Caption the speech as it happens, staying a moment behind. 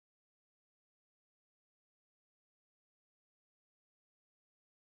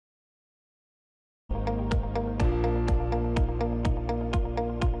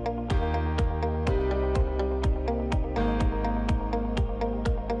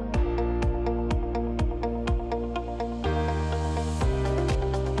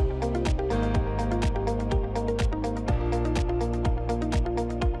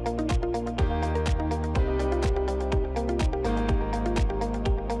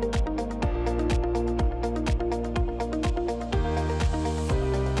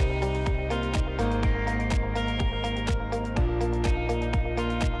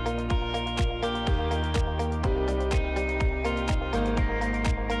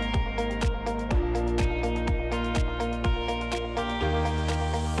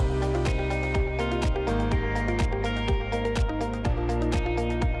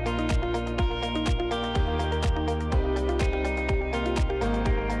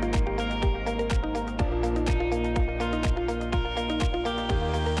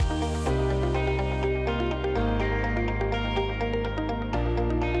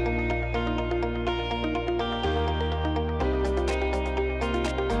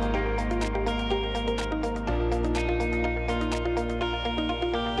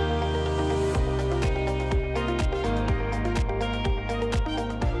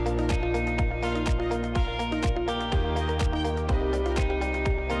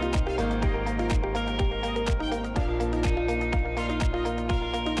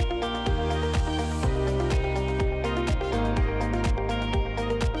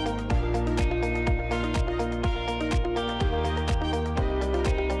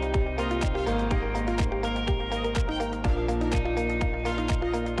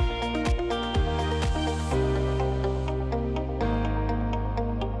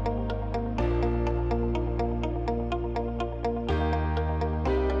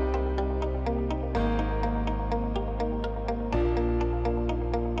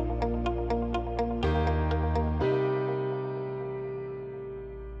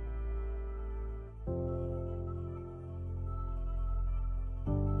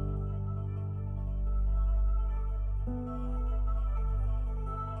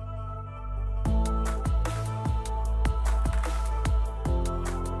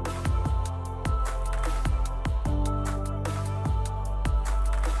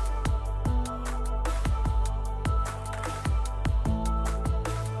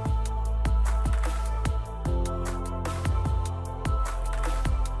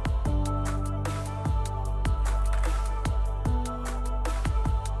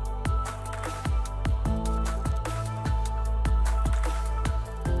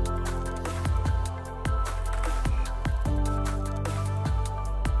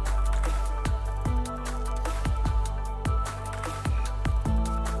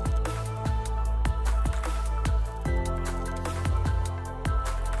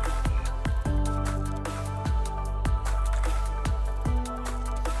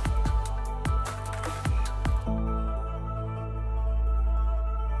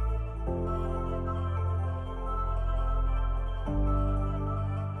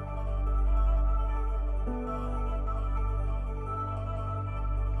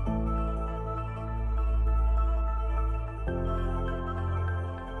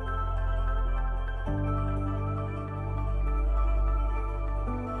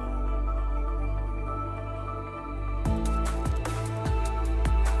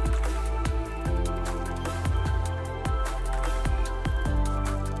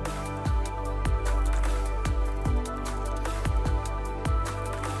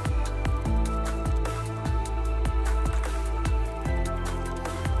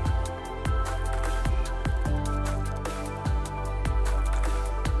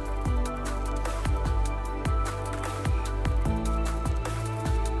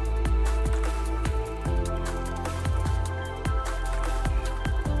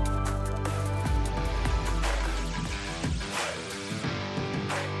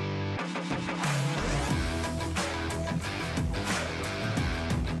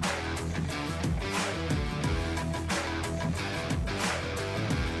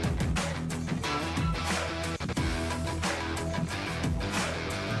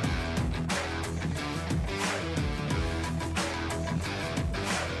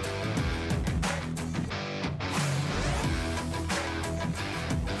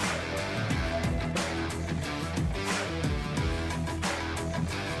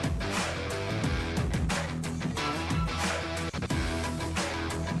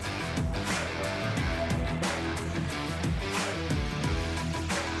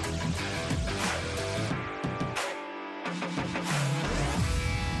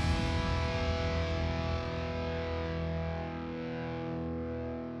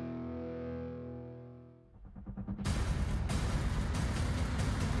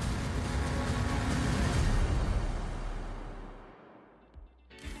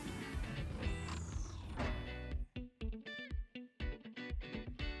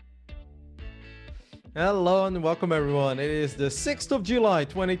Hello and welcome everyone. It is the 6th of July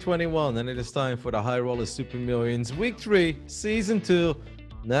 2021 and it is time for the High Roller Super Millions Week 3 Season 2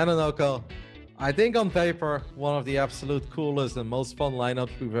 Nanonoko. I think on paper one of the absolute coolest and most fun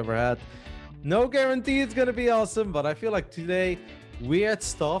lineups we've ever had. No guarantee it's going to be awesome, but I feel like today weird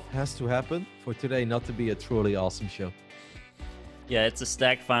stuff has to happen for today not to be a truly awesome show. Yeah, it's a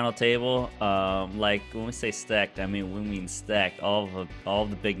stacked final table. Like when we say stacked, I mean we mean stacked. All of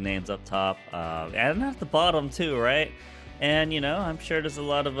the big names up top, and at the bottom too, right? And I'm sure there's a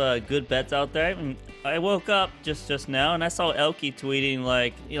lot of good bets out there. I woke up just now and I saw Elke tweeting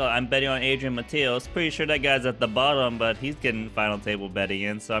like, I'm betting on Adrian Mateos. Pretty sure that guy's at the bottom, but he's getting final table betting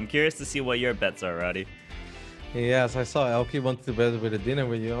in. So I'm curious to see what your bets are, Roddy. Yes, I saw Elke went to bed with a dinner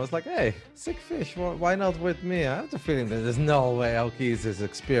with you. I was like, hey, sick fish, why not with me? I have the feeling that there's no way Elke is as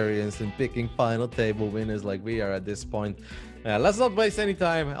experienced in picking final table winners like we are at this point. Let's not waste any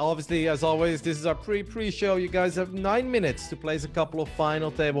time. Obviously, as always, this is our pre-show. You guys have 9 minutes to place a couple of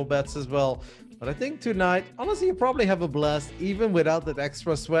final table bets as well. But I think tonight, honestly, you probably have a blast, even without that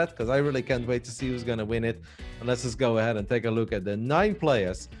extra sweat, because I really can't wait to see who's going to win it. And let's just go ahead and take a look at the 9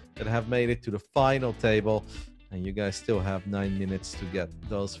 players that have made it to the final table. And you guys still have 9 minutes to get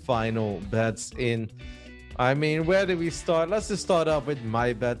those final bets in. I mean, where do we start? Let's just start off with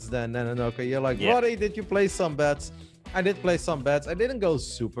my bets then. Okay, you're like, Yeah. Roddy, did you play some bets? I did play some bets. I didn't go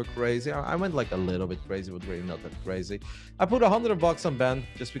super crazy. I went like a little bit crazy, but really not that crazy. I put $100 on Ben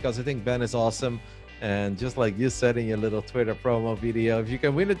just because I think Ben is awesome. And just like you said in your little Twitter promo video, if you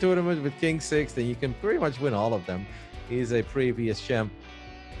can win a tournament with King 6, then you can pretty much win all of them. He's a previous champ.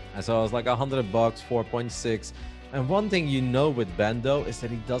 And so I was like $100, 4.6. And one thing you know with Ben though is that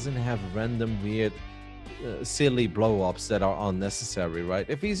he doesn't have random weird silly blow-ups that are unnecessary, right?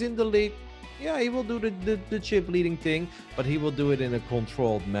 If he's in the lead, yeah, he will do the chip leading thing, but he will do it in a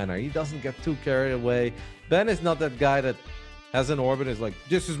controlled manner. He doesn't get too carried away. Ben is not that guy that has an orbit, is like,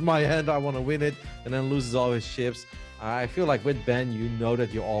 this is my hand, I want to win it, and then loses all his chips. I feel like with Ben, you know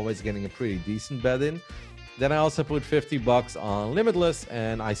that you're always getting a pretty decent bet in. Then I also put $50 on Limitless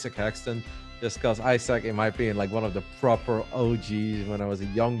and Isaac Haxton, just because Isaac, in my opinion, like one of the proper OGs. When I was a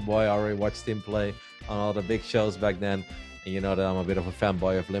young boy, I already watched him play on all the big shows back then. And you know that I'm a bit of a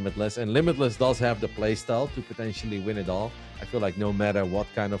fanboy of Limitless. And Limitless does have the playstyle to potentially win it all. I feel like no matter what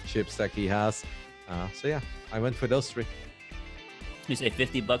kind of chip stack he has. So yeah, I went for those three. You say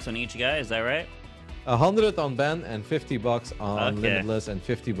 $50 on each guy, is that right? 100 on Ben and $50 on Okay. Limitless and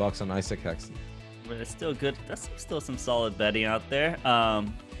 $50 on Isaac Haxton. But it's still good. That's still some solid betting out there.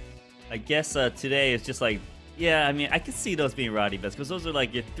 I guess today is just like, yeah, I mean, I could see those being Roddy bets because those are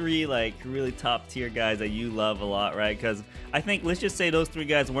like your three like really top tier guys that you love a lot, right? Because I think, let's just say those three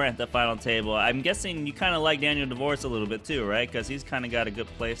guys weren't at the final table. I'm guessing you kind of like Daniel Divorce a little bit too, right? Because he's kind of got a good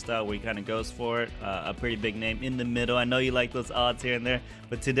play style where he kind of goes for it. A pretty big name in the middle. I know you like those odds here and there,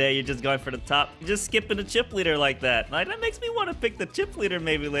 but today you're just going for the top. You're just skipping the chip leader like that. Like, that makes me want to pick the chip leader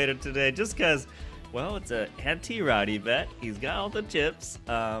maybe later today just because, well, it's a anti-Roddy bet. He's got all the chips,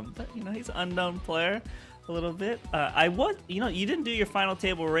 but he's an unknown player a little bit. You didn't do your final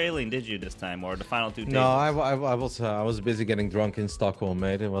table railing, did you, this time, or the final two tables? No, I was busy getting drunk in Stockholm,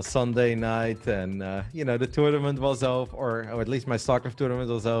 mate. It was Sunday night, and the tournament was over, or at least my StarCraft tournament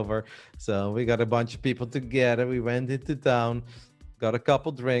was over. So we got a bunch of people together. We went into town, got a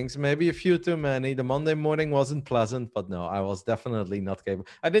couple drinks, maybe a few too many. The Monday morning wasn't pleasant, but no, I was definitely not capable.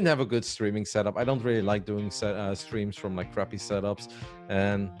 I didn't have a good streaming setup. I don't really like doing streams from like crappy setups.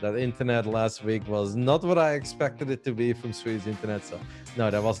 And that internet last week was not what I expected it to be from Sweden's internet. So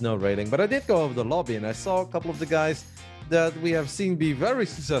no, there was no rating. But I did go over the lobby and I saw a couple of the guys that we have seen be very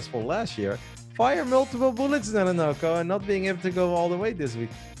successful last year fire multiple bullets in Nanonoko and not being able to go all the way this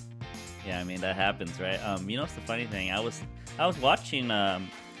week. Yeah, I mean, that happens, right? It's the funny thing. I was watching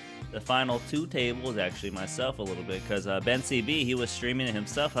the final two tables actually myself a little bit because Ben CB, he was streaming it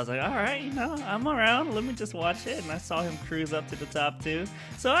himself. I was like, all right, I'm around. Let me just watch it, and I saw him cruise up to the top two.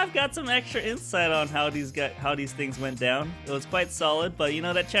 So I've got some extra insight on how these things went down. It was quite solid, but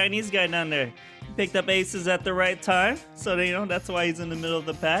that Chinese guy down there, he picked up aces at the right time, so that's why he's in the middle of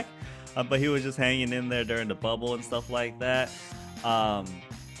the pack. But he was just hanging in there during the bubble and stuff like that.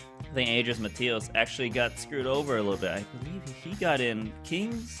 I think Adrian Mateos actually got screwed over a little bit. I believe he got in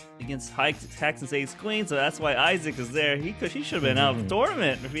kings against Haxton's ace queen, so that's why Isaac is there. He should have been out of the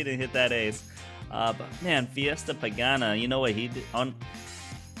tournament if he didn't hit that ace. But man, Fiesta Pagana, you know what he did?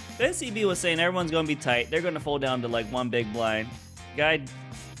 NCB was saying everyone's gonna be tight. They're gonna fall down to like one big blind. Guy,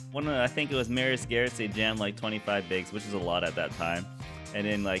 I think it was Marius Garrett jammed like 25 bigs, which is a lot at that time. And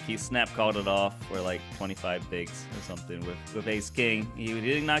then like he snap called it off for like 25 bigs or something with ace king. He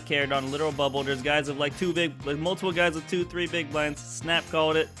did not care on a literal bubble. There's guys with like multiple guys with 2-3 big blinds. Snap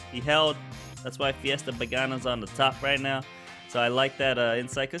called it. He held. That's why Fiesta Bagana's on the top right now. So I like that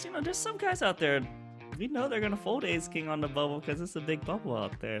insight because, you know, there's some guys out there, we know they're going to fold ace king on the bubble because it's a big bubble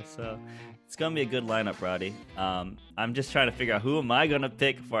out there. So it's going to be a good lineup, Roddy. I'm just trying to figure out who am I going to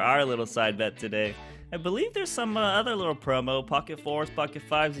pick for our little side bet today. I believe there's some other little promo, pocket fours, pocket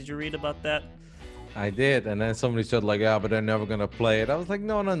fives. Did you read about that? I did, and then somebody said like, yeah, but they're never gonna play it. I was like,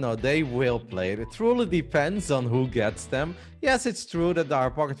 no, they will play it. It truly depends on who gets them. Yes, it's true that our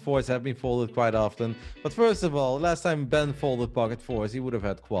pocket fours have been folded quite often, but first of all, last time Ben folded pocket fours, he would have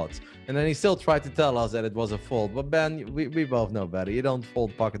had quads, and then he still tried to tell us that it was a fold. But Ben, we both know better. You don't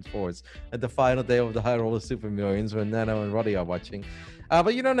fold pocket fours at the final day of the High Roller Super Millions when Nano and Roddy are watching.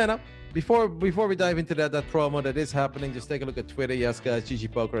 But you know, Nano, before we dive into that promo that is happening, just take a look at Twitter. Yes, guys,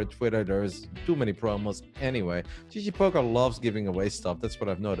 GGPoker at Twitter. There's too many promos anyway. GGPoker loves giving away stuff. That's what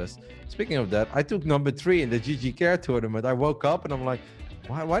I've noticed. Speaking of that, I took number 3 in the GG Care tournament. I woke up and I'm like,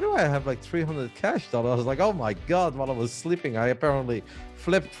 why do I have like 300 cash dollars? I was like, oh my god, while I was sleeping, I apparently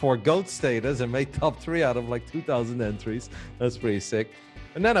flipped for GOAT status and made top 3 out of like 2,000 entries. That's pretty sick.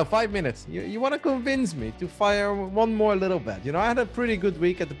 And then 5 minutes. You want to convince me to fire one more little bet. You know, I had a pretty good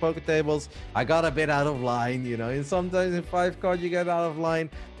week at the poker tables. I got a bit out of line, you know. And sometimes in 5 cards you get out of line,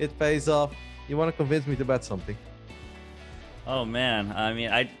 it pays off. You want to convince me to bet something? Oh man, I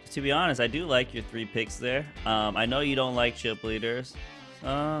mean, to be honest, I do like your 3 picks there. I know you don't like chip leaders.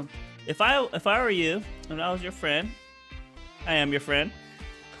 If I were you, and I was your friend, I am your friend.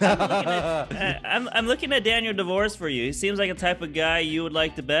 I'm looking at Daniel Divorce for you. He seems like a type of guy you would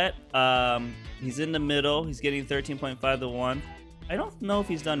like to bet. He's in the middle. He's getting 13.5 to 1. I don't know if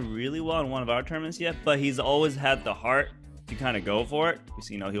he's done really well in one of our tournaments yet, but he's always had the heart to kind of go for it.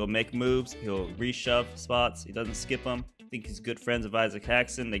 You know, he'll make moves. He'll reshove spots. He doesn't skip them. I think he's good friends with Isaac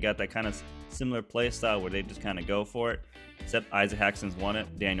Haxton. They got that kind of similar play style where they just kind of go for it. Except Isaac Haxton's won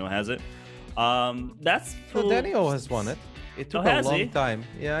it. Daniel has it. That's cool. So Daniel has won it. It took a long time.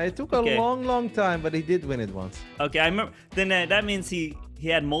 Yeah, it took a long time, but he did win it once. Okay, I remember. Then that means he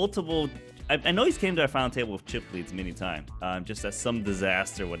had multiple. I know he's came to our final table with chip leads many times. Just that some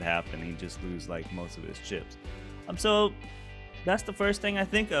disaster would happen, he'd just lose like most of his chips. So that's the first thing I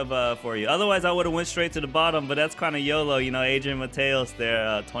think of for you. Otherwise, I would have went straight to the bottom, but that's kind of YOLO. You know, Adrian Mateos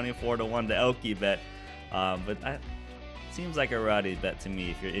there, 24 to 1 to Elke bet. But seems like a Roddy bet to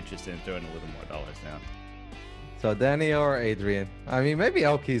me if you're interested in throwing a little more dollars down. So Danny or Adrian? I mean, maybe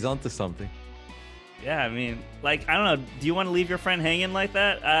Elke's onto something. Yeah, I mean, like, I don't know. Do you want to leave your friend hanging like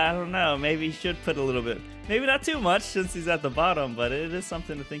that? I don't know. Maybe you should put a little bit. Maybe not too much since he's at the bottom, but it is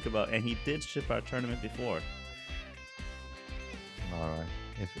something to think about. And he did ship our tournament before. All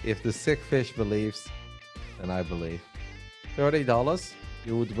right. If the sick fish believes, then I believe. $30,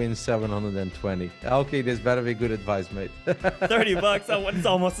 you would win 720. Okay, this better be good advice, mate.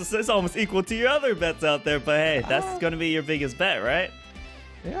 $30. It's almost equal to your other bets out there. But hey, that's going to be your biggest bet, right?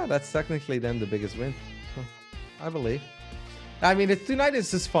 Yeah, that's technically then the biggest win. So, I believe. I mean, tonight is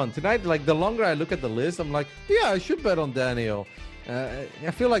just fun. Tonight, like, the longer I look at the list, I'm like, yeah, I should bet on Daniel.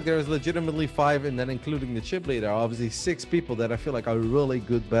 I feel like there's legitimately 5, and then including the chip leader, obviously 6 people that I feel like are really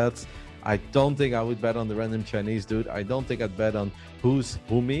good bets. I don't think I would bet on the random Chinese dude. I don't think I'd bet on who's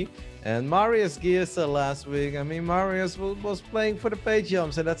me. And Marius Giesa last week. I mean, Marius was playing for the pay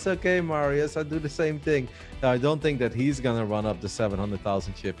jumps, and that's okay, Marius. I do the same thing. Now, I don't think that he's going to run up the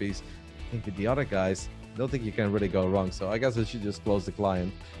 700,000 chippies. I think with the other guys, I don't think you can really go wrong. So I guess I should just close the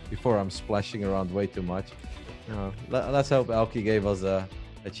client before I'm splashing around way too much. Let's hope Elke gave us a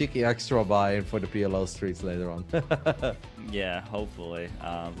cheeky extra buy-in for the PLO streets later on. Yeah, hopefully.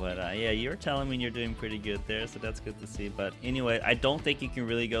 Yeah, you're telling me you're doing pretty good there, so that's good to see. But anyway, I don't think you can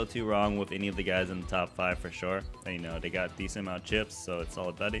really go too wrong with any of the guys in the top 5 for sure. You know, they got a decent amount of chips, so it's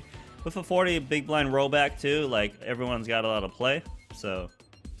solid buddy. With a 40 big blind rollback too, like, everyone's got a lot of play, so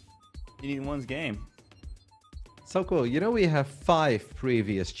you need one's game. So cool. You know, we have 5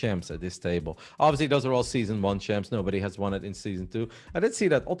 previous champs at this table. Obviously, those are all season 1 champs. Nobody has won it in season 2. I did see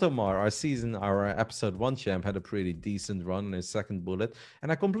that Ottomar, our episode 1 champ, had a pretty decent run in his second bullet.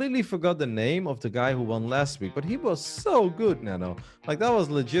 And I completely forgot the name of the guy who won last week, but he was so good, Nano. Like, that was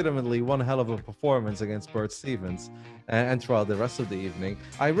legitimately one hell of a performance against Bert Stevens and throughout the rest of the evening.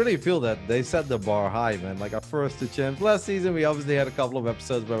 I really feel that they set the bar high, man. Like, our first 2 champs. Last season, we obviously had a couple of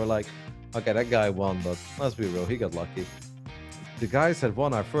episodes where we're like, okay, that guy won, but let's be real, he got lucky. The guys that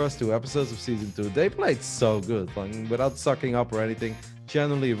won our first 2 episodes of season 2, they played so good, like, without sucking up or anything.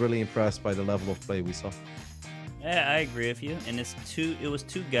 Generally really impressed by the level of play we saw. Yeah, I agree with you. And it was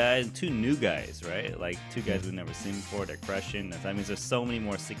two guys, two new guys, right? Like two guys we've never seen before. They're crushing. That means there's so many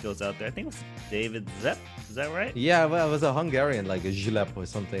more sequels out there. I think it was David Zepp. Is that right? Yeah, well, it was a Hungarian, like a Zsilep or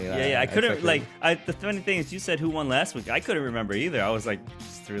something. Yeah. I couldn't exactly. the funny thing is, you said who won last week. I couldn't remember either. I was like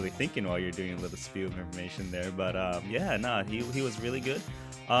just really thinking while you're doing a little spew of information there. But yeah, no, he was really good.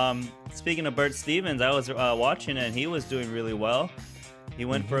 Speaking of Bert Stevens, I was watching it and he was doing really well. He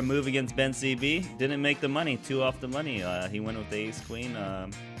went for a move against Ben CB. Didn't make the money. 2 off the money. He went with the ace queen,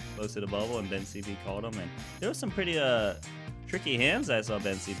 close to the bubble, and Ben CB called him. And there was some pretty tricky hands I saw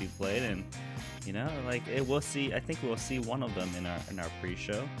Ben CB played, and you know, like we'll see. I think we'll see one of them in our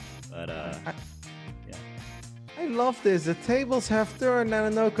pre-show. But yeah. I love this. The tables have turned,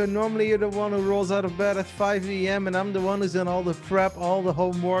 Nananoka. Normally you're the one who rolls out of bed at 5 a.m. and I'm the one who's done all the prep, all the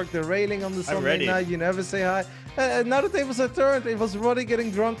homework, the railing on the Sunday night. You never say hi. Now the tables are turned. It was Roddy getting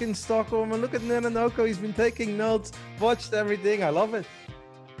drunk in Stockholm, and look at Nananoko. He's been taking notes, watched everything. I love it.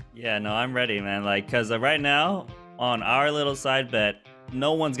 Yeah, no, I'm ready, man. Like, cause right now on our little side bet,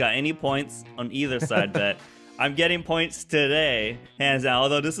 no one's got any points on either side bet. I'm getting points today, hands down.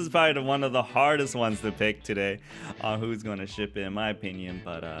 Although this is probably one of the hardest ones to pick today on who's going to ship it, in my opinion.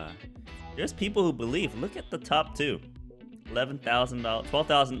 But there's people who believe. Look at the top two. $11,000,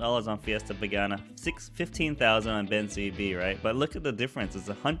 $12,000 on Fiesta Pagana, $15,000 on Ben CB, right? But look at the difference. It's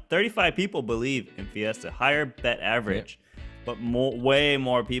 35 people believe in Fiesta, higher bet average, but way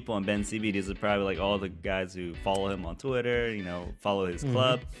more people on Ben CB. These are probably like all the guys who follow him on Twitter, you know, follow his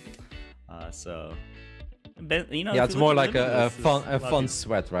club. So, Ben, you know, yeah, it's more like a fun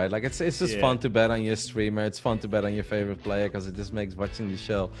sweat, right? Like it's just fun to bet on your streamer. It's fun to bet on your favorite player because it just makes watching the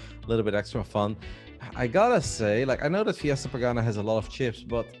show a little bit extra fun. I gotta say, like, I know that Fiesta Pagana has a lot of chips,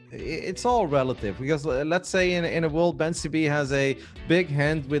 but it's all relative because let's say in a world, Ben CB has a big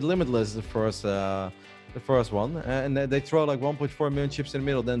hand with Limitless, the first one, and they throw like 1.4 million chips in the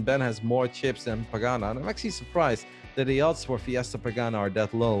middle. Then Ben has more chips than Pagana, and I'm actually surprised that the odds for Fiesta Pagana are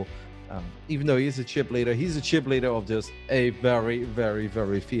that low. Even though he's a chip leader of just a very, very,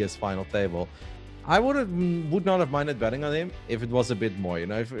 very fierce final table. I would not have minded betting on him if it was a bit more. You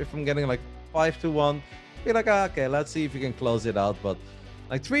know, if I'm getting like 5-1, be like, okay, let's see if you can close it out. But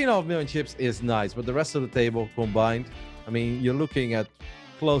like 3.5 million chips is nice, but the rest of the table combined, I mean, you're looking at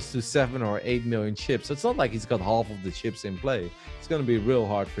close to 7 or 8 million chips. So it's not like he's got half of the chips in play. It's going to be real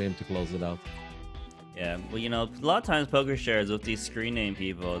hard for him to close it out. Yeah, well, you know, a lot of times poker shares with these screen name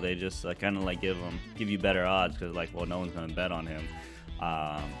people, they just kind of like give you better odds because like, well, no one's going to bet on him.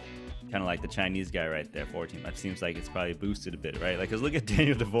 Kind of like the Chinese guy right there, 14. That seems like it's probably boosted a bit, right? Like, cause look at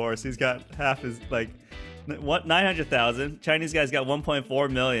Daniel DeVos. He's got half his, like, what, 900,000. Chinese guy's got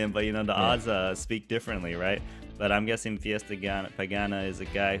 1.4 million, but you know the odds speak differently, right? But I'm guessing Fiesta Pagana is a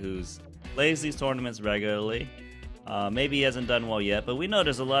guy who's plays these tournaments regularly. Maybe he hasn't done well yet, but we know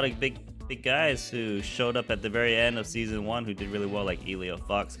there's a lot of big guys who showed up at the very end of season 1 who did really well, like Elio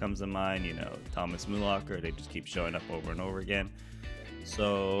Fox comes to mind. You know, Thomas Mulacher. They just keep showing up over and over again.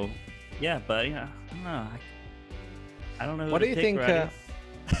 So. Yeah, but yeah, I don't know. I don't know. What do you think?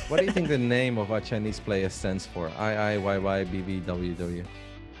 What do you think the name of our Chinese player stands for? IIYYBBWW.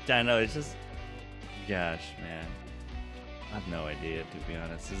 I know, it's just, gosh, man, I have no idea, to be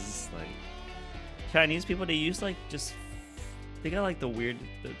honest. It's just like Chinese people. They use like they got like the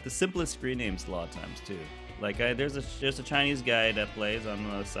simplest screen names a lot of times too. Like there's a Chinese guy that plays on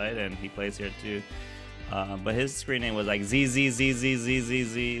the site and he plays here too. But his screen name was like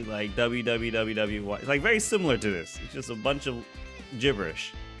ZZZZZZZ, like WWWWY. It's like very similar to this. It's just a bunch of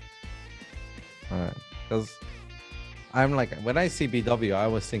gibberish. Alright, because I'm like, when I see BW, I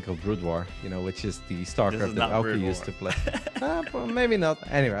always think of Brood War, you know, which is the StarCraft that Alki used to play. Well, maybe not.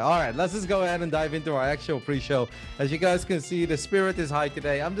 Anyway, alright, let's just go ahead and dive into our actual pre-show. As you guys can see, the spirit is high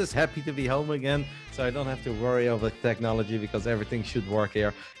today. I'm just happy to be home again, so I don't have to worry over technology because everything should work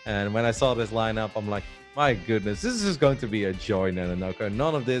here. And when I saw this lineup, I'm like, my goodness, this is going to be a joy, Nananoka.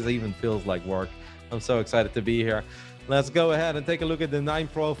 None of this even feels like work. I'm so excited to be here. Let's go ahead and take a look at the 9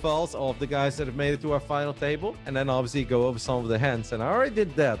 profiles of the guys that have made it to our final table, and then obviously go over some of the hands. And I already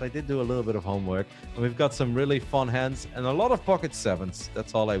did that. I did do a little bit of homework, and we've got some really fun hands and a lot of pocket 7s.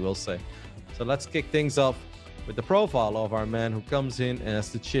 That's all I will say. So let's kick things off with the profile of our man who comes in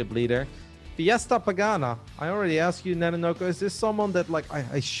as the chip leader. Fiesta Pagana. I already asked you, Nananoka, is this someone that like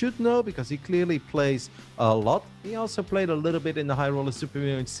I should know because he clearly plays a lot? He also played a little bit in the High Roller Super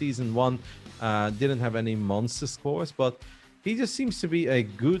Million Season 1. Didn't have any monster scores, but he just seems to be a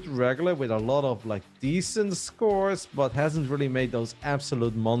good regular with a lot of like decent scores, but hasn't really made those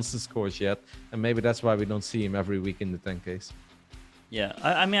absolute monster scores yet. And maybe that's why we don't see him every week in the 10Ks. Yeah,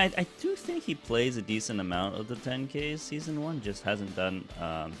 I mean, I do think he plays a decent amount of the 10Ks season one, just hasn't done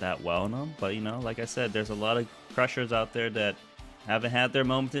that well in them. But, you know, like I said, there's a lot of crushers out there that haven't had their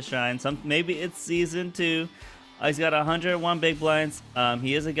moment to shine. Maybe it's season two. He's got 101 big blinds.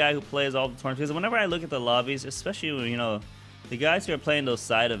 He is a guy who plays all the tournaments. Because whenever I look at the lobbies, especially when, you know, the guys who are playing those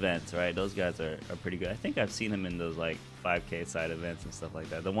side events, right? Those guys are pretty good. I think I've seen him in those like 5K side events and stuff like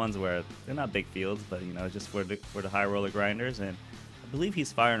that. The ones where they're not big fields, but you know, just for the high roller grinders. And I believe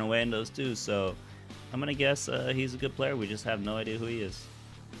he's firing away in those too. So I'm gonna guess he's a good player. We just have no idea who he is.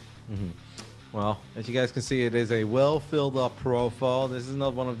 Well, as you guys can see, it is a well filled up profile. This is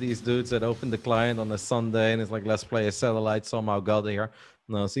not one of these dudes that opened the client on a Sunday and it's like, let's play a satellite, somehow got here.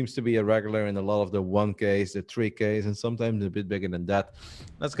 No, seems to be a regular in a lot of the 1Ks, the 3Ks, and sometimes a bit bigger than that.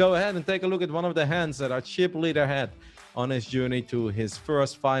 Let's go ahead and take a look at one of the hands that our chip leader had on his journey to his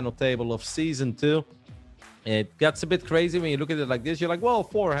first final table of season 2. It gets a bit crazy when you look at it like this. You're like, well,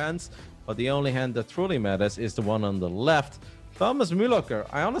 4 hands, but the only hand that truly matters is the one on the left. Thomas Mühlacker.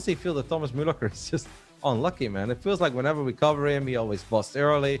 I honestly feel that Thomas Mühlacker is just unlucky, man. It feels like whenever we cover him, he always busts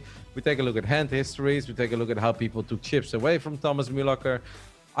early. We take a look at hand histories. We take a look at how people took chips away from Thomas Mühlacker.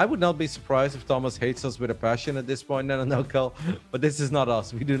 I would not be surprised if Thomas hates us with a passion at this point, no, but this is not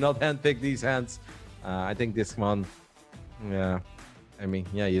us. We do not handpick these hands. I think this one, yeah. I mean,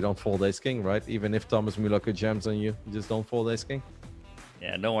 yeah, you don't fold ace king, right? Even if Thomas Mühlacker jams on you, you just don't fold ace king.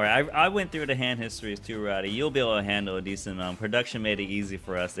 Yeah, don't worry. I went through the hand histories too, Roddy. You'll be able to handle a decent amount. Production made it easy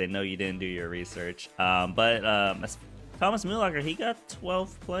for us. They know you didn't do your research. Thomas Mühlacker, he got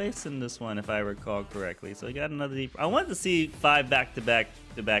 12th place in this one, if I recall correctly. So he got another deep. I wanted to see 5 back-to-back.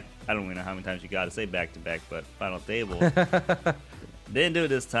 I don't even know how many times you got to say back-to-back, but final table. Didn't do it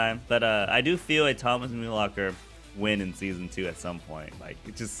this time. But I do feel a Thomas Mühlacker win in season 2 at some point. Like,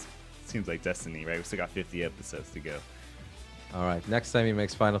 it just seems like destiny, right? We still got 50 episodes to go. All right, next time he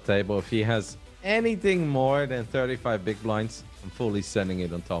makes final table, if he has anything more than 35 big blinds, I'm fully sending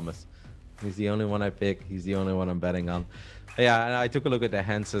it on Thomas. He's the only one I pick. He's the only one I'm betting on. Yeah, and I took a look at the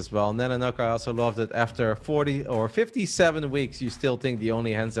hands as well. Nananoka, I also love that after 40 or 57 weeks, you still think the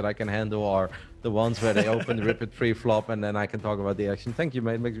only hands that I can handle are the ones where they open, rip it pre-flop, and then I can talk about the action. Thank you,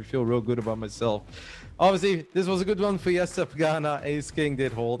 mate. Makes me feel real good about myself. Obviously, this was a good one for Yesta Pagana. Ace-King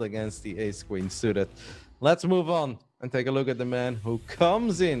did hold against the Ace-Queen suited. Let's move on and take a look at the man who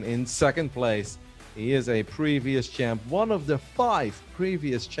comes in second place. He is a previous champ, one of the 5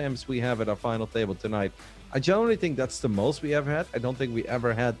 previous champs we have at our final table tonight. I generally think that's the most we ever had. I don't think we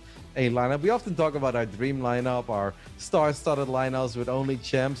ever had a lineup. We often talk about our dream lineup, our star-studded lineups with only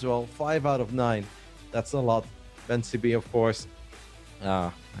champs. Well, 5 out of 9. That's a lot. Ben CB, of course.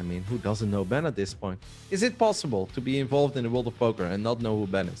 I mean, who doesn't know Ben at this point? Is it possible to be involved in the world of poker and not know who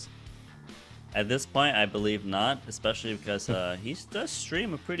Ben is? At this point, I believe not, especially because he does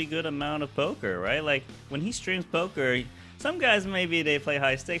stream a pretty good amount of poker, right? Like, when he streams poker, some guys maybe they play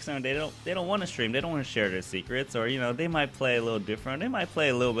high stakes and they don't want to stream, they don't want to share their secrets, or you know, they might play a little different, they might play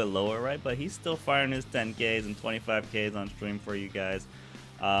a little bit lower, right? But he's still firing his 10Ks and 25Ks on stream for you guys.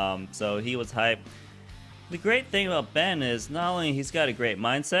 So he was hyped. The great thing about Ben is not only he's got a great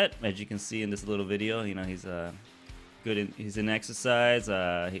mindset, as you can see in this little video, you know, he's good he's in exercise,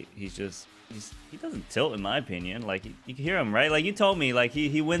 he doesn't tilt, in my opinion. Like, you can hear him, right? Like, you told me, like,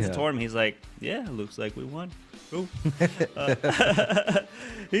 he wins the tournament. He's like, yeah, looks like we won.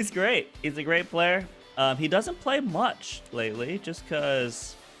 He's great. He's a great player. He doesn't play much lately just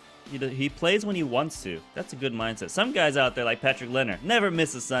because he plays when he wants to. That's a good mindset. Some guys out there, like Patrick Leonard, never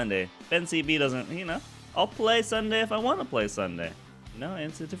miss a Sunday. Ben CB doesn't, you know, I'll play Sunday if I want to play Sunday. You know,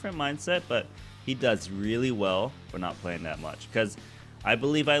 it's a different mindset, but he does really well for not playing that much because I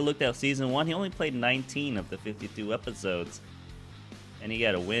believe I looked at season 1. He only played 19 of the 52 episodes, and he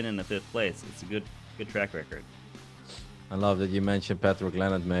got a win in the 5th place. It's a good track record. I love that you mentioned Patrick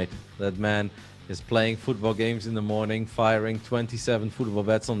Leonard, mate. That man is playing football games in the morning, firing 27 football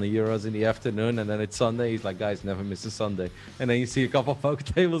bets on the Euros in the afternoon, and then it's Sunday. He's like, guys, never miss a Sunday. And then you see a couple of poker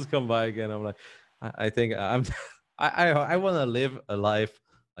tables come by again. I'm like, I think I want to live a life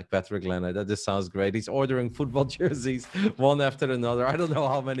like Patrick Leonard. That just sounds great. He's ordering football jerseys one after another. I don't know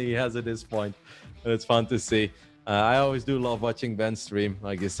how many he has at this point, but it's fun to see. I always do love watching Ben stream.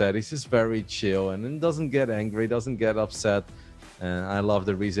 Like you said, he's just very chill and doesn't get angry, doesn't get upset. And I love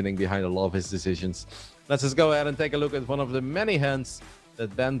the reasoning behind a lot of his decisions. Let's just go ahead and take a look at one of the many hands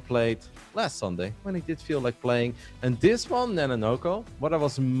that Ben played last Sunday when he did feel like playing. And this one, Nananoko, what I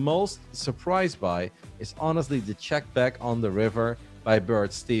was most surprised by is honestly the check back on the river by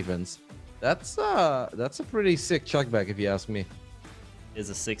Bert Stevens. That's a pretty sick chuckback if you ask me. Is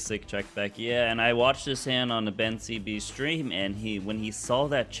a 6-6 check back. Yeah, and I watched this hand on the Ben CB stream, and when he saw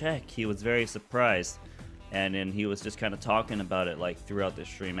that check, he was very surprised. And then he was just kind of talking about it like throughout the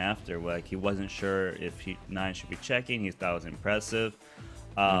stream after. Like he wasn't sure if 9 should be checking. He thought it was impressive.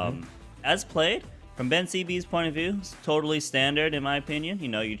 As played, from Ben CB's point of view, it's totally standard in my opinion. You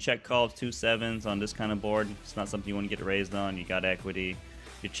know, you check call 2-7s on this kind of board. It's not something you want to get raised on. You got equity.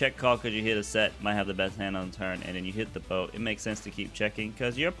 You check call because you hit a set, might have the best hand on the turn, and then you hit the boat. It makes sense to keep checking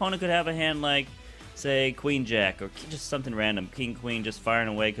because your opponent could have a hand like, say, Queen Jack or just something random, King Queen, just firing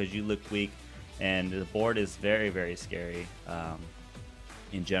away because you look weak, and the board is very, very scary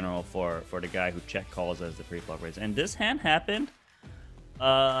in general for the guy who check calls as the pre-flop raise. And this hand happened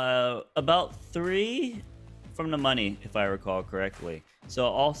about 3 from the money, if I recall correctly. So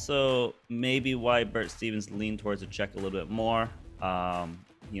also maybe why Bert Stevens leaned towards a check a little bit more.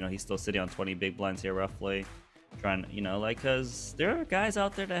 You know, he's still sitting on 20 big blinds here roughly. Trying, you know, like, because there are guys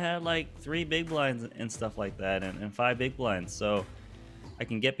out there that had like 3 big blinds and stuff like that and 5 big blinds. So I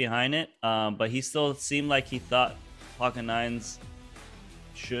can get behind it. But he still seemed like he thought pocket nines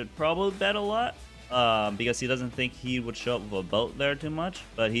should probably bet a lot because he doesn't think he would show up with a boat there too much.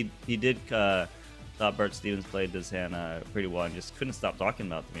 But he did thought Bert Stevens played this hand pretty well and just couldn't stop talking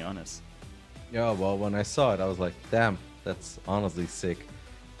about it, to be honest. Yeah, well, when I saw it, I was like, damn, that's honestly sick.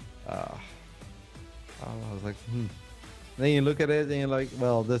 I was like, Then you look at it and you're like,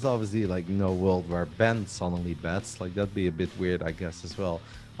 well, there's obviously like no world where Ben suddenly bets. Like that'd be a bit weird, I guess, as well.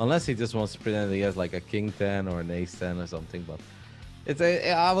 Unless he just wants to pretend he has like a king 10 or an ace 10 or something. But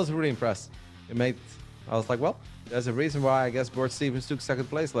I was really impressed. I was like, well, there's a reason why I guess Bert Stevens took second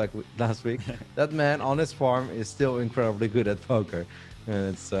place like last week. That man on his farm is still incredibly good at poker,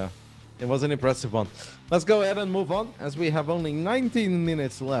 and it was an impressive one. Let's go ahead and move on, as we have only 19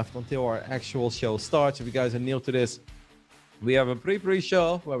 minutes left until our actual show starts. If you guys are new to this, we have a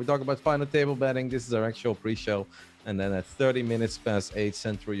pre-show where we talk about final table betting. This is our actual pre-show. And then at 30 minutes past 8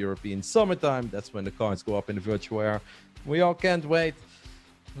 Central European Summertime, that's when the cards go up in the virtual air. We all can't wait.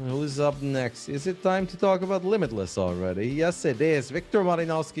 Who's up next? Is it time to talk about Limitless already? Yes, it is. Victor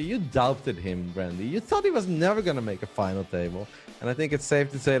Malinowski, you doubted him, Brandy. You thought he was never going to make a final table. And I think it's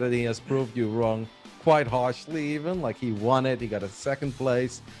safe to say that he has proved you wrong quite harshly even. Like he won it, he got a second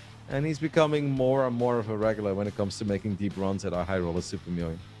place. And he's becoming more and more of a regular when it comes to making deep runs at our high roller super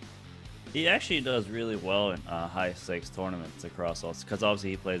million. He actually does really well in high stakes tournaments across all, because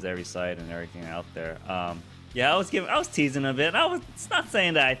obviously he plays every side and everything out there. Yeah, I was teasing a bit. It's not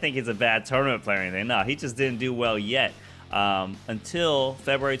saying that I think he's a bad tournament player or anything. No, he just didn't do well yet until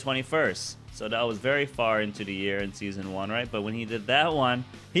February 21st. So that was very far into the year in season 1, right? But when he did that one,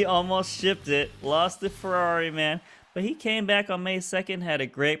 he almost shipped it, lost the Ferrari, man. But he came back on May 2nd, had a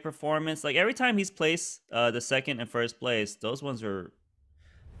great performance. Like every time he's placed the second and first place, those ones were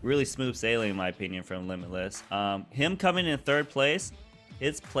really smooth sailing, in my opinion, from Limitless. Him coming in third place,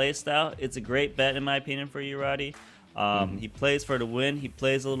 his play style, it's a great bet, in my opinion, for you, Roddy. He plays for the win. He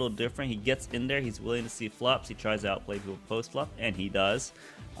plays a little different. He gets in there. He's willing to see flops. He tries to outplay people post-flop, and he does.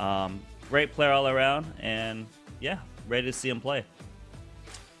 Great player all around, and yeah, ready to see him play.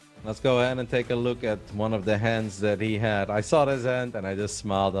 Let's go ahead and take a look at one of the hands that he had. I saw this hand and I just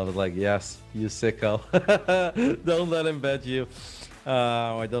smiled. I was like, yes, you sicko. Don't let him bet you.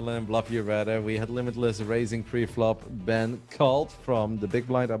 Or don't let him bluff you, rather. We had Limitless raising pre-flop. Ben called from the big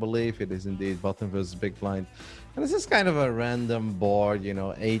blind, I believe. It is indeed bottom versus big blind. And this is kind of a random board, you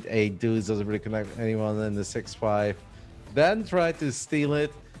know, 8-8 deuce doesn't really connect anyone in the 6-5. Ben tried to steal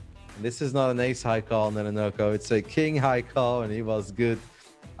it. And this is not an ace high call, no, no. It's a king high call, and he was good.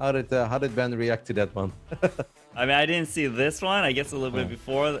 How did Ben react to that one? I mean, I didn't see this one. I guess a little bit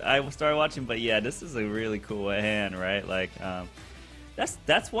before I started watching, but yeah, this is a really cool hand, right? Like,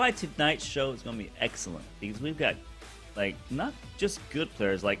 that's why tonight's show is gonna be excellent, because we've got like not just good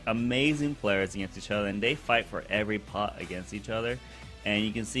players, like amazing players against each other, and they fight for every pot against each other. And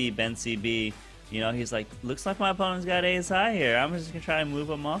you can see Ben CB, you know, he's like, looks like my opponent's got ace high here. I'm just gonna try and move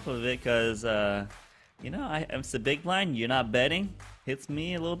him off of it because, you know, it's a big blind. You're not betting. Hits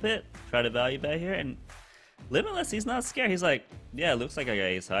me a little bit, try to value bet here, and Limitless, he's not scared. He's like, yeah, it looks like I got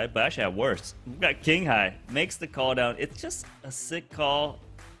ace high, but actually I have worse. We've got king high, makes the call down. It's just a sick call,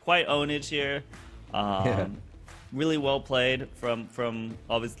 quite ownage here. Really well played from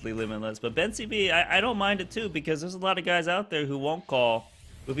obviously Limitless, but Ben CB, I don't mind it too, because there's a lot of guys out there who won't call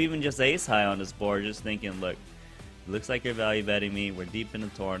with even just ace high on this board, just thinking, look, it looks like you're value betting me. We're deep in the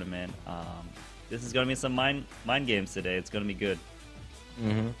tournament. This is gonna be some mind games today. It's gonna be good.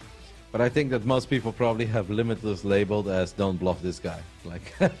 But I think that most people probably have Limitless labeled as don't bluff this guy.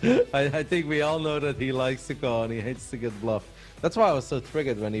 Like, I think we all know that he likes to call and he hates to get bluffed. That's why I was so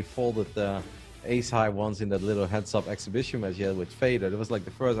triggered when he folded ace high once in that little heads-up exhibition match he had with Fader. It was like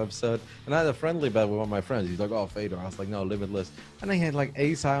the first episode, and I had a friendly bet with one of my friends. He's like, oh, Fader. I was like, no, Limitless. And then he had like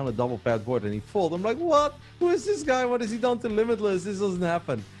ace high on a double pad board and he folded. I'm like, what? Who is this guy? What has he done to Limitless? This doesn't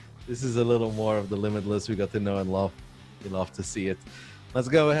happen. This is a little more of the Limitless we got to know and love. We love to see it. Let's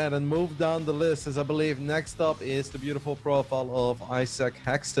go ahead and move down the list, as I believe next up is the beautiful profile of Isaac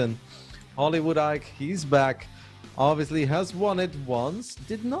Haxton. Hollywood Ike, he's back. Obviously has won it once.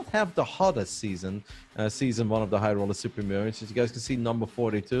 Did not have the hottest season, season one of the High Roller Super Millions. As you guys can see, number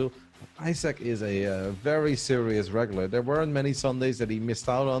 42. Isaac is a very serious regular. There weren't many Sundays that he missed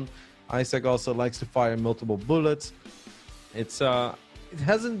out on. Isaac also likes to fire multiple bullets. It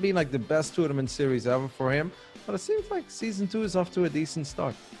hasn't been like the best tournament series ever for him, but it seems like season 2 is off to a decent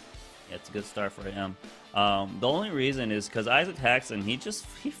start. Yeah, it's a good start for him. The only reason is because Isaac Haxton, he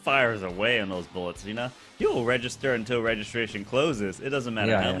fires away on those bullets, you know? He will register until registration closes. It doesn't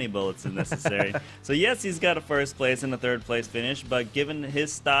matter how many bullets are necessary. So yes, he's got a first place and a third place finish, but given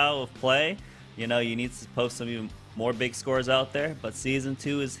his style of play, you know, you need to post some even more big scores out there. But season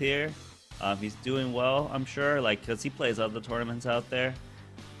 2 is here. He's doing well, I'm sure, like, because he plays other tournaments out there.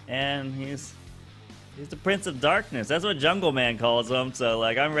 And he's the Prince of Darkness. That's what Jungle Man calls him. So,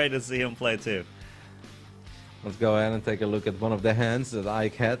 like, I'm ready to see him play too. Let's go ahead and take a look at one of the hands that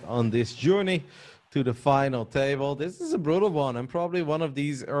Ike had on this journey to the final table. This is a brutal one and probably one of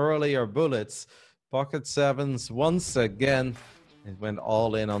these earlier bullets. Pocket sevens once again. It went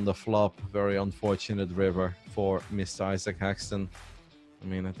all in on the flop. Very unfortunate river for Mr. Isaac Haxton. I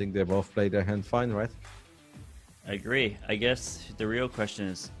mean, I think they both played their hand fine, right? I agree. I guess the real question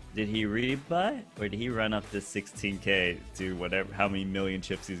is, did he rebuy or did he run up this 16K to whatever, how many million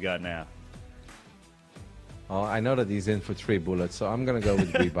chips he's got now? Oh, I know that he's in for 3 bullets, so I'm going to go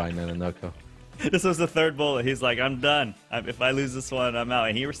with rebuy Malinowski. This was the third bullet. He's like, I'm done. If I lose this one, I'm out.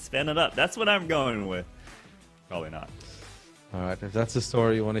 And he spun it up. That's what I'm going with. Probably not. All right, if that's the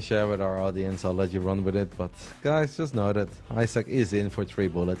story you want to share with our audience, I'll let you run with it. But guys, just know that Isaac is in for 3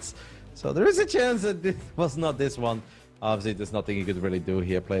 bullets. So there is a chance that this was not this one. Obviously, there's nothing he could really do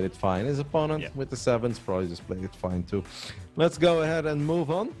here. Played it fine. His opponent with the 7s probably just played it fine too. Let's go ahead and move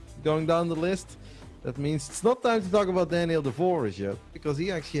on. Going down the list. That means it's not time to talk about Daniel DeVoris yet, because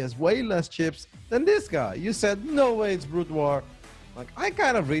he actually has way less chips than this guy. You said, no way, it's Boudoir. Like, I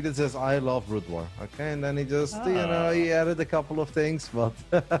kind of read it as I love Boudoir, okay? And then he just, you know, he added a couple of things, but...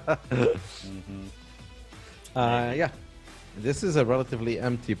 yeah. This is a relatively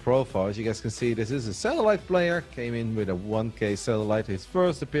empty profile. As you guys can see, this is a satellite player. Came in with a 1K satellite. His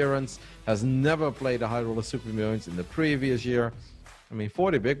first appearance. Has never played a High Roller Super Millions in the previous year. I mean,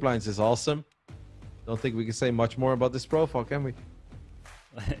 40 big blinds is awesome. Don't think we can say much more about this profile, can we?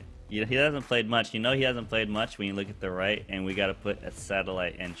 He hasn't played much. You know he hasn't played much when you look at the right, and we got to put a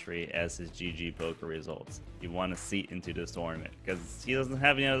satellite entry as his GGPoker results. You want a seat into this tournament, because he doesn't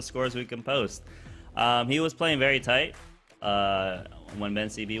have any other scores we can post. He was playing very tight when Ben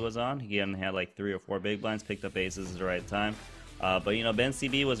CB was on. He only had like 3 or 4 big blinds, picked up aces at the right time. But, you know, Ben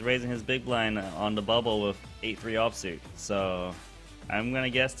CB was raising his big blind on the bubble with 8-3 offsuit. So... I'm going to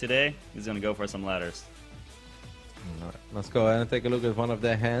guess today he's going to go for some ladders. All right, let's go ahead and take a look at one of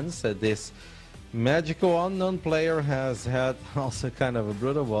the hands that this magical unknown player has had. Also kind of a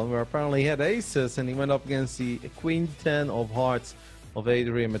brutal one, where apparently he had aces and he went up against the Queen 10 of hearts of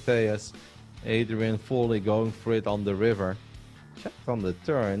Adrian Mateus. Adrian fully going for it on the river. Checked on the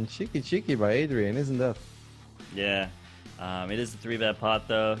turn. Cheeky by Adrian, isn't that? Yeah. It is a 3-bet pot,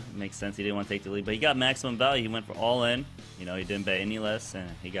 though. It makes sense he didn't want to take the lead. But he got maximum value. He went for all in. You know, he didn't bet any less, and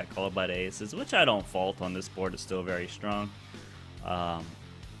he got called by the aces, which I don't fault on this board. It's still very strong.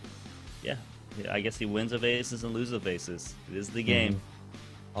 Yeah, I guess he wins of aces and loses of aces. It is the game.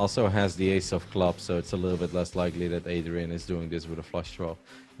 Also has the ace of clubs, so it's a little bit less likely that Adrian is doing this with a flush draw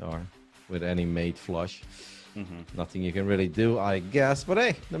or with any made flush. Nothing you can really do, I guess. But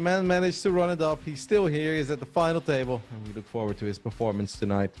hey, the man managed to run it up. He's still here. He's at the final table. And we look forward to his performance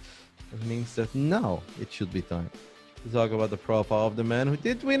tonight. It means that now it should be time to talk about the profile of the man who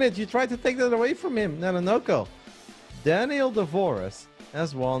did win it. You tried to take that away from him. Nanonoko. Daniel DeVoris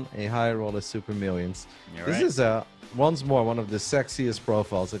has won a High Roller Super Millions. This is once more one of the sexiest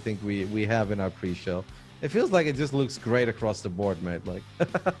profiles I think we have in our pre-show. It feels like it just looks great across the board, mate. Like,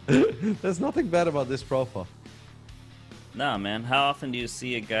 there's nothing bad about this profile. Nah, man. How often do you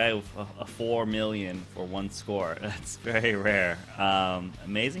see a guy with a 4 million for one score? That's very rare.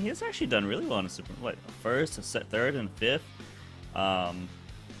 Amazing. He's actually done really well in a super. What, first, third, and fifth.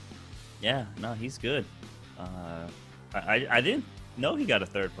 Yeah, no, he's good. I didn't know he got a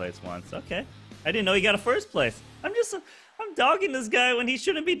third place once. Okay, I didn't know he got a first place. I'm dogging this guy when he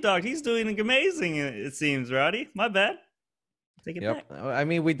shouldn't be dogged. He's doing amazing. It seems, Roddy. My bad. Take it back. Yep. I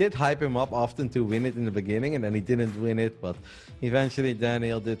mean, we did hype him up often to win it in the beginning, and then he didn't win it. But eventually,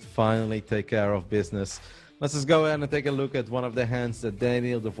 Daniel did finally take care of business. Let's just go ahead and take a look at one of the hands that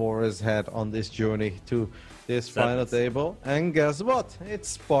Daniel DeVores had on this journey to this final table. And guess what?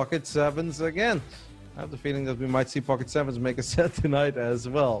 It's pocket sevens again. I have the feeling that we might see pocket sevens make a set tonight as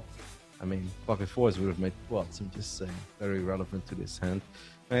well. I mean, pocket fours would have made quads. I'm just saying, very relevant to this hand.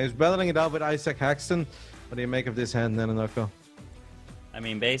 And he's battling it out with Isaac Haxton. What do you make of this hand, Nanonoko? I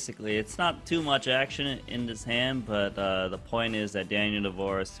mean, basically, it's not too much action in this hand, but the point is that Daniel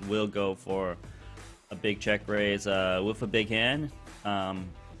DeVores will go for a big check raise with a big hand.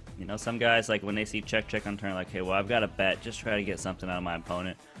 You know, some guys, like, when they see check on turn, like, hey, well, I've got to bet, just try to get something out of my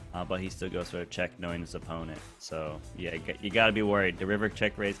opponent. But he still goes for a check knowing his opponent. So, yeah, you got to be worried. The river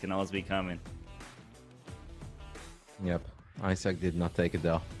check raise can always be coming. Yep. Isaac did not take it,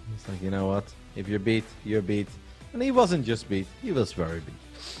 though. He's like, you know what? If you're beat, you're beat. And he wasn't just beat. He was very beat.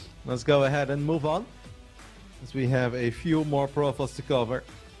 Let's go ahead and move on, as we have a few more profiles to cover.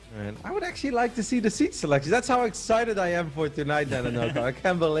 And I would actually like to see the seat selection. That's how excited I am for tonight, Nanonoko. I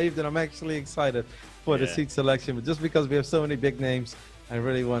can't believe that I'm actually excited for the seat selection. But just because we have so many big names, I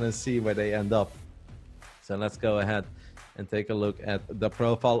really want to see where they end up. So let's go ahead and take a look at the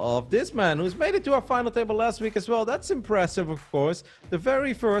profile of this man who's made it to our final table last week as well. That's impressive, of course. The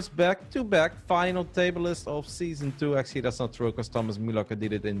very first back-to-back final tableist of Season 2. Actually, that's not true because Thomas Miloka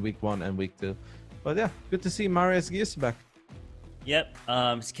did it in Week 1 and Week 2. But yeah, good to see Marius Gies back. Yep,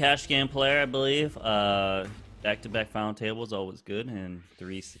 he's a cash game player, I believe. Back-to-back final table is always good in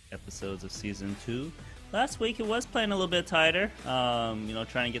 3 episodes of Season 2. Last week, he was playing a little bit tighter, you know,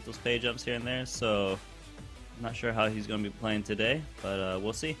 trying to get those pay jumps here and there, so I'm not sure how he's going to be playing today, but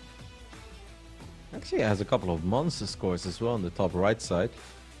we'll see. Actually, he has a couple of monster scores as well on the top right side.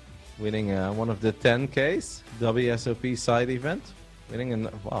 Winning one of the 10Ks, WSOP side event. Winning in,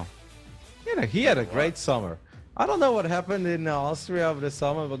 wow. He had a great summer. I don't know what happened in Austria over the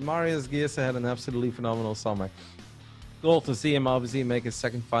summer, but Marius Gies had an absolutely phenomenal summer. Cool to see him obviously make his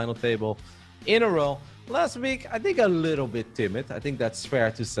second final table in a row. Last week, I think a little bit timid. I think that's fair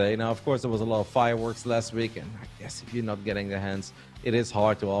to say. Now, of course, there was a lot of fireworks last week, and I guess if you're not getting the hands, it is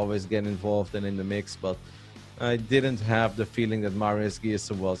hard to always get involved and in the mix, but I didn't have the feeling that Marius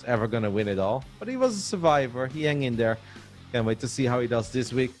Gies was ever going to win it all. But he was a survivor. He hung in there. Can't wait to see how he does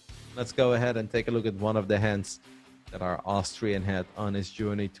this week. Let's go ahead and take a look at one of the hands that our Austrian had on his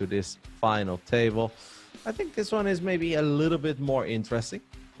journey to this final table. I think this one is maybe a little bit more interesting,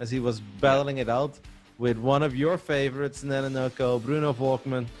 as he was battling it out with one of your favorites, Nanonoko, Bruno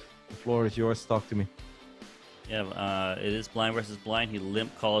Volkmann. The floor is yours. Talk to me. Yeah, it is blind versus blind. He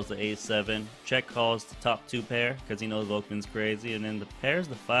limp calls the A7, check calls the top 2 pair because he knows Volkmann's crazy, and then the pairs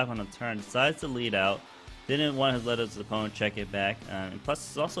the 5 on the turn, decides to lead out. Didn't want to let his opponent check it back. And plus,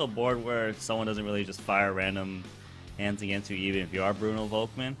 it's also a board where someone doesn't really just fire random hands against you, even if you are Bruno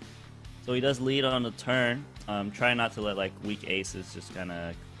Volkmann. So he does lead on the turn. Try not to let like weak aces just kind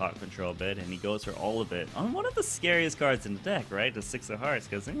of pot control a bit, and he goes for all of it on one of the scariest cards in the deck, right? The 6 of hearts,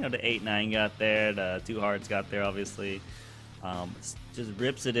 because you know the 8-9 got there, the 2 hearts got there, obviously. Just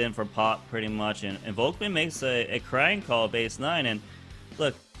rips it in for pot pretty much, and Volkmann makes a crying call base 9. And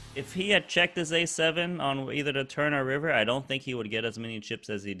look, if he had checked his A7 on either the turn or river, I don't think he would get as many chips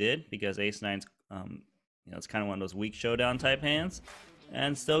as he did, because Ace-9's you know, it's kind of one of those weak showdown type hands,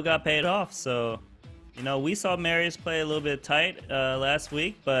 and still got paid off. So, you know, we saw Marius play a little bit tight last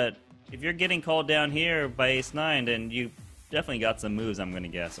week, but if you're getting called down here by Ace-9, then you definitely got some moves, I'm going to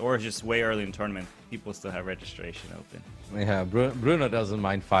guess. Or it's just way early in the tournament, people still have registration open. Yeah, Bruno doesn't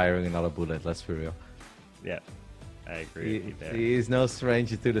mind firing another bullet, let's be real. Yeah, I agree. He's no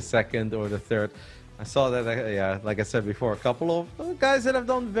stranger to the second or the third. I saw that, yeah, like I said before, a couple of guys that have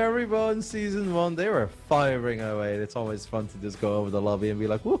done very well in Season 1, they were firing away. It's always fun to just go over the lobby and be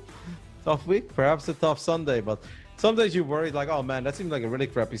like, whoo, tough week, perhaps a tough Sunday. But some days you're worried, like, oh man, that seemed like a really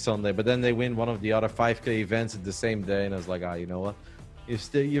crappy Sunday. But then they win one of the other 5K events at the same day, and I was like, you know what?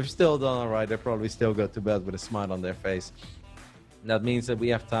 You've still done all right. They probably still go to bed with a smile on their face. And that means that we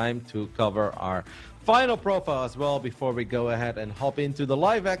have time to cover our final profile as well before we go ahead and hop into the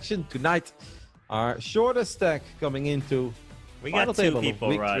live action tonight. Our shortest stack coming into we final got 2 table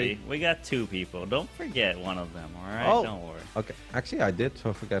people, Roddy. 3. We got 2 people. Don't forget one of them, all right? Oh, don't worry. Okay, actually I did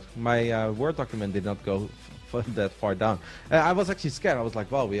forget. My Word document did not go that far down. I was actually scared. I was like,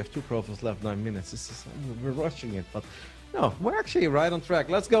 wow, we have 2 profiles left, 9 minutes. We're rushing it. But No, we're actually right on track.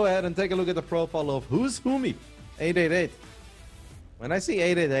 Let's go ahead and take a look at the profile of Who's Whomie 888. When I see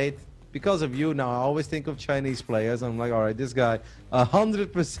 888, because of you now, I always think of Chinese players. I'm like, all right, this guy,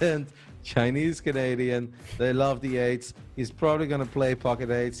 100% Chinese Canadian. They love the eights. He's probably going to play pocket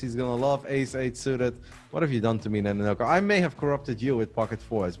eights. He's going to love ace eight suited. What have you done to me, Nanonoko? I may have corrupted you with pocket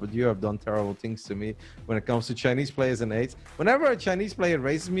fours, but you have done terrible things to me when it comes to Chinese players and eights. Whenever a Chinese player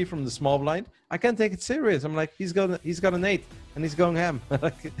raises me from the small blind, I can't take it serious. I'm like, he's got an eight and he's going ham.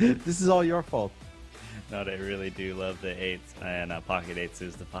 Like, this is all your fault. No, they really do love the eights, and pocket eights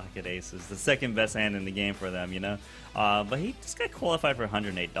is the pocket ace is the second best hand in the game for them, you know. But he just got qualified for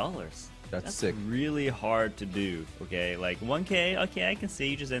 $108. That's sick. Really hard to do. Okay, like 1K. Okay, I can see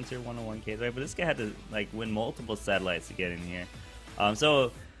you just enter 101K, right? But this guy had to like win multiple satellites to get in here.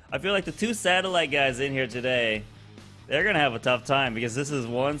 So I feel like the two satellite guys in here today, they're gonna have a tough time because this is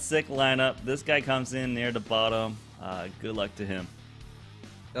one sick lineup. This guy comes in near the bottom. Good luck to him.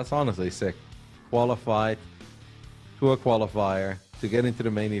 That's honestly sick. Qualified to a qualifier to get into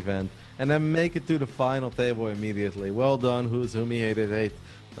the main event and then make it to the final table immediately. Well done, Who's Whomie 888.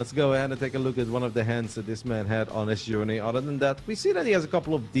 Let's go ahead and take a look at one of the hands that this man had on his journey. Other than that, we see that he has a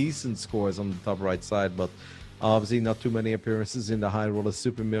couple of decent scores on the top right side, but obviously not too many appearances in the high roller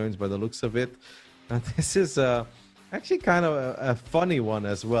super millions by the looks of it. And this is actually kind of a funny one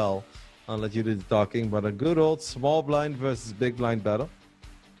as well. I'll let you do the talking, but a good old small blind versus big blind battle.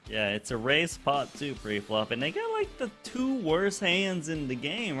 Yeah, it's a race pot too pre-flop, and they got like the two worst hands in the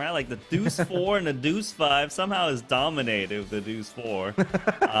game, right? Like the deuce 4 and the deuce 5 somehow is dominated with the deuce 4.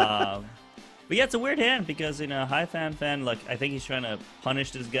 But yeah, it's a weird hand because, you know, high fan, like I think he's trying to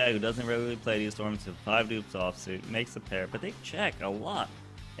punish this guy who doesn't regularly play these storms to 5 dupes offsuit, makes a pair, but they check a lot.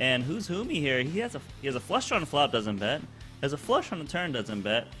 And Who's Whomie here? He has a flush on the flop, doesn't bet. Has a flush on the turn, doesn't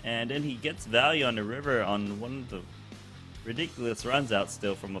bet, and then he gets value on the river on one of the ridiculous runs out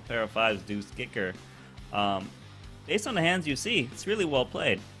still from a pair of fives deuce kicker. Based on the hands you see, it's really well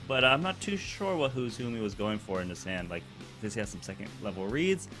played, but I'm not too sure what Who's Whomie was going for in this hand. Like, does he have some second level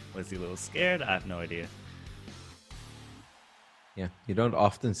reads? Was he a little scared? I have no idea. Yeah, you don't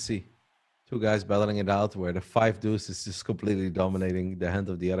often see two guys battling it out where the 5 deuce is just completely dominating the hand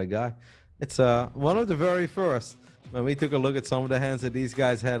of the other guy. It's one of the very first when we took a look at some of the hands that these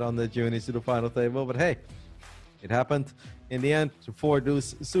guys had on the journeys to the final table, but hey, it happened. In the end, the 4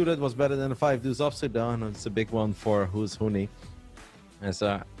 deuce suited was better than the 5 deuce offsuit down. It's a big one for Who's Whomie. As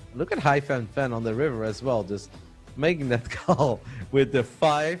look at high fan on the river as well, just making that call with the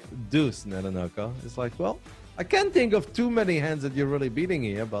 5 deuce Nanonoko. It's like, well, I can't think of too many hands that you're really beating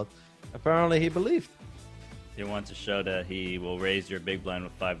here, but apparently he believed. He wants to show that he will raise your big blind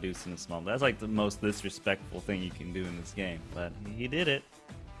with 5 deuce in the small. That's like the most disrespectful thing you can do in this game, but he did it.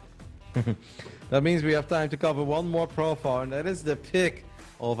 That means we have time to cover one more profile, and that is the pick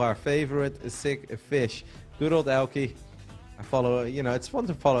of our favorite sick fish, good old Elkie. I follow, you know, it's fun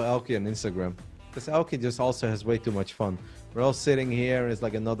to follow Elkie on Instagram because Elkie just also has way too much fun. We're all sitting here and it's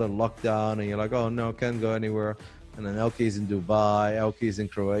like another lockdown and you're like, oh no, can't go anywhere. And then Elkie's in Dubai, Elkie's in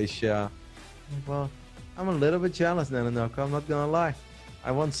Croatia. Well, I'm a little bit jealous, Nanonoko, I'm not gonna lie.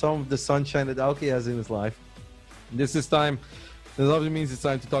 I want some of the sunshine that Elkie has in his life. This obviously means it's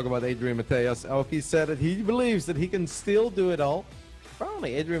time to talk about Adrian Mateus. Elkie said that he believes that he can still do it all.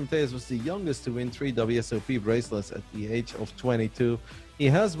 Apparently, Adrian Mateus was the youngest to win 3 WSOP bracelets at the age of 22. He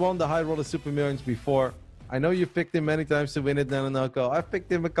has won the High Roller Super Millions before. I know you've picked him many times to win it, Nanonoko. I've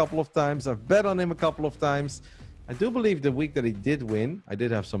picked him a couple of times. I've bet on him a couple of times. I do believe the week that he did win, I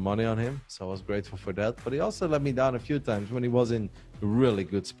did have some money on him, so I was grateful for that. But he also let me down a few times when he was in really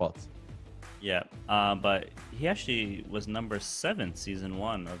good spots. Yeah, but he actually was number 7 season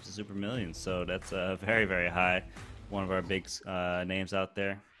 1 of the Super Millions, so that's very, very high. One of our big names out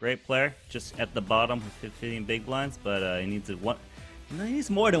there. Great player, just at the bottom with 15 big blinds, but he needs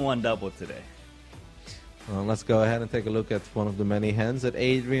more than one double today. Well, let's go ahead and take a look at one of the many hands that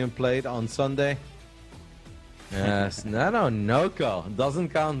Adrian played on Sunday. Yes, Nanonoko. Doesn't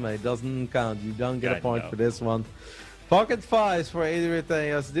count, mate. Doesn't count. You don't get a point for this one. Pocket 5s for Adrian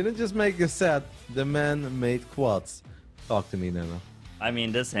Mateus. Didn't just make a set, the man made quads. Talk to me, Nano. I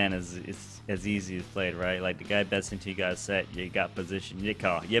mean, this hand is as easy as played, right? Like, the guy bets into you guys set, you got position, you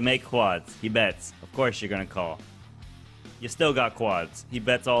call. You make quads, he bets. Of course you're going to call. You still got quads. He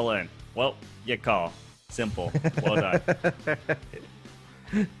bets all in. Well, you call. Simple. Well done.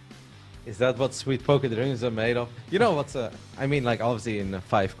 Is that what sweet poker dreams are made of? You know what's I mean, like, obviously in a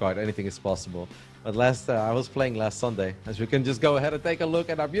 5 card, anything is possible. But I was playing last Sunday, as we can just go ahead and take a look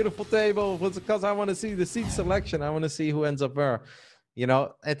at our beautiful table, because I want to see the seat selection. I want to see who ends up where. you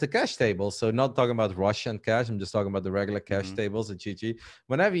know, at the cash table. So not talking about Russian cash. I'm just talking about the regular cash Hmm. tables at GG.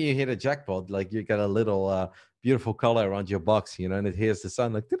 Whenever you hit a jackpot, like you get a little beautiful color around your box, you know, and it hears the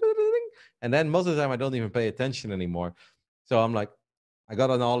sound like, ding. And then most of the time I don't even pay attention anymore. So I'm like, I got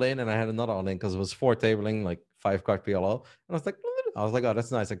an all in and I had another all in because it was 4 tabling, like 5 card PLO. And I was like, oh,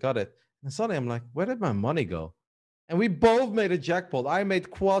 that's nice. I got it. And suddenly I'm like, where did my money go? And we both made a jackpot. I made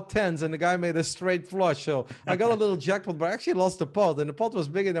quad tens and the guy made a straight flush. So I got a little jackpot, but I actually lost the pot. And the pot was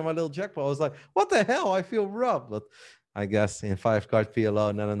bigger than my little jackpot. I was like, what the hell? I feel robbed. But I guess in 5 card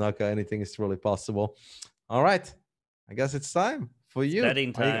PLO, Nananaka, anything is truly possible. All right. I guess it's time for It's you.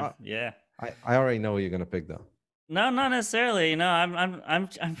 betting time. Yeah. I already know who you're gonna pick though. No, not necessarily. You know,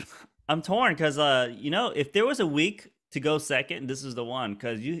 I'm torn because you know, if there was a week to go second, this is the one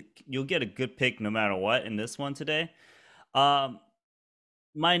because you'll get a good pick no matter what in this one today. Um,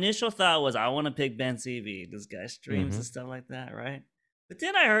 my initial thought was I want to pick Ben CV. This guy streams Mm-hmm. and stuff like that, right? But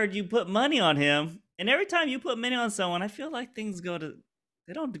then I heard you put money on him, and every time you put money on someone, I feel like things go to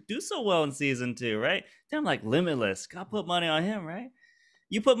they don't do so well in season 2, right? Then I'm like Limitless. Got put money on him, right?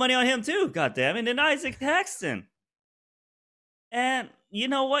 You put money on him too, goddamn it. And then Isaac Haxton. And you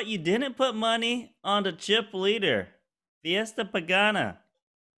know what? You didn't put money on the chip leader, Fiesta Pagana.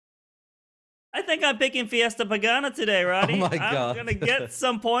 I think I'm picking Fiesta Pagana today, Oh Roddy. my I'm god. gonna get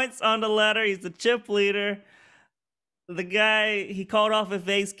some points on the ladder. He's the chip leader. The guy he called off with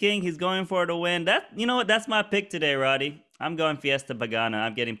Ace King. He's going for the win. That you know what? That's my pick today, Roddy. I'm going Fiesta Pagana.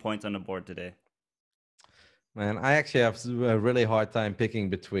 I'm getting points on the board today. Man, I actually have a really hard time picking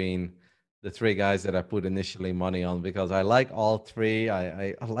between the three guys that I put initially money on because I like all three.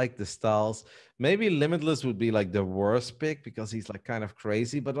 I like the styles. Maybe Limitless would be like the worst pick because he's like kind of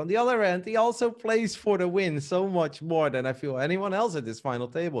crazy. But on the other end, he also plays for the win so much more than I feel anyone else at this final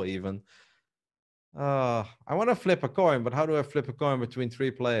table, even. I want to flip a coin, but how do I flip a coin between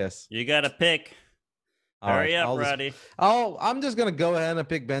three players? You got to pick. All right, Hurry up, Roddy. I'm just gonna go ahead and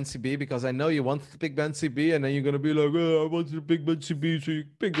pick Ben CB because I know you wanted to pick Ben CB, and then you're gonna be like, oh, I wanted to pick Ben CB, so your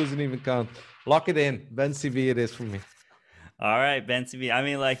pick doesn't even count. Lock it in, Ben CB. It is for me. All right, Ben CB. I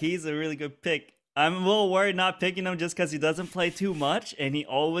mean, like, he's a really good pick. I'm a little worried not picking him just because he doesn't play too much and he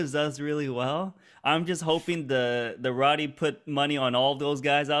always does really well. I'm just hoping the Roddy put money on all those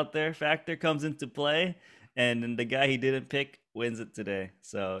guys out there factor comes into play, and then the guy he didn't pick wins it today.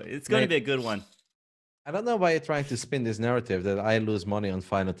 So it's going to be a Mate, good one. I don't know why you're trying to spin this narrative that I lose money on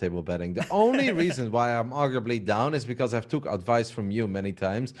final table betting. The only reason why I'm arguably down is because I've took advice from you many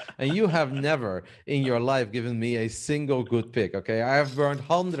times, and you have never in your life given me a single good pick. Okay, I have burned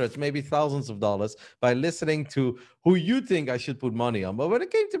hundreds, maybe thousands of dollars by listening to who you think I should put money on. But when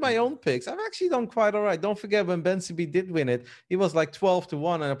it came to my own picks, I've actually done quite all right. Don't forget when Ben CB did win it, he was like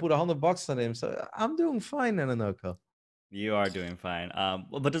 12-1, and I put $100 on him. So I'm doing fine, Nananoka. You are doing fine.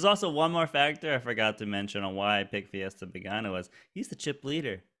 But there's also one more factor I forgot to mention on why I picked Fiesta Pagano was he's the chip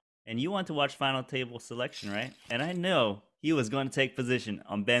leader. And you want to watch final table selection, right? And I know he was going to take position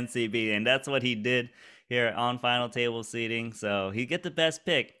on Ben CB, and that's what he did here on final table seating. So he get the best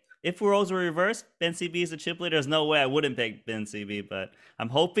pick. If roles were reversed, Ben CB is the chip leader. There's no way I wouldn't pick Ben CB, but I'm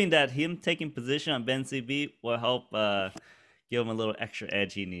hoping that him taking position on Ben CB will help give him a little extra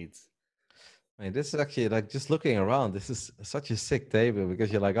edge he needs. I mean, this is actually like just looking around. This is such a sick table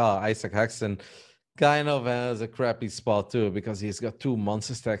because you're like, oh, Isaac Haxton kind of has a crappy spot too because he's got two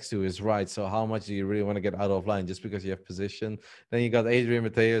monster stacks to his right. So how much do you really want to get out of line just because you have position? Then you got Adrian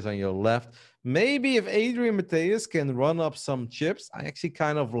Mateus on your left. Maybe if Adrian Mateus can run up some chips, I actually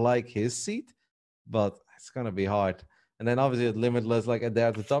kind of like his seat, but it's gonna be hard. And then obviously at Limitless, like at there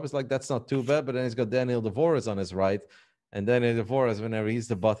at the top, it's like that's not too bad. But then he's got Daniel Devoris on his right. And then in the forest, whenever he's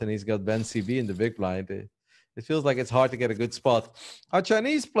the button, he's got Ben CB in the big blind. It feels like it's hard to get a good spot. Our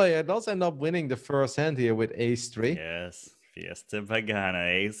Chinese player does end up winning the first hand here with ace 3. Yes, Fiesta Pagana,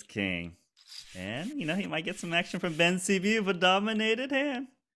 Ace King. And, you know, he might get some action from Ben CB of a dominated hand.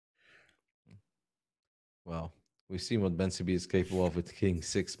 Well, we've seen what Ben CB is capable of with king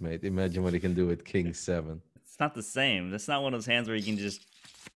 6, mate. Imagine what he can do with king 7. It's not the same. That's not one of those hands where you can just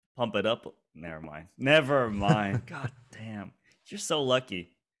pump it up. Never mind. Never mind. God damn. You're so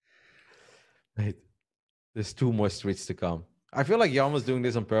lucky. Mate, there's 2 more streets to come. I feel like Yama's doing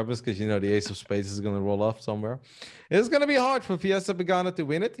this on purpose because, you know, the ace of spades is going to roll off somewhere. It's going to be hard for Fiesta Pagana to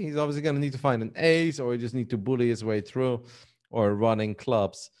win it. He's obviously going to need to find an ace or he just need to bully his way through or running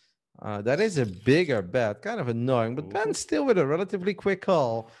clubs. That is a bigger bet. Kind of annoying, but Ben's still with a relatively quick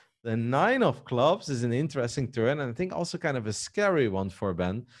call. The 9 of clubs is an interesting turn and I think also kind of a scary one for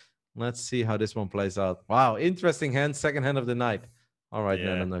Ben. Let's see how this one plays out. Wow, interesting hand, second hand of the night. All right,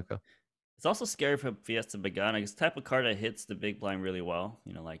 Yeah. Nananoka. It's also scary for Fiesta Pagana. It's the type of card that hits the big blind really well.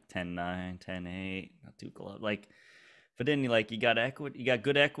 You know, like 10-9, 10-8, not too close. Like, but then you got equity, you got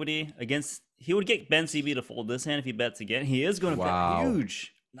good equity against. He would get Ben CB to fold this hand if he bets again. He is going to bet Wow.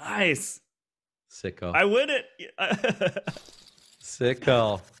 huge. Nice. Sicko. I win it.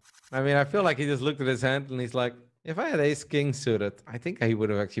 Sicko. I mean, I feel like he just looked at his hand and he's like, if I had ace king suited, I think he would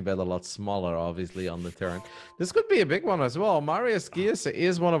have actually bet a lot smaller, obviously, on the turn. This could be a big one as well. Marius Giese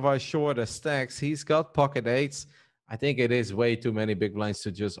is one of our shortest stacks. He's got pocket eights. I think it is way too many big blinds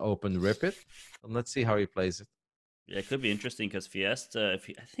to just open rip it. And let's see how he plays it. Yeah, it could be interesting because Fiesta, I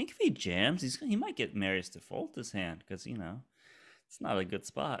think if he jams, he might get Marius to fold this hand because, you know, it's not a good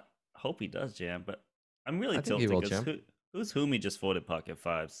spot. I hope he does jam, but I'm really tilted because who's whom he just folded pocket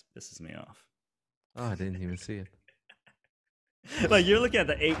fives pisses me off. Oh, I didn't even see it. Like, you're looking at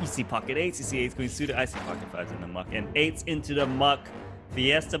the 8, you see pocket 8s, you see 8s queen suited, I see pocket 5s in the muck, and 8s into the muck.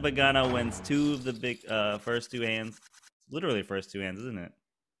 Fiesta Pagana wins 2 of the big first 2 hands. Literally first 2 hands, isn't it?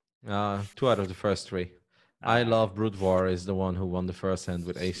 2 out of the first 3. I love Brute War is the one who won the first hand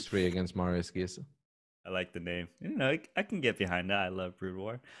with ace 3 against Marius Giese. I like the name. You know, I can get behind that. I love Brute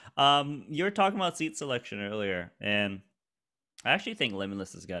War. You were talking about seat selection earlier, and I actually think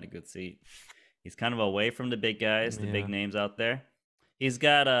Limitless has got a good seat. He's kind of away from the big guys, the big names out there. He's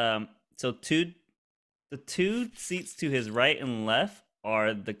got the 2 seats to his right and left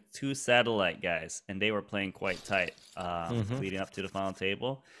are the 2 satellite guys, and they were playing quite tight leading up to the final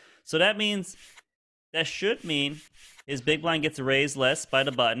table. So that should mean his big blind gets raised less by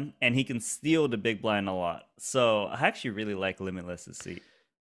the button, and he can steal the big blind a lot. So I actually really like Limitless's seat.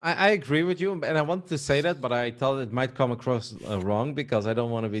 I agree with you, and I wanted to say that, but I thought it might come across wrong because I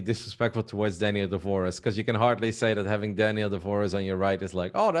don't want to be disrespectful towards Daniel Devoris, because you can hardly say that having Daniel Devoris on your right is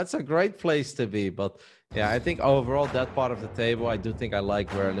like, oh, that's a great place to be. But yeah, I think overall that part of the table, I do think I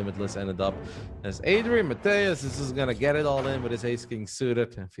like where Limitless ended up. As Adrian Mateus is going to get it all in with his ace king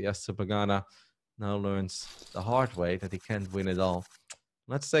suited, and Fiesta Pagana now learns the hard way that he can't win it all.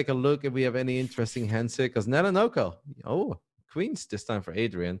 Let's take a look if we have any interesting hands here, because Nanonoko, queens this time for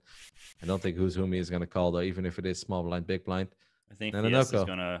Adrian. I don't think who's whom he is going to call, though, even if it is small blind, big blind. I think Fiesta is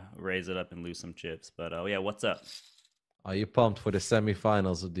going to raise it up and lose some chips. But, yeah, what's up? Are you pumped for the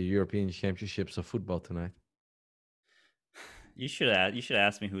semifinals of the European Championships of football tonight? You should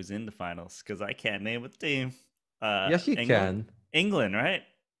ask me who's in the finals, because I can't name a team. Yes, you can. England, right?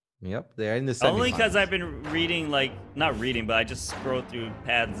 Yep, they're in the semifinals. Only because I've been reading, not reading, but I just scroll through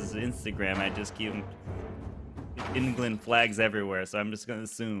Pads' Instagram. I just keep him England flags everywhere, so I'm just gonna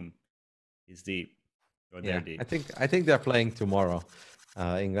assume he's deep. Or they're deep. I think they're playing tomorrow.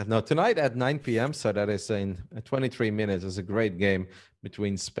 England. No, tonight at 9 p.m. So that is in 23 minutes. It's a great game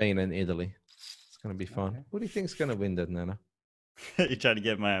between Spain and Italy. It's gonna be fun. Okay. Who do you think is gonna win that, Nana? You trying to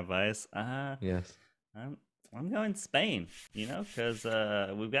get my advice? Yes. I'm going Spain. You know, because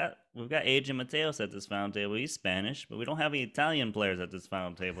we've got Adrian Mateos at this final table. He's Spanish, but we don't have any Italian players at this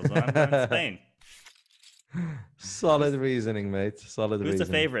final table, so I'm going Spain. Solid reasoning, mate. Solid reasoning. Who's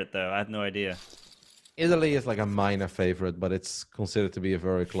the favorite, though? I have no idea. Italy is like a minor favorite, but it's considered to be a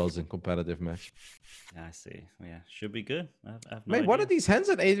very close and competitive match. Yeah, I see. Yeah, should be good. I have no Mate, idea. what are these hands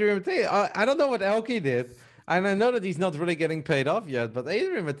at Adrian Mateus? I don't know what Elke did. And I know that he's not really getting paid off yet, but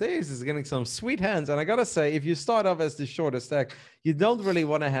Adrian Mateus is getting some sweet hands. And I got to say, if you start off as the shortest stack, you don't really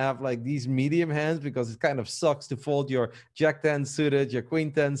want to have like these medium hands because it kind of sucks to fold your Jack 10 suited, your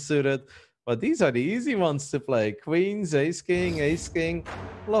Queen 10 suited. But these are the easy ones to play. Queens, ace king.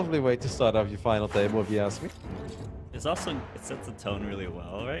 Lovely way to start off your final table, if you ask me. It sets the tone really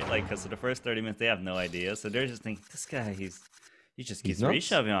well, right? Like, because for the first 30 minutes, they have no idea. So they're just thinking, this guy, he just keeps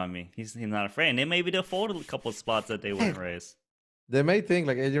reshoving on me. He's not afraid. And then maybe they'll fold a couple of spots that they wouldn't raise. They may think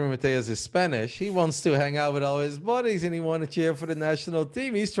like Adrian Mateus is Spanish. He wants to hang out with all his buddies and he wants to cheer for the national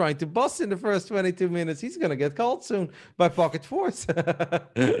team. He's trying to bust in the first 22 minutes. He's going to get called soon by pocket fours.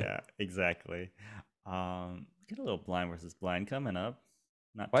 Yeah, exactly. Get a little blind versus blind coming up.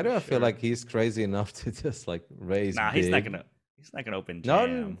 Why do I feel like he's crazy enough to just like raise? Nah, big? He's not gonna open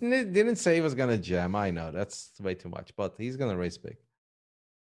jam. No, didn't say he was gonna jam. I know that's way too much, but he's gonna raise big.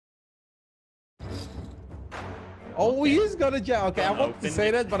 Oh, he is gonna jam. Okay, I wanted to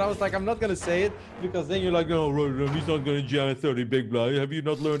say that, but I was like, I'm not gonna say it because then you're like, no, he's not gonna jam at 30 big blind. Have you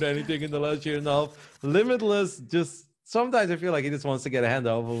not learned anything in the last year and a half? Limitless, just sometimes I feel like he just wants to get a hand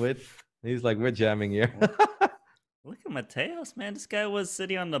over with. He's like, we're jamming here. Look at Mateos, man. This guy was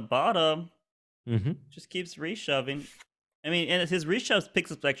sitting on the bottom. Just keeps reshoving. I mean, and his reshoves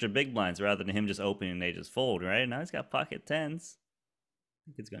picks up extra big blinds rather than him just opening and they just fold, right? Now he's got pocket tens. I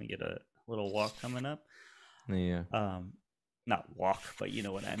think he's gonna get a little walk coming up. Yeah. not walk, but you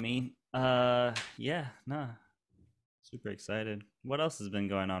know what I mean. Yeah, nah. Super excited. What else has been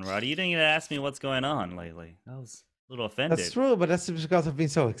going on, Roddy? You didn't even ask me what's going on lately. I was a little That's offended. true, but that's because I've been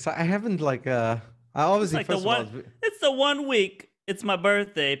so excited. I haven't like I It's obviously like the first of all one. It's the 1 week. It's my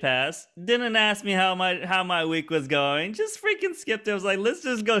birthday pass. Didn't ask me how my week was going. Just freaking skipped it. I was like, let's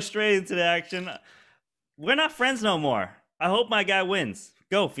just go straight into the action. We're not friends no more. I hope my guy wins.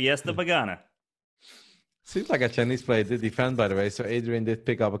 Go Fiesta Pagana. seems like a Chinese player did defend, by the way. So Adrian did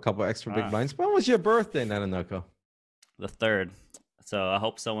pick up a couple extra big blinds. When was your birthday, Nanonoko? The 3rd. So I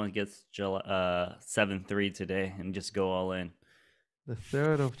hope someone gets 7-3 today and just go all in. The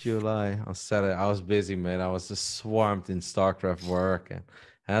 3rd of July on Saturday. I was busy, man. I was just swarmed in StarCraft work and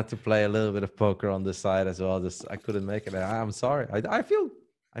I had to play a little bit of poker on the side as well. Just I couldn't make it. I'm sorry. I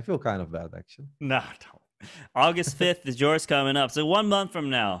feel kind of bad actually. No, don't. August 5th is yours coming up. So 1 month from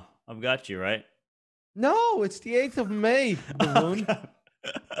now, I've got you, right? No, it's the 8th of May. Balloon.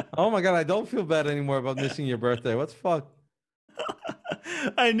 Oh my god, I don't feel bad anymore about missing your birthday. What the fuck?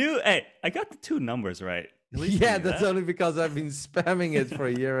 I knew. Hey, I got the 2 numbers right. Yeah, that's only because I've been spamming it for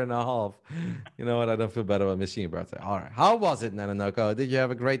a year and a half. You know what? I don't feel bad about missing your birthday. All right. How was it, Nanonoko? Did you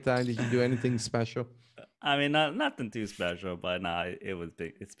have a great time? Did you do anything special? I mean, nothing too special, but nah,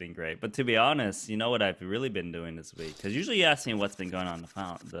 it's been great. But to be honest, you know what I've really been doing this week? Because usually you ask me what's been going on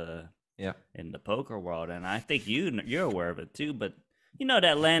in the poker world, and I think you're aware of it too. But you know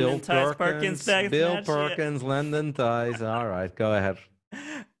that Landon Ties Perkins text Bill match? Perkins, Landon Ties. All right, go ahead.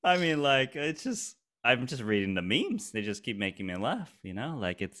 I mean, like, it's just, I'm just reading the memes. They just keep making me laugh, you know?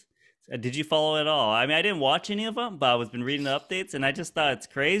 Like, did you follow it all? I mean, I didn't watch any of them, but I was been reading the updates, and I just thought it's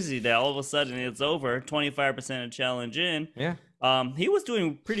crazy that all of a sudden it's over, 25% of challenge in. Yeah. He was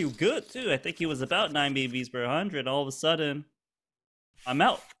doing pretty good, too. I think he was about 9 BBs per 100. All of a sudden, I'm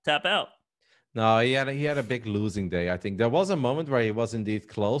out, tap out. No, he had a big losing day. I think there was a moment where he was indeed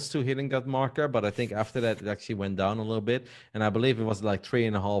close to hitting that marker, but I think after that it actually went down a little bit, and I believe it was like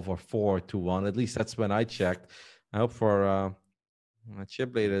 3.5 or 4-1. At least that's when I checked. I hope for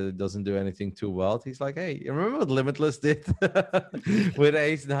Chipley that it doesn't do anything too well. He's like, hey, you remember what Limitless did with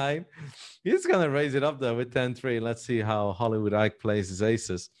Ace-9? He's gonna raise it up though with 10-3. Let's see how Hollywood Ike plays his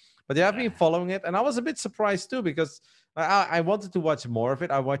aces. But yeah, I've been following it, and I was a bit surprised too because I wanted to watch more of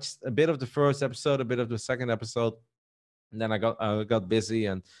it. I watched a bit of the first episode, a bit of the second episode, and then I got busy,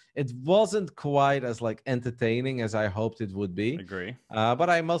 and it wasn't quite as like entertaining as I hoped it would be. Agree. But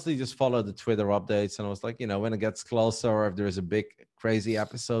I mostly just followed the Twitter updates, and I was like, when it gets closer, or if there is a big crazy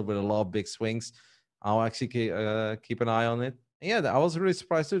episode with a lot of big swings, I'll actually keep an eye on it. Yeah, I was really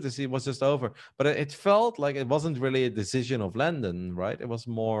surprised too to see it was just over. But it felt like it wasn't really a decision of Landon, right? It was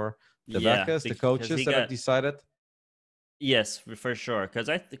more the backers, the coaches that have decided. Yes, for sure. Because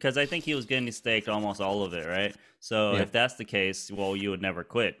I think he was getting staked almost all of it, right? So if that's the case, well, you would never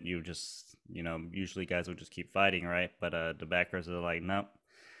quit. You just, usually guys would just keep fighting, right? But the backers are like, nope,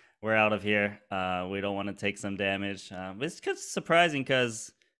 we're out of here. We don't want to take some damage. It's just surprising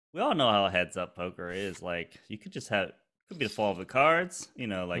because we all know how heads up poker is. Like, you could just could be the fall of the cards,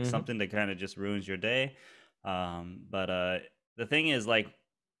 something that kind of just ruins your day. But the thing is, like,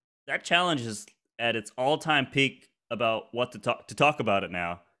 that challenge is at its all-time peak about what to talk about it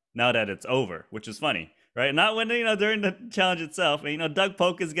now that it's over, which is funny, right? Not when during the challenge itself. And, Doug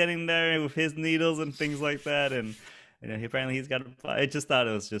Polk is getting there with his needles and things like that, and apparently he's got. I just thought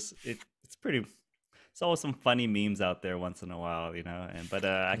it was just it's pretty. It's always some funny memes out there once in a while, but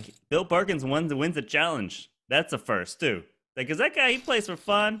Bill Perkins wins a challenge. That's a first too, because that guy, he plays for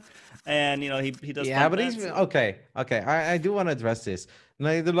fun, and he does. Yeah, but he's okay. I do want to address this.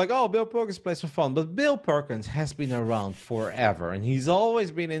 They're like, oh, Bill Perkins plays for fun, but Bill Perkins has been around forever, and he's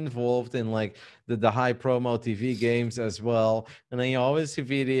always been involved in like the high promo TV games as well. And then you always see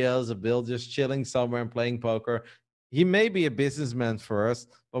videos of Bill just chilling somewhere and playing poker. He may be a businessman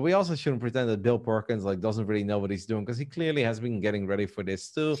first, but we also shouldn't pretend that Bill Perkins doesn't really know what he's doing, because he clearly has been getting ready for this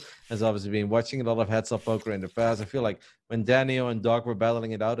too. Has obviously been watching a lot of heads up poker in the past. I feel like when Daniel and Doug were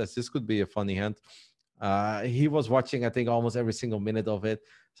battling it out, as this could be a funny hand. He was watching, I think, almost every single minute of it.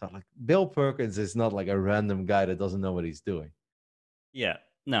 So like, Bill Perkins is not like a random guy that doesn't know what he's doing. Yeah,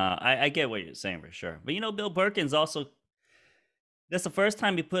 no, I get what you're saying for sure. But Bill Perkins also, that's the first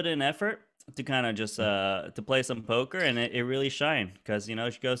time he put in effort to kind of just to play some poker, and it really shined, because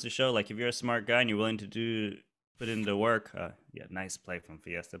it goes to show, like, if you're a smart guy and you're willing to put into work, yeah, nice play from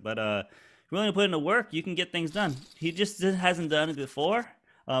Fiesta, but if you're willing to put into work, you can get things done. He just hasn't done it before.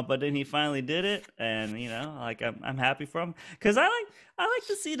 But then he finally did it, and like, I'm happy for him, because I like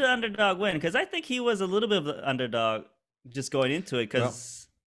to see the underdog win, because I think he was a little bit of the underdog just going into it, because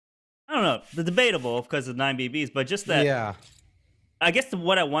I don't know, the debatable because of 9 BBs, but just that I guess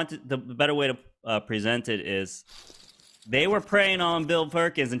what I wanted, the better way to present it is they were preying on Bill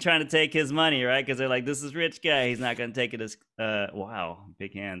Perkins and trying to take his money, right? Because they're like, this is rich guy. He's not going to take it as, wow,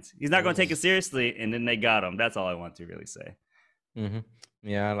 big hands. He's not going to take it seriously. And then they got him. That's all I want to really say. Mm-hmm.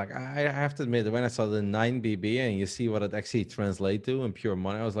 Yeah, like I have to admit, when I saw the 9BB and you see what it actually translates to in pure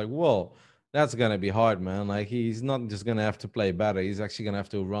money, I was like, whoa, that's gonna be hard, man. Like he's not just gonna have to play better; he's actually gonna have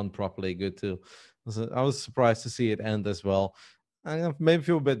to run properly good too. So I was surprised to see it end as well. I maybe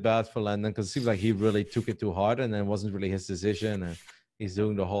feel a bit bad for Landon because it seems like he really took it too hard, and then it wasn't really his decision, and he's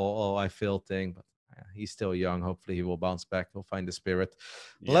doing the whole "oh I failed" thing. But he's still young. Hopefully, he will bounce back. He'll find the spirit.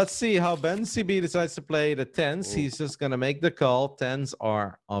 Yeah. Let's see how Ben CB decides to play the tens. Ooh. He's just gonna make the call. Tens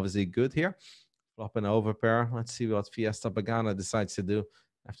are obviously good here. Flop an overpair. Let's see what Fiesta Pagana decides to do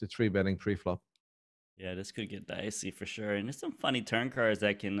after 3-betting pre-flop. Yeah, this could get dicey for sure. And there's some funny turn cards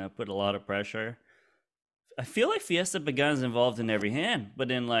that can put a lot of pressure. I feel like Fiesta Pagana's involved in every hand, but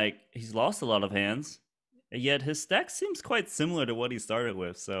then like he's lost a lot of hands. And yet his stack seems quite similar to what he started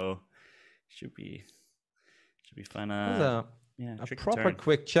with, so should be fun. Yeah, a tricky proper turn.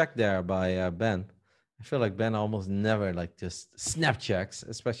 quick check there by Ben. I feel like Ben almost never like just snap checks,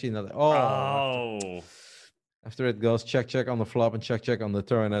 especially not. After it goes check on the flop and check on the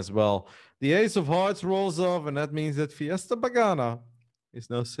turn as well. The ace of hearts rolls off, and that means that Fiesta Pagana is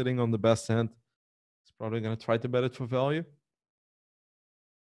now sitting on the best hand. He's probably going to try to bet it for value.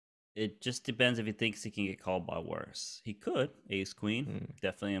 It just depends if he thinks he can get called by worse. He could. Ace queen,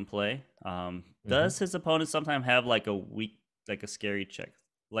 definitely in play. Does his opponent sometimes have like a weak, like a scary check?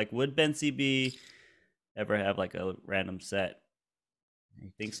 Like would Ben CB ever have like a random set? He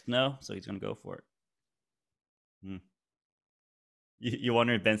thinks no, so he's gonna go for it. You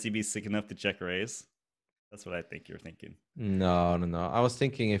wonder if Ben CB is sick enough to check raise? That's what I think you're thinking. No. I was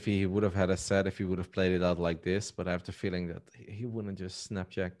thinking if he would have had a set, if he would have played it out like this, but I have the feeling that he wouldn't just snap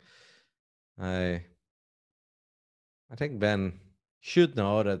check. I think Ben should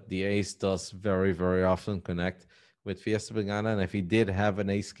know that the ace does very, very often connect with Fiesta Pagana. And if he did have an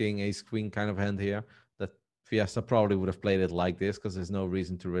ace king, ace queen kind of hand here, that Fiesta probably would have played it like this because there's no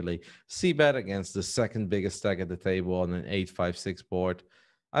reason to really c-bet against the second biggest stack at the table on an 8-5-6 board.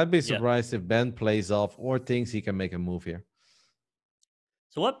 I'd be surprised if Ben plays off or thinks he can make a move here.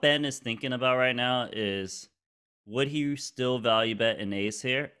 So what Ben is thinking about right now is, would he still value bet an ace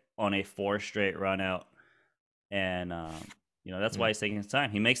here on a 4 straight run out? And that's why he's taking his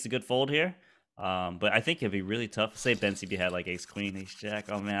time. He makes a good fold here, but I think it'd be really tough. Say Ben CB had like ace queen, ace jack.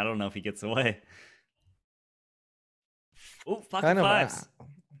 Oh man, I don't know if he gets away. Oh, pocket fives.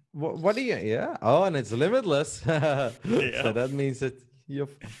 What do you? Yeah. Oh, and it's limitless. Yeah. So that means that you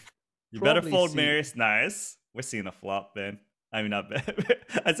better fold Marius. Nice. We're seeing a flop, Ben. I mean, not Ben.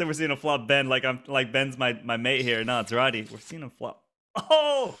 I said we're seeing a flop, Ben. Like Ben's my mate here. No, it's Roddy. We're seeing a flop.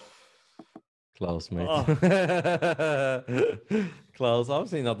 Oh. Close, mate. Close.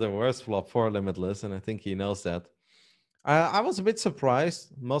 Obviously not the worst flop for limitless, and I think he knows that. I was a bit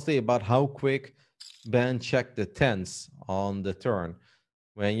surprised, mostly about how quick Ben checked the tens on the turn.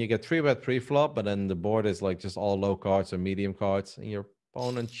 When you get 3-bet pre-flop, but then the board is like just all low cards or medium cards, and your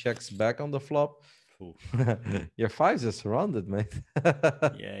opponent checks back on the flop. Your fives are surrounded, mate.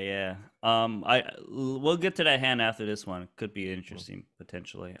 Yeah. We'll get to that hand after this one. Could be interesting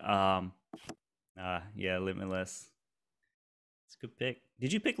potentially. Yeah, limitless. It's a good pick.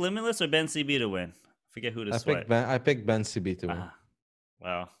 Did you pick limitless or Ben CB to win? I forget who to swipe. I picked Ben CB to win.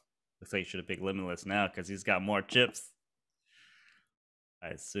 Wow. Looks like you should have picked limitless now because he's got more chips. I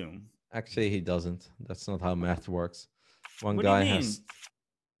assume. Actually, he doesn't. That's not how math works. One what guy do you mean? has.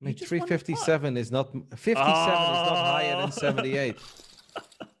 Mate, 357 is not 57 is not higher than 78.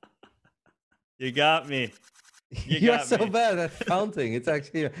 You got me. You're so bad at counting. It's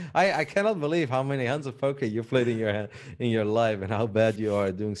actually I cannot believe how many hands of poker you've played in your life and how bad you are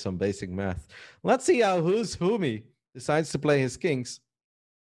at doing some basic math. Let's see how Who's Whomie decides to play his kings.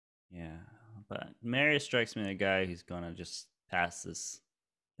 Yeah, but Marius strikes me a guy who's gonna just pass this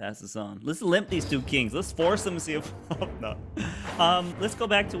on. Let's limp these 2 kings. Let's force them to see if no. Let's go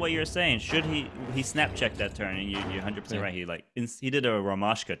back to what you were saying. Should he snap check that turn? And you're 100% right. He did a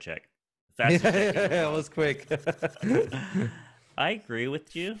Ramashka check. Yeah, it was quick. I agree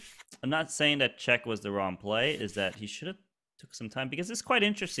with you. I'm not saying that check was the wrong play. Is that he should have took some time because it's quite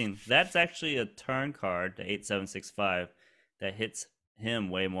interesting. That's actually a turn card, the 8765, that hits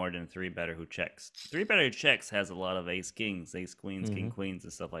him way more than 3-better who checks. 3-better who checks has a lot of ace kings, ace queens, king queens,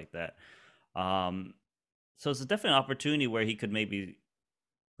 and stuff like that. So it's a definite opportunity where he could maybe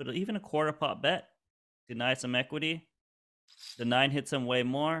put even a quarter pot bet, deny some equity. The 9 hits him way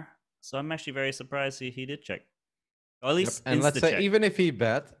more. So I'm actually very surprised he did check. Or at Yep. least And let's insta say check. even if he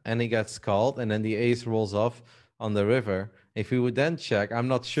bet and he gets called and then the ace rolls off on the river, if he would then check, I'm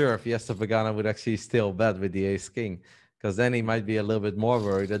not sure if Yesta Pagana would actually still bet with the ace king, because then he might be a little bit more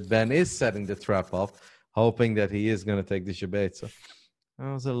worried that Ben is setting the trap up, hoping that he is going to take the shebait. So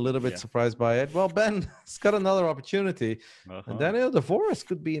I was a little bit Yeah. surprised by it. Well, Ben's got another opportunity, and Uh-huh. Daniel DeForest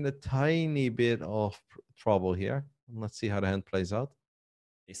could be in a tiny bit of trouble here. Let's see how the hand plays out.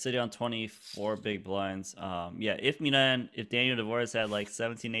 He's sitting on 24 big blinds. Yeah, if Milan, if Daniel Devoris had like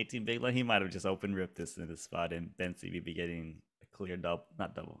 17, 18 big blind, he might have just open ripped this in this spot and Ben CB be getting a clear double,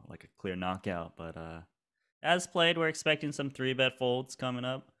 not double, like a clear knockout. But as played, we're expecting some 3-bet folds coming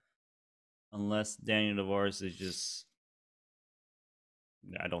up. Unless Daniel Devoris is just,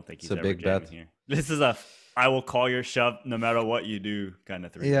 I don't think It's he's a ever big jamming bet. here. This is a, I will call your shove no matter what you do kind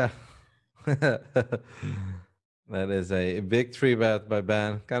of 3-bet. Yeah. That is a big 3-bet by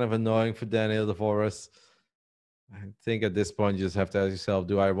Ben. Kind of annoying for Daniel DeForest. I think at this point you just have to ask yourself,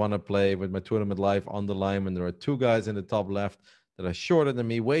 do I want to play with my tournament life on the line when there are two guys in the top left that are shorter than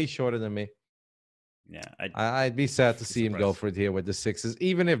me, way shorter than me? Yeah, I'd be sad to be see him go surprised. for it here with the sixes.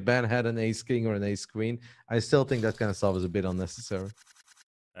 Even if Ben had an ace king or an ace queen, I still think that kind of stuff is a bit unnecessary.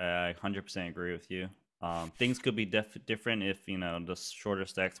 I 100% agree with you. Things could be different if, you know, the shorter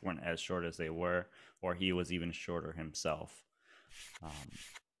stacks weren't as short as they were, or he was even shorter himself.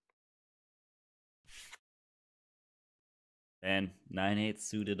 And 9-8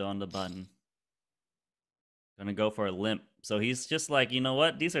 suited on the button. Gonna go for a limp. So he's just like, you know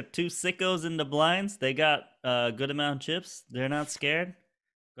what? These are two sickos in the blinds. They got a good amount of chips. They're not scared.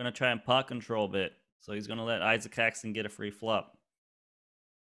 Gonna try and pot control a bit. So he's gonna let Isaac Haxton get a free flop.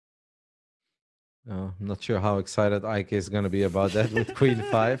 I'm not sure how excited Ike is going to be about that with Queen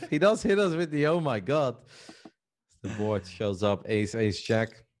 5. He does hit us with the oh my god. The board shows up ace, ace,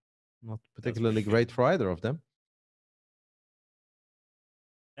 jack. Not particularly great for either of them.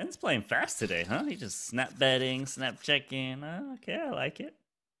 Ben's playing fast today, huh? He just snap betting, snap checking. Okay, I like it.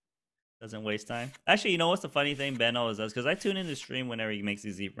 Doesn't waste time. Actually, you know what's the funny thing Ben always does? Because I tune in the stream whenever he makes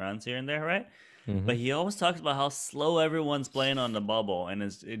these deep runs here and there, right? But he always talks about how slow everyone's playing on the bubble, and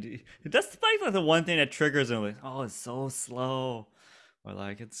that's like the one thing that triggers him. Like, oh, it's so slow, or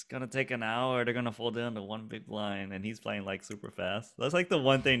like it's gonna take an hour. They're gonna fold down to one big blind, and he's playing like super fast. That's like the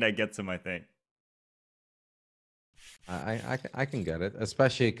one thing that gets him, I think. I can get it,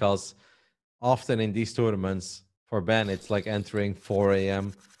 especially because often in these tournaments for Ben, it's like entering 4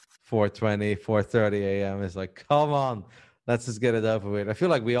 a.m., 4:20, 4:30 a.m. It's like, come on, let's just get it over with. I feel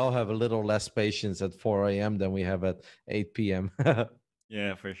like we all have a little less patience at 4 a.m. than we have at 8 p.m.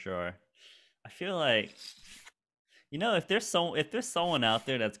 Yeah, for sure. I feel like, you know, if there's someone out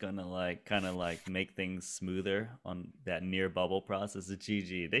there that's gonna like kind of like make things smoother on that near bubble process, it's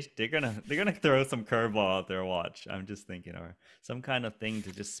GG. They're gonna throw some curveball out there. Watch. I'm just thinking, or some kind of thing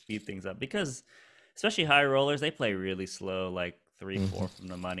to just speed things up, because especially high rollers, they play really slow, like 3-4 from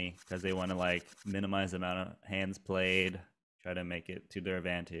the money, because they want to like minimize the amount of hands played, try to make it to their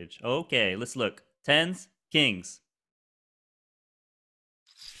advantage. Okay, let's look. Tens, kings.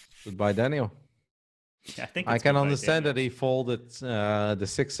 Goodbye, Daniel. I think I it's can goodbye, understand Daniel. that he folded the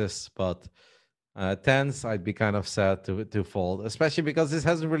sixes, but tens, I'd be kind of sad to fold, especially because this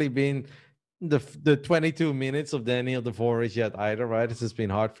hasn't really been the 22 minutes of Daniel DeForest yet either, right? It's just been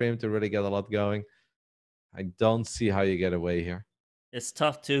hard for him to really get a lot going. I don't see how you get away here. It's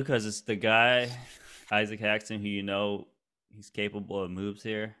tough too, because it's the guy, Isaac Haxton, who you know he's capable of moves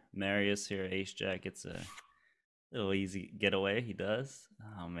here. Marius here, Ace Jack. It's a little easy getaway. He does.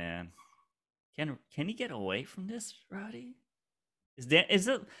 Oh man, can he get away from this, Roddy? Is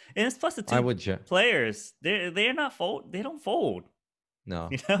it? And it's plus the I two would check. players. They're not fold. They don't fold. No.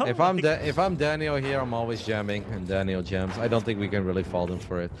 You know, If I'm Daniel here, I'm always jamming, and Daniel jams. I don't think we can really fault him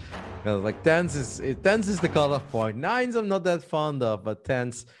for it. Like tens is the cutoff point. Nines I'm not that fond of, but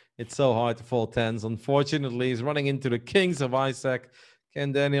tens, it's so hard to fold tens. Unfortunately, he's running into the kings of Isaac.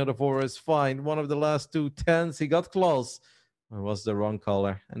 Can Daniel DeForest find one of the last two tens? He got close. It was the wrong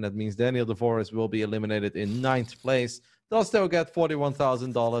color, and that means Daniel DeForest will be eliminated in 9th place. They'll still get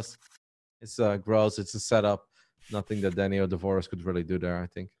 $41,000. It's gross. It's a setup. Nothing that Daniel DeForest could really do there, I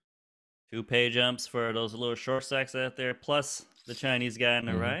think. 2 pay jumps for those little short stacks out there, plus the Chinese guy on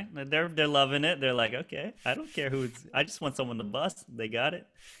the right. They're loving it. They're like, okay, I don't care who it's. I just want someone to bust. They got it.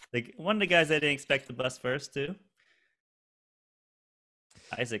 Like one of the guys I didn't expect to bust first too.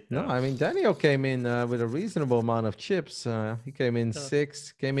 Isaac No, though. I mean Daniel came in with a reasonable amount of chips. He came in So,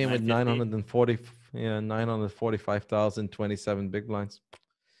 6th, came in with 950. 940, 945,027 big blinds.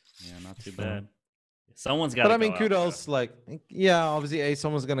 Yeah, not too So bad. Someone's got But to I go mean, out, bro. kudos. Like, yeah, obviously, A,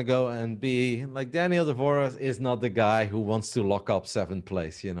 someone's gonna go, and B, like Daniel Devoras is not the guy who wants to lock up seventh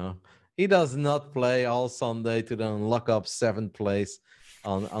place. He does not play all Sunday to then lock up seventh place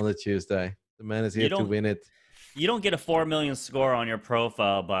on a Tuesday. The man is You here to don't win it. you don't get a 4 million score on your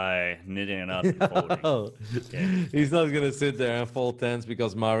profile by knitting it up and folding. No. Okay. He's not gonna sit there and fold tens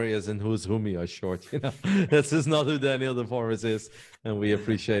because Marius and Who's Whomie are short. That's just not who Daniel Devoras is, and we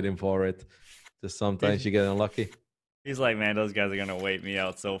appreciate him for it. Just sometimes you get unlucky. He's like, man, those guys are gonna wait me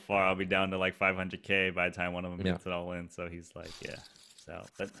out so far. I'll be down to like 500K by the time one of them Yeah. gets it all in. So he's like, yeah. So,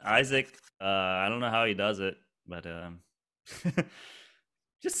 but Isaac, I don't know how he does it, but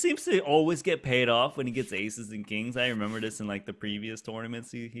just seems to always get paid off when he gets aces and kings. I remember this in like the previous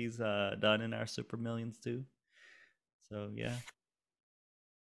tournaments he's done in our Super Millions too. So yeah,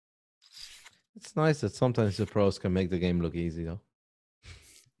 It's nice that sometimes the pros can make the game look easy, though.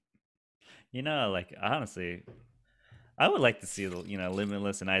 like honestly, I would like to see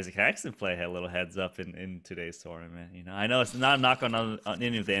Limitless and Isaac Haxton play a little heads up in today's tournament. I know it's not a knock on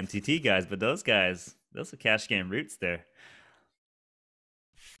any of the MTT guys, but those guys, those are cash game roots there.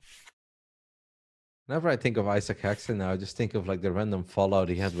 Whenever I think of Isaac Haxton now, I just think of like the random fallout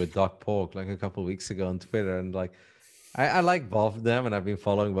he had with Doc Polk like a couple weeks ago on Twitter, and like I like both of them, and I've been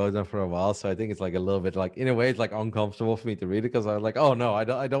following both of them for a while, so I think it's like a little bit like in a way it's like uncomfortable for me to read it because I'm like, oh no, I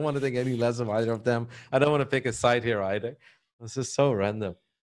don't want to think any less of either of them. I don't want to pick a side here either. It's just so random.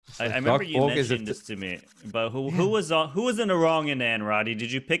 I Like remember Doc you Polk is mentioned this to me, but who was in the wrong in the end, Roddy?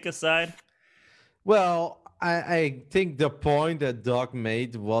 Did you pick a side? Well, I think the point that Doc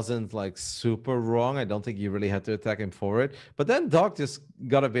made wasn't like super wrong. I don't think you really had to attack him for it. But then Doc just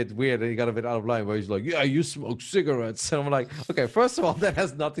got a bit weird and he got a bit out of line where he's like, yeah, you smoke cigarettes. And I'm like, okay, first of all, that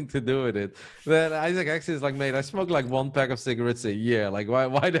has nothing to do with it. Then Isaac actually is like, mate, I smoke like 1 pack of cigarettes a year. Like,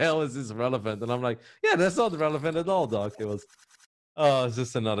 why the hell is this relevant? And I'm like, yeah, that's not relevant at all, Doc. It's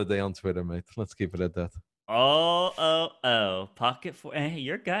just another day on Twitter, mate. Let's keep it at that. Oh. Pocket for hey,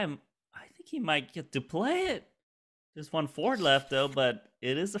 your guy. I think he might get to play it. Just one Ford left though, but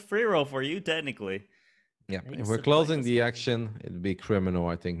it is a free roll for you technically. Yeah, He if gets we're to play closing this the one. action, it'd be criminal,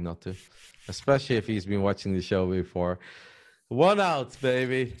 I think, not to. Especially if he's been watching the show before. 1 out,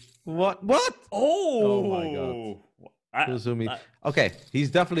 baby. What? What? Oh my God. Oh, Kuzumi. Okay, he's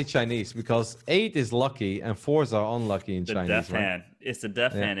definitely Chinese because 8 is lucky and 4s are unlucky in the Chinese, deaf right? hand. It's the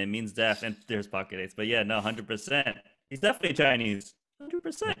deaf Yeah. hand. It means deaf, and there's pocket eights. But yeah, no, 100%. He's definitely Chinese.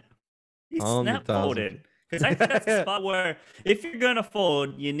 100%. He's snap 100,000. folded. Because I think that's the spot where if you're gonna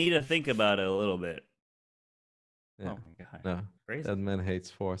fold, you need to think about it a little bit. Yeah. Oh my god. No, Crazy. that man hates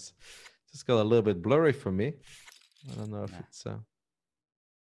 4s. Just got a little bit blurry for me. I don't know if it's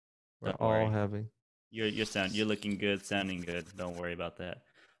we're Don't all worry. having. You're looking good, sounding good. Don't worry about that.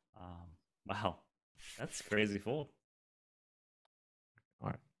 Wow. That's crazy fold. All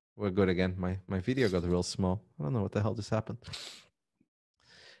right, we're good again. My video got real small. I don't know what the hell just happened.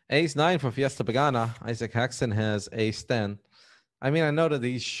 Ace 9 for Fiesta Pagana. Isaac Haxton has ace 10. I mean, I know that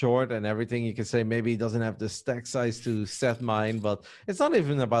he's short and everything. You can say maybe he doesn't have the stack size to set mine, but it's not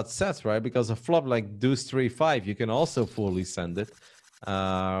even about sets, right? Because a flop like deuce 3-5, you can also fully send it,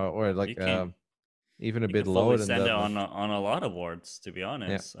 or like You can even a you bit can lower fully than send that. it Like, on a lot of boards, to be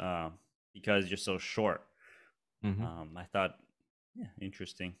honest. Because you're so short. I thought, yeah,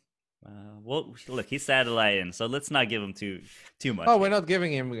 interesting. Well, look, he's satelliting, so let's not give him too much. oh, we're not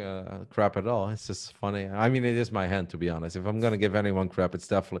giving him crap at all. It's just funny. I mean, it is my hand, to be honest. If I'm gonna give anyone crap, it's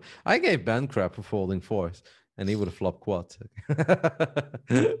definitely I gave Ben crap for folding 4s, and he would have flopped quads.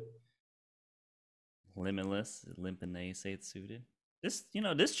 Limitless, limp and ace 8 suited.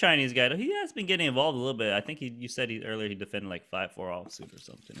 This Chinese guy, he has been getting involved a little bit. I think you said earlier he defended like 5-4 offsuit or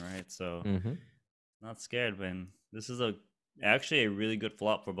something, right? So not scared, man. This is actually a really good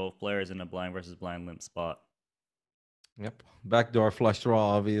flop for both players in a blind versus blind limp spot. Yep. Backdoor flush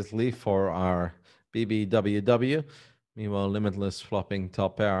draw, obviously, for our BBWW. Meanwhile, Limitless flopping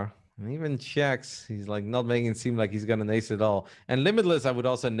top pair. And even checks. He's like not making it seem like he's gonna ace it all. And Limitless, I would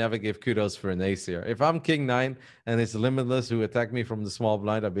also never give kudos for an ace here. If I'm King 9 and it's Limitless who attack me from the small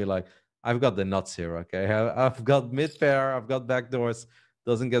blind, I'd be like, I've got the nuts here, okay? I've got mid pair, I've got backdoors.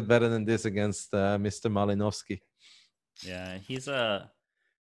 Doesn't get better than this against Mr. Malinowski. Yeah, he's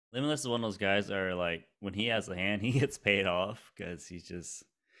Limitless is one of those guys that are like when he has a hand, he gets paid off because he's just,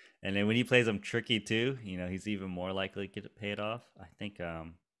 and then when he plays them tricky too, he's even more likely to get paid off. I think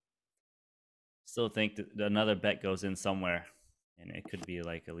still think that another bet goes in somewhere, and it could be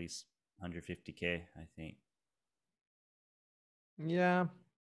like at least 150K. I think. Yeah,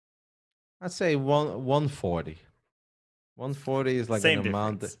 I'd say 140. 140 is like Same an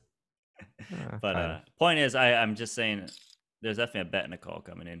amount. difference. But Kind of. point is, I'm just saying, there's definitely a bet and a call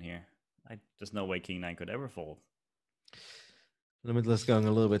coming in here. There's no way King 9 could ever fold. Limitless going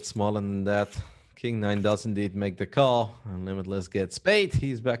a little bit smaller than that. King 9 does indeed make the call, and Limitless gets paid.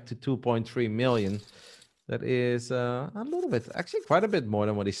 He's back to 2.3 million. That is a little bit, actually quite a bit more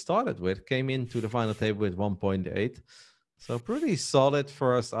than what he started with. Came into the final table with 1.8. So pretty solid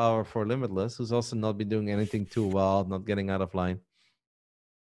first hour for Limitless, who's also not been doing anything too well, not getting out of line.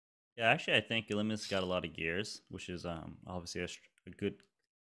 Yeah, actually, I think Limitless got a lot of gears, which is obviously a good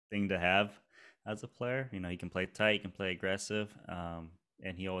thing to have as a player. You know, he can play tight, he can play aggressive,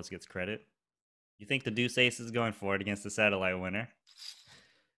 and he always gets credit. You think the Deuce Ace is going for it against the satellite winner?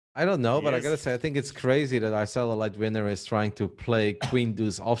 I don't know, He but I is? gotta say, I think it's crazy that our satellite winner is trying to play Queen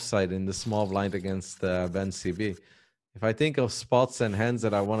Deuce offside in the small blind against Ben CB. If I think of spots and hands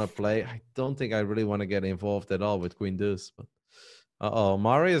that I want to play, I don't think I really want to get involved at all with Queen Deuce. But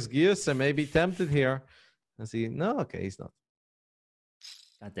Marius Giusa may be tempted here. Is he? No, okay, he's not.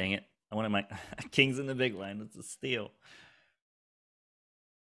 God dang it! I wanted my Kings in the big line. It's a steal.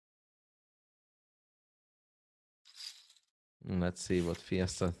 Let's see what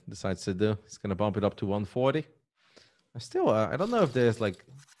Fiesta decides to do. He's gonna bump it up to 140. I don't know if there's like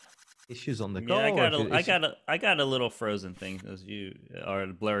issues on the call. Yeah, I got a little frozen thing as you are a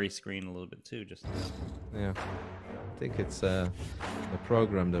blurry screen a little bit too. Just yeah, I think it's the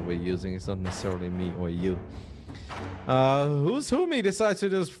program that we're using. It's not necessarily me or you. Who's Humi decides to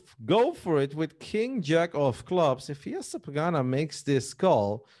just go for it with King Jack of clubs. If Fiesta Pagana makes this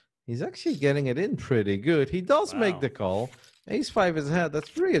call, he's actually getting it in pretty good. He does make the call. Ace-5 is ahead.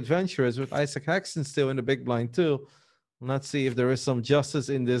 That's pretty adventurous with Isaac Haxton still in the big blind too. Let's see if there is some justice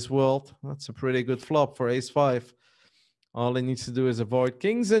in this world. That's a pretty good flop for Ace-5. All he needs to do is avoid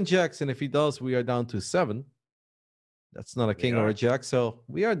kings and jacks, and if he does, we are down to 7. That's not a king or a jack, so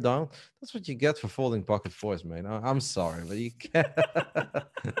we are down. That's what you get for folding pocket fours, man. I'm sorry, but you can't.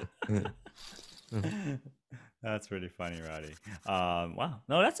 That's pretty funny, Roddy. Wow.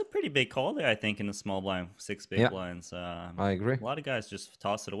 No, that's a pretty big call there, I think, in the small blind, 6 big blinds. I agree. A lot of guys just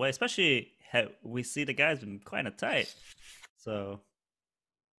toss it away, especially we see the guys been kind of tight. So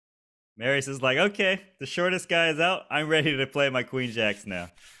Marius is like, okay, the shortest guy is out. I'm ready to play my queen jacks now.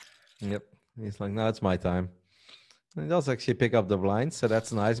 Yep. He's like, no, it's my time. And he does actually pick up the blinds, so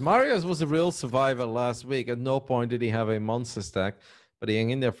that's nice. Marius was a real survivor last week. At no point did he have a monster stack, but he hung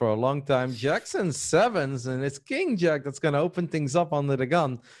in there for a long time. Jacks and 7s, and it's King Jack that's going to open things up under the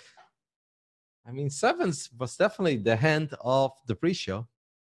gun. I mean, 7s was definitely the hand of the pre-show.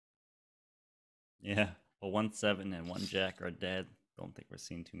 Yeah, well, 1 7 and 1 Jack are dead. Don't think we're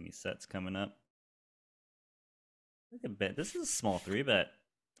seeing too many sets coming up. Look at bet. This is a small 3-bet.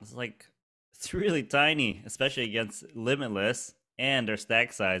 It's really tiny, especially against Limitless and their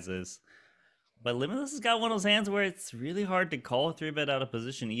stack sizes. But Limitless has got one of those hands where it's really hard to call a 3-bet out of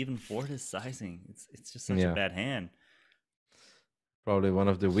position, even for his sizing. It's just such a bad hand. Probably one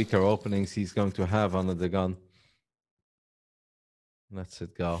of the weaker openings he's going to have under the gun. Let's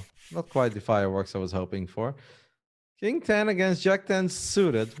it go. Not quite the fireworks I was hoping for. King 10 against Jack 10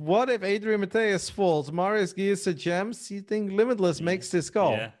 suited. What if Adrian Mateus folds? Marius gives a gems. You think Limitless makes this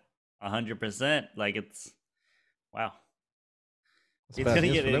call? Yeah, 100%. Like it's wow. He's gonna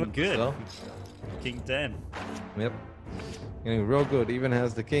get in good. So. King 10. Yep. Getting real good. Even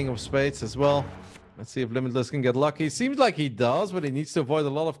has the King of Spades as well. Let's see if Limitless can get lucky. Seems like he does, but he needs to avoid a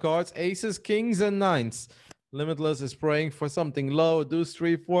lot of cards. Aces, kings, and 9s. Limitless is praying for something low. Deuce,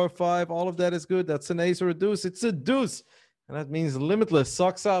 3, 4, 5. All of that is good. That's an ace or a deuce. It's a deuce. And that means Limitless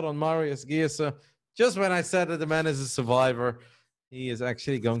sucks out on Marius Giesa. Just when I said that the man is a survivor, he is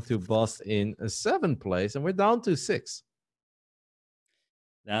actually going to bust in a 7th place. And we're down to 6.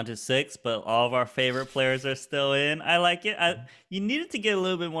 Down to 6, but all of our favorite players are still in. I like it. You needed to get a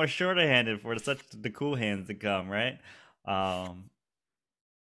little bit more shorter handed for the cool hands to come, right? No.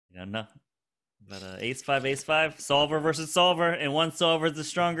 But ace-5, ace-5, solver versus solver, and one solver is the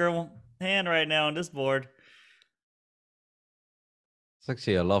stronger hand right now on this board. It's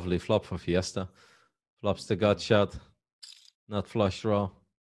actually a lovely flop for Fiesta. Flops the gut shot, not flush draw.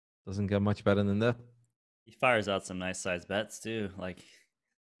 Doesn't get much better than that. He fires out some nice size bets too. Like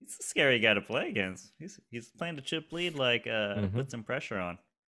he's a scary guy to play against. He's playing the chip lead, like put some pressure on.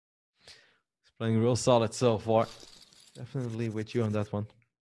 He's playing real solid so far. Definitely with you on that one.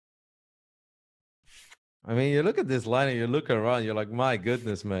 I mean, you look at this line and you look around, you're like, my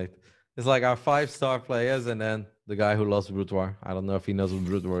goodness, mate. It's like our 5-star players and then the guy who loves Brutoir. I don't know if he knows what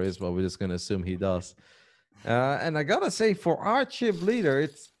Brutoir is, but we're just going to assume he does. And I got to say, for our chip leader,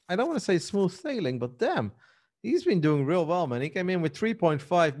 I don't want to say smooth sailing, but damn, He's been doing real well, man. He came in with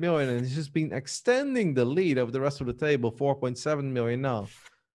 3.5 million and he's just been extending the lead over the rest of the table, 4.7 million now.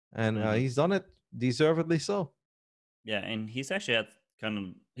 And he's done it deservedly so. Yeah, and he's actually at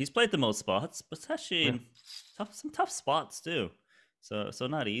he's played the most spots, but it's actually some tough spots too. So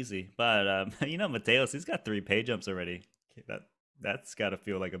not easy. But Mateos, he's got 3 pay jumps already. That's got to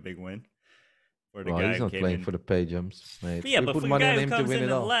feel like a big win for the Well, guy he's who not came playing in. for the pay jumps, mate. But yeah, We but put for the money guy on who him to comes win in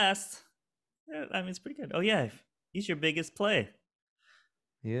it all. last, yeah, I mean it's pretty good. Oh yeah, he's your biggest play.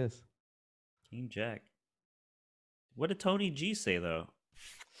 He is. King Jack. What did Tony G say though?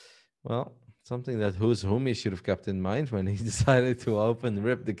 Well, something that Who's Whom should have kept in mind when he decided to open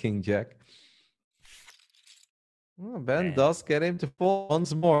rip the King Jack. Well, Ben does get him to fall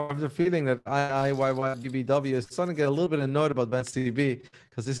once more. I have the feeling that IIYYGBW is starting to get a little bit annoyed about Ben CB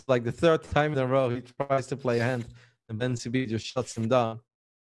because this is like the 3rd time in a row he tries to play a hand and Ben CB just shuts him down.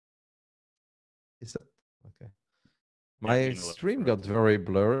 Is that okay? My stream got very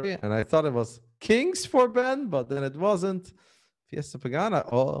blurry and I thought it was kings for Ben, but then it wasn't. Fiesta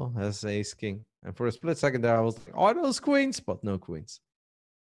Pagana has ace king. And for a split second there, I was like, are those queens? But no queens.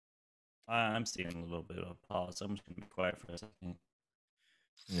 I'm seeing a little bit of a pause. I'm just going to be quiet for a second.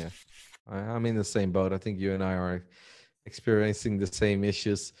 Yeah, I'm in the same boat. I think you and I are experiencing the same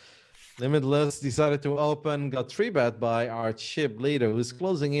issues. Limitless decided to open, got 3-bet by our chip leader, who's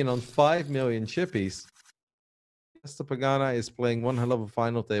closing in on 5 million chippies. Fiesta Pagana is playing one hell of a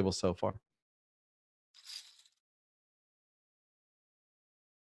final table so far.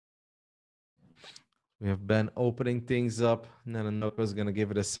 We have Ben opening things up. Nananoko's going to give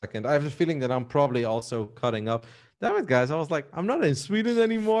it a second. I have a feeling that I'm probably also cutting up. Damn it, guys. I was like, I'm not in Sweden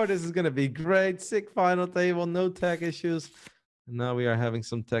anymore. This is going to be great. Sick final table. No tech issues. And now we are having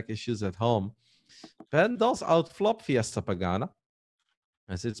some tech issues at home. Ben does outflop Fiesta Pagana.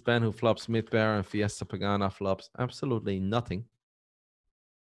 As it's Ben who flops mid-pair and Fiesta Pagana flops absolutely nothing.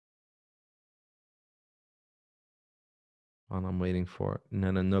 While I'm waiting for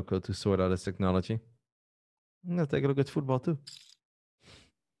Nananoko to sort out his technology. I'm going to take a look at football too.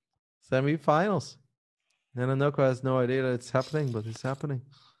 Semi-finals. Nananoko has no idea that it's happening, but it's happening.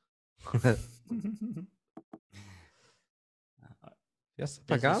 Yes, Is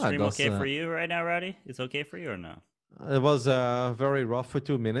the stream does, okay for you right now, Rowdy? It's okay for you or no? It was very rough for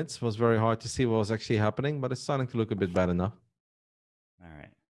 2 minutes. It was very hard to see what was actually happening, but it's starting to look a bit better now. All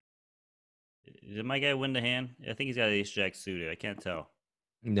right. Did my guy win the hand? I think he's got ace jack suited. I can't tell.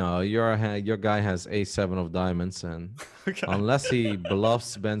 No, your guy has a7 of diamonds, and unless he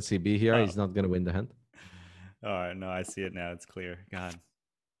bluffs Ben CB here, he's not going to win the hand. All right, no, I see it now. It's clear. God.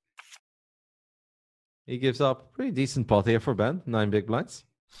 He gives up pretty decent pot here for Ben. 9 big blinds.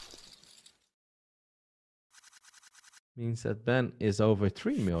 Means that Ben is over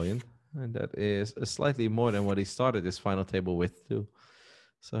 3 million, and that is slightly more than what he started his final table with too.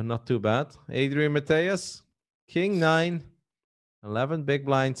 So not too bad. Adrian Mateus, King 9. 11 big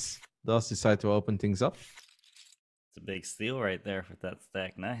blinds, does decide to open things up. It's a big steal right there for that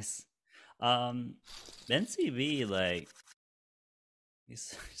stack. Nice. Ben CB, like,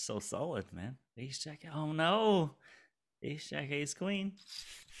 he's so solid, man. Ace jack. Oh no, ace jack, ace queen.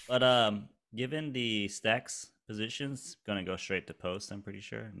 But given the stacks positions, gonna go straight to post. I'm pretty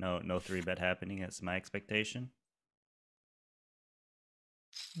sure. No 3-bet happening. That's my expectation.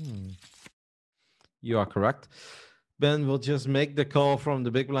 You are correct. Ben will just make the call from the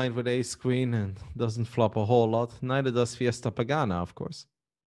big blind with ace queen and doesn't flop a whole lot. Neither does Fiesta Pagana, of course.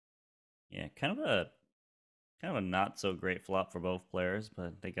 Yeah, kind of a not so great flop for both players,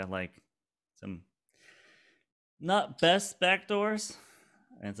 but they got like some not best backdoors.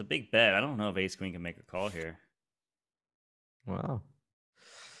 And it's a big bet. I don't know if ace queen can make a call here. Wow.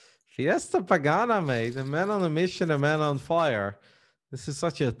 Fiesta Pagana, mate. A man on a mission, a man on fire. This is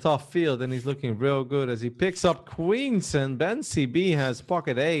such a tough field, and he's looking real good as he picks up queens, and Ben CB has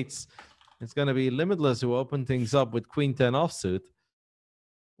pocket 8s. It's going to be Limitless who open things up with queen 10 offsuit.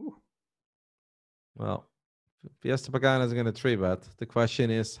 Well, Fiesta Pagana is going to 3-bet. The question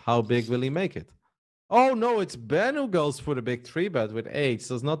is, how big will he make it? Oh, no, it's Ben who goes for the big 3-bet with 8s.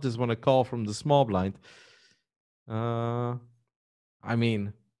 Does not just want to call from the small blind. I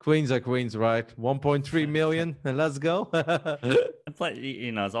mean... Queens are queens, right? 1.3 million, and let's go.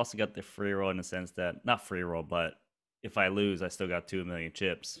 It's also got the free roll in the sense that, not free roll, but if I lose, I still got 2 million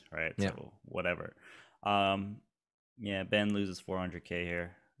chips, right? Yeah. So whatever. Yeah, Ben loses 400K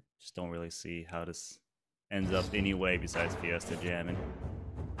here. Just don't really see how this ends up anyway besides Fiesta jamming.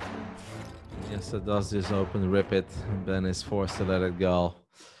 Yes, it does just open, rip it. Ben is forced to let it go.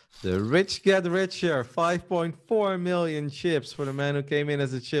 The rich get richer. 5.4 million chips for the man who came in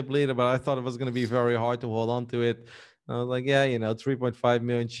as a chip leader, but I thought it was going to be very hard to hold on to it. I was like, yeah, 3.5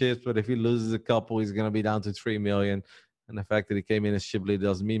 million chips, but if he loses a couple, he's going to be down to 3 million. And the fact that he came in as chip leader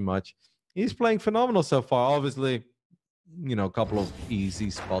doesn't mean much. He's playing phenomenal so far. Obviously, a couple of easy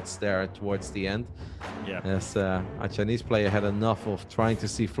spots there towards the end. Yeah. As a Chinese player had enough of trying to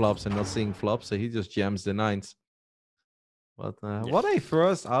see flops and not seeing flops, so he just jams the nines. But what a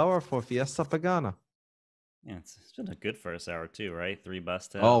first hour for Fiesta Pagana. Yeah, it's been a good first hour too, right? 3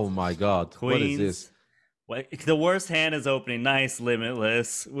 bust outs. Oh my god. Queens. What is this? The worst hand is opening. Nice,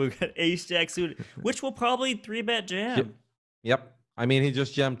 limitless. We've got ace jack suited, which will probably 3-bet jam. Yep. I mean, he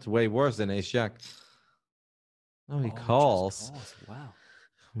just jammed way worse than ace jack. Oh, he calls. Wow.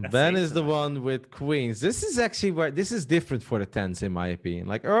 Ben is the one with queens. This is actually where this is different for the tens, in my opinion.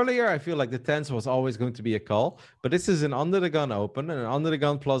 Like earlier, I feel like the tens was always going to be a call, but this is an under the gun open and an under the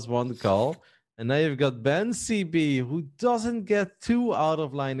gun +1 call. And now you've got Ben CB, who doesn't get too out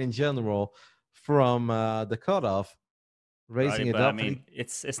of line in general from the cutoff, raising it up. I mean,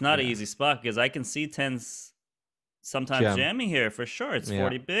 it's not an easy spot because I can see tens sometimes jamming here for sure. It's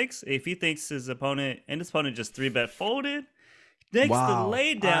 40 bigs. If he thinks his opponent just 3-bet folded, next the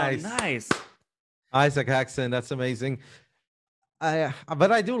lay down. Nice. Isaac Haxton, that's amazing.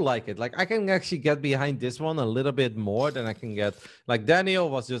 But I do like it. Like I can actually get behind this one a little bit more than I can get. Like Daniel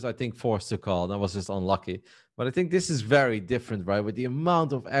was just, I think, forced to call. That was just unlucky. But I think this is very different, right? With the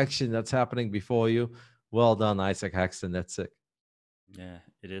amount of action that's happening before you. Well done, Isaac Haxton. That's sick. Yeah,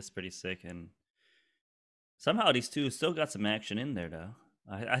 it is pretty sick. And somehow these two still got some action in there, though.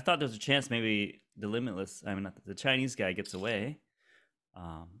 I thought there was a chance maybe the Chinese guy gets away.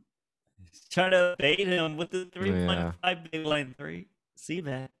 He's trying to bait him with the 3.5 big line 3. See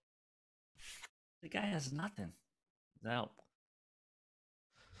that? The guy has nothing. He's out.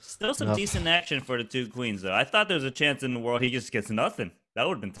 Still some decent action for the 2 queens, though. I thought there was a chance in the world he just gets nothing. That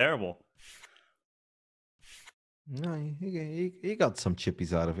would have been terrible. No, he got some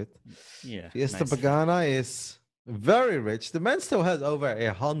chippies out of it. Yeah. Fiesta Pagana is very rich. The man still has over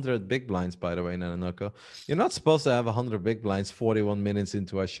 100 big blinds, by the way, Nanonoko. You're not supposed to have 100 big blinds 41 minutes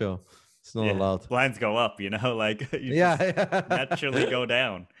into a show. It's not allowed. Blinds go up, like you naturally go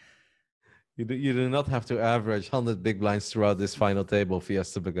down. You do not have to average 100 big blinds throughout this final table,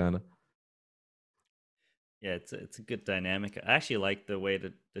 Fiesta Pagana. Yeah, it's a good dynamic. I actually like the way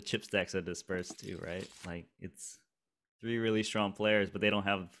that the chip stacks are dispersed too, right? Like it's 3 really strong players, but they don't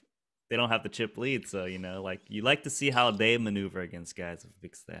have the chip lead, so like you like to see how they maneuver against guys with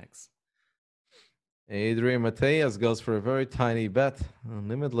big stacks. Adrian Mateas goes for a very tiny bet.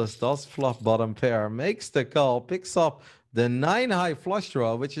 Limitless does flop bottom pair, makes the call, picks up the 9 high flush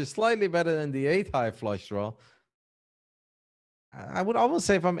draw, which is slightly better than the 8 high flush draw. I would almost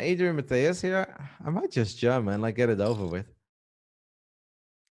say if I'm Adrian Mateas here, I might just jam and get it over with.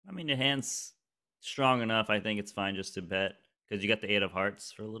 I mean, your hand's strong enough. I think it's fine just to bet because you got the 8 of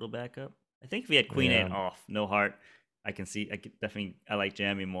hearts for a little backup. I think if he had queen 8 off, no heart, I like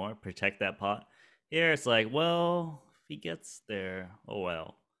jamming more, protect that pot. Here it's like, well, if he gets there, oh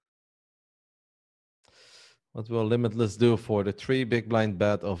well. What will Limitless do for the 3 big blind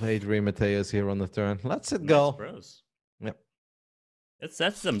bet of Adrian Mateas here on the turn? Let's it go. Bros. Yep.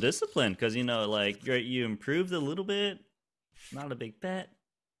 That's some discipline because you improved a little bit. Not a big bet,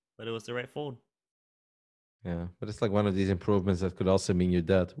 but it was the right fold. Yeah, but it's like one of these improvements that could also mean you're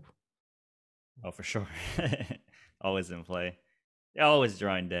dead. Oh, for sure. Always in play. You're always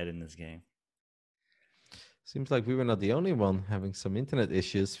drawing dead in this game. Seems like we were not the only one having some internet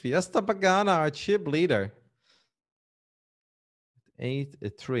issues. Fiesta Pagana, our chip leader.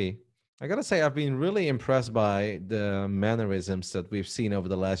 8-3. I gotta say, I've been really impressed by the mannerisms that we've seen over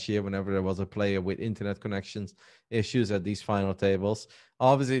the last year whenever there was a player with internet connections issues at these final tables.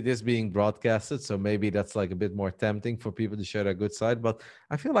 Obviously, this being broadcasted, so maybe that's a bit more tempting for people to show their good side. But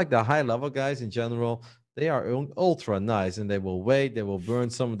I feel like the high-level guys in general, they are ultra nice, and they will wait, they will burn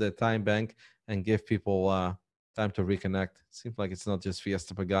some of their time bank and give people time to reconnect. It seems like it's not just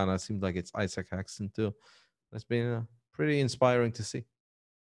Fiesta Pagana. It seems like it's Isaac Haxton too. It's been pretty inspiring to see.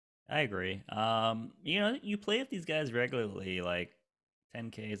 I agree. You play with these guys regularly, like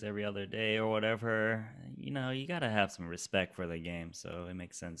 10Ks every other day or whatever. You got to have some respect for the game. So it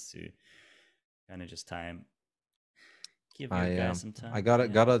makes sense to kind of just give your guys some time. I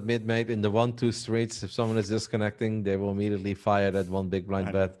gotta admit, mate, in the 1-2 streets, if someone is disconnecting, they will immediately fire that one big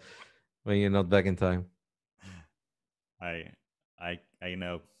blind bet when you're not back in time. I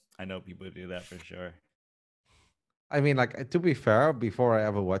know people do that for sure. I mean, to be fair, before I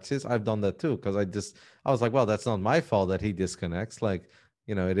ever watched this, I've done that too. Because I was like, well, that's not my fault that he disconnects.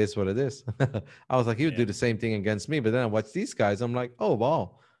 it is what it is. I was like, he would Yeah. do the same thing against me, but then I watch these guys. I'm like, oh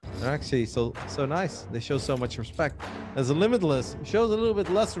wow, they're actually so nice. They show so much respect. As a limitless shows a little bit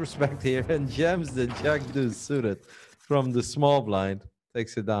less respect here and jams the jack deuce suited from the small blind,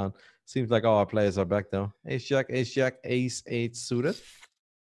 takes it down. Seems like all our players are back though. Ace jack, ace eight suited.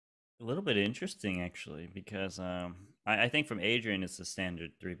 A little bit interesting actually, because I think from Adrian it's a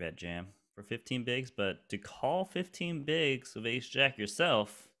standard 3-bet jam for 15 bigs, but to call 15 bigs with ace jack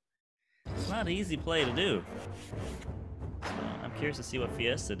yourself, it's not an easy play to do. So I'm curious to see what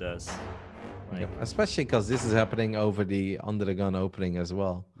Fiesta does. Like, Yep. Especially because this is happening over the under the gun opening as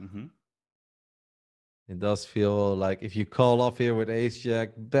well. It does feel like if you call off here with ace jack,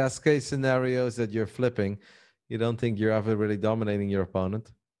 best case scenario is that you're flipping. You don't think you're ever really dominating your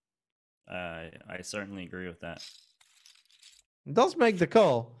opponent. I certainly agree with that. It does make the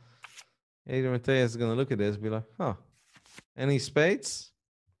call. Adrian Mateus is going to look at this and be like, huh, any spades?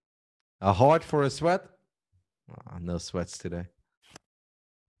 A heart for a sweat? Oh, no sweats today.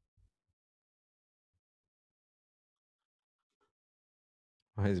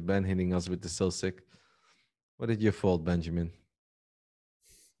 Why is Ben hitting us with the so sick? What did you fold, Benjamin?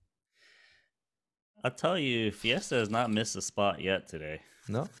 I'll tell you, Fiesta has not missed a spot yet today.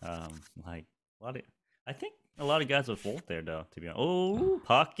 No? Like a lot of, I think a lot of guys would fold there though. To be honest, oh,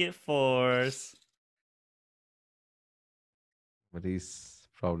 pocket fours. But he's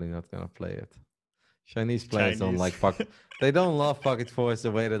probably not going to play it. Chinese players don't like pocket. They don't love pocket fours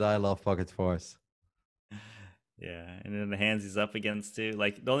the way that I love pocket fours. Yeah, and then the hands he's up against too.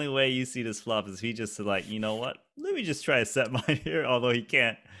 Like the only way you see this flop is if he just like, you know what? Let me just try to set mine here, although he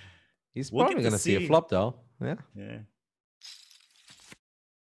can't. He's probably going to see a flop though. Yeah. Yeah.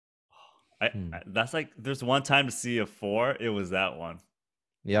 That's like, there's one time to see a 4. It was that one.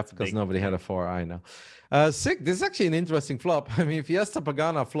 Yeah, because nobody had a 4. I know. Sick. This is actually an interesting flop. I mean, Fiesta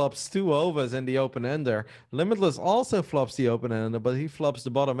Pagana flops 2 overs and the open ender. Limitless also flops the open ender, but he flops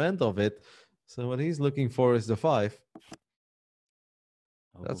the bottom end of it. So what he's looking for is the 5.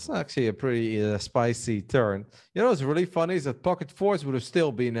 That's actually a pretty spicy turn. You know what's really funny is that pocket fours would have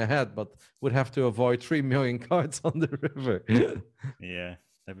still been ahead, but would have to avoid 3 million cards on the river. Yeah,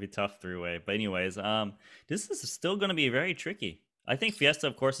 that'd be tough 3-way. But anyways, this is still going to be very tricky. I think Fiesta,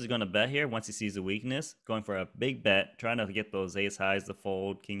 of course, is going to bet here once he sees a weakness, going for a big bet, trying to get those ace highs to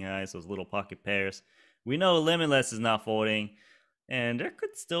fold, king highs, those little pocket pairs. We know Limitless is not folding, and there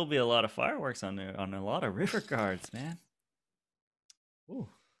could still be a lot of fireworks on there on a lot of river cards, man. Ooh.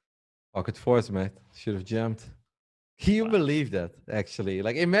 Pocket fours, mate. Should have jammed. Can you believe that, actually?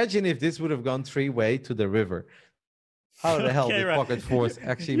 Like, imagine if this would have gone 3-way to the river. How the hell did pocket fours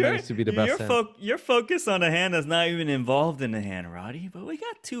actually manage to be the best hand? You're focused on a hand that's not even involved in the hand, Roddy. But we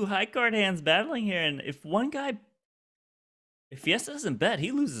got 2 high card hands battling here, and if Fiesta doesn't bet,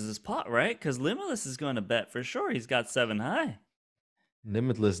 he loses his pot, right? Because Limitless is going to bet for sure. He's got 7 high.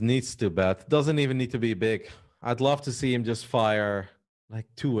 Limitless needs to bet. Doesn't even need to be big. I'd love to see him just fire like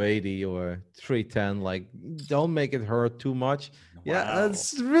 280 or 310. Like, don't make it hurt too much. Wow. Yeah,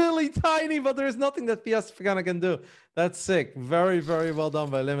 that's really tiny, but there's nothing that Fiesta Pagana can do. That's sick. Very, very well done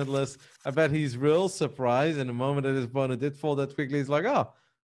by Limitless. I bet he's real surprised. In the moment that his opponent did fall that quickly, he's like, oh,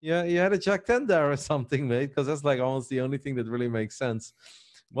 yeah, you had a Jack 10 there or something, mate, because that's like almost the only thing that really makes sense.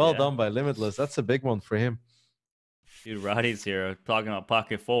 Well done by Limitless. That's a big one for him. Dude, Roddy's here talking about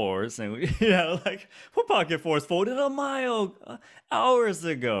pocket fours, and we, like, what pocket fours folded a mile hours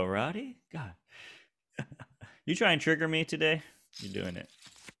ago, Roddy? God. You try and trigger me today? You're doing it.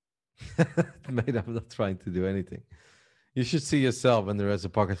 Mate, I'm not trying to do anything. You should see yourself when there is a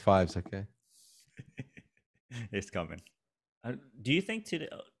pocket fives, okay? It's coming. Do you think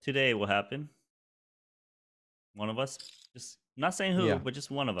today will happen? One of us? Just I'm not saying who, but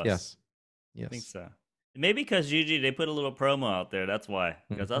just one of us. Yes. I think so. Maybe because GG, they put a little promo out there. That's why.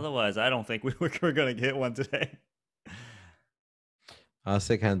 Because otherwise, I don't think we're going to get one today.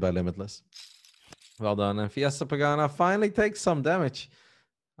 Sick hand by Limitless. Well done. And Fiesta Pagana finally takes some damage.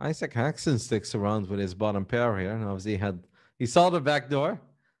 Isaac Haxton sticks around with his bottom pair here. And obviously he saw the back door.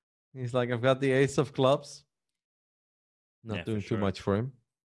 He's like, I've got the ace of clubs. Not doing too much for him.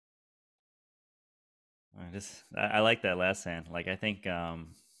 I like that last hand. Like, I think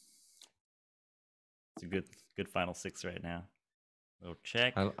it's a good final 6 right now. Little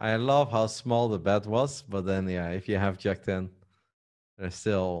check. I love how small the bet was, but then if you have Jack 10, there's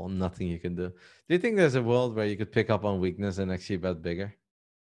still nothing you can do. Do you think there's a world where you could pick up on weakness and actually bet bigger?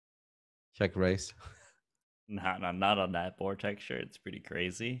 Check raise. Not on that board texture. It's pretty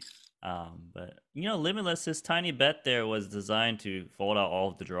crazy. But Limitless, his tiny bet there was designed to fold out all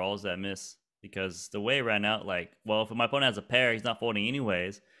of the draws that miss. because the way right now, like, well, if my opponent has a pair, he's not folding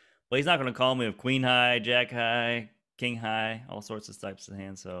anyways. But he's not going to call me with queen high, jack high, king high, all sorts of types of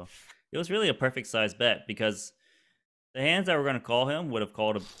hands. So it was really a perfect size bet because the hands that were going to call him would have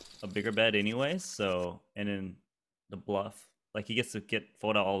called a bigger bet anyways. So, and then the bluff, like he gets to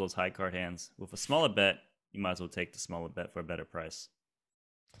fold out all those high card hands. With a smaller bet, you might as well take the smaller bet for a better price.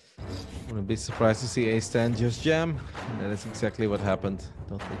 Wouldn't be surprised to see ace-10 just jam. And that is exactly what happened.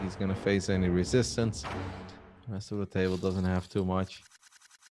 Don't think he's going to face any resistance. The rest of the table doesn't have too much.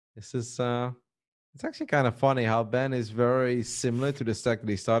 This is, it's actually kind of funny how Ben is very similar to the stack that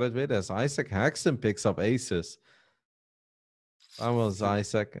he started with, as Isaac Haxton picks up aces. That was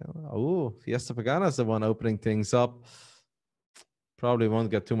Isaac. Oh, Fiesta Pagana's the one opening things up. Probably won't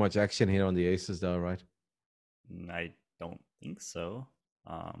get too much action here on the aces though, right? I don't think so.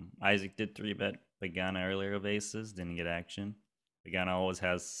 Isaac did 3-bet Pagana earlier of aces, didn't get action. Pagana always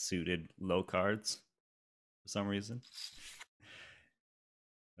has suited low cards for some reason.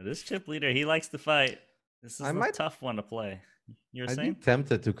 But this chip leader, he likes to fight. This is a tough one to play. You're saying? I'd be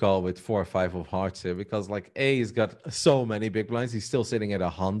tempted to call with 4 or 5 of hearts here because like A has got so many big blinds. He's still sitting at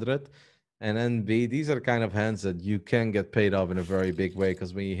 100. And then B, these are the kind of hands that you can get paid off in a very big way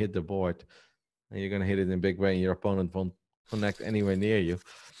because when you hit the board, and you're going to hit it in a big way and your opponent won't connect anywhere near you.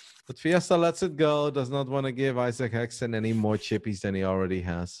 But Fiesta lets it go, does not want to give Isaac Haxton any more chippies than he already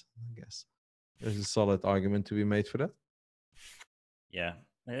has. I guess there's a solid argument to be made for that. Yeah,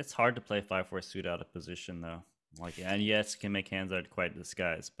 it's hard to play 5-4 suit out of position though. Like, and yes, can make hands that are quite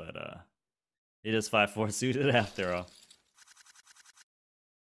disguised, but it is 5-4 suited after all.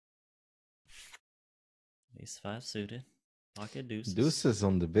 Ace 5 suited. Pocket deuces. Deuces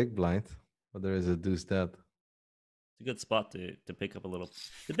on the big blind, but there is a deuce that. It's a good spot to pick up a little.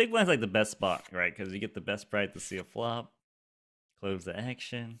 The big blind's like the best spot, right? Because you get the best price to see a flop, close the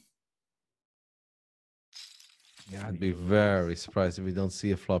action. Yeah, I'd be very surprised if we don't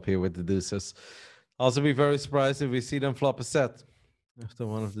see a flop here with the deuces. Also be very surprised if we see them flop a set after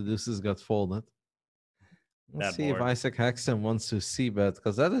one of the deuces got folded. Let's see if Isaac Haxton wants to c-bet,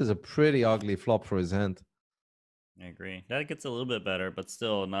 because that is a pretty ugly flop for his hand. I agree. That gets a little bit better, but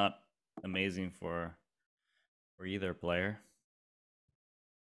still not amazing for either player.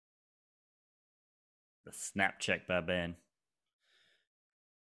 The snap check by Ben.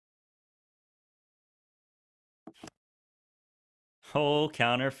 Oh,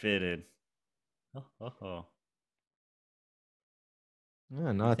 counterfeited. Oh.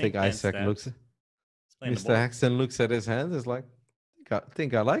 Yeah, no, I think Isaac looks. Mr. Haxton looks at his hand. Is like, I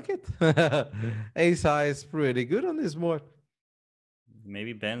think I like it. Ace high is pretty good on this board.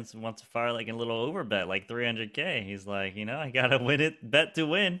 Maybe Ben wants to fire like a little over bet, like 300K. He's like, I gotta win it, bet to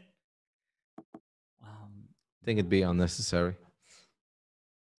win. I think it'd be unnecessary.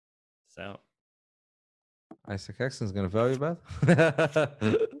 So Isaac Haxton's gonna value bet.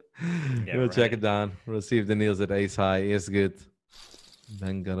 We'll check it down. We'll see if the Niels at ace high is good.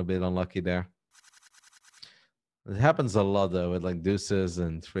 Ben got a bit unlucky there. It happens a lot though with like deuces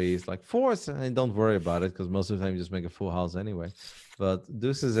and threes, like fours. And don't worry about it because most of the time you just make a full house anyway. But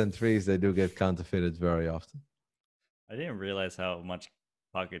deuces and threes, they do get counterfeited very often. I didn't realize how much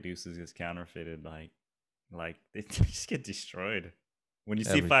pocket deuces gets counterfeited. Like they just get destroyed when you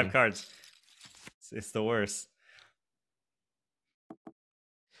see 5 cards. It's the worst.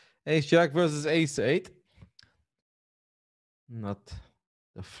 Ace Jack versus Ace 8. Not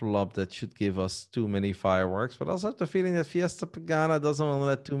the flop that should give us too many fireworks, but I also have the feeling that Fiesta Pagana doesn't want to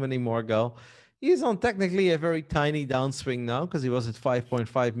let too many more go. He's on technically a very tiny downswing now because he was at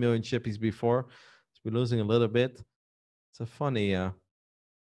 5.5 million chippies before. So we're losing a little bit. It's a funny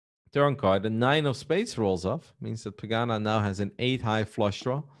turn card. The 9 of spades rolls off. Means that Pagana now has an 8 high flush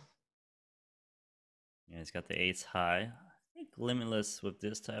draw. Yeah, he's got the 8s high. I think Limitless with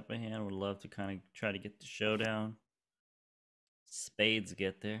this type of hand would love to kind of try to get the showdown. Spades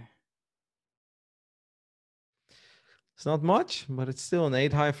get there. It's not much, but it's still an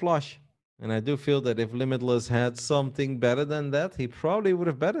 8 high flush. And I do feel that if Limitless had something better than that, he probably would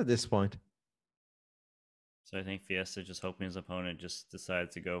have bet at this point. So I think Fiesta just hoping his opponent just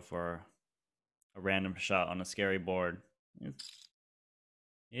decides to go for a random shot on a scary board.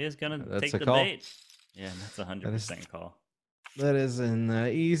 He is going to take the bait. Yeah, that's 100% call. That is an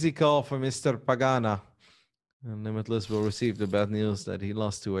easy call for Mr. Pagana. And Limitless will receive the bad news that he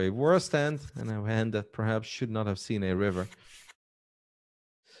lost to a worse hand and a hand that perhaps should not have seen a river.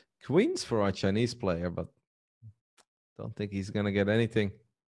 Queens for our Chinese player, but don't think he's going to get anything.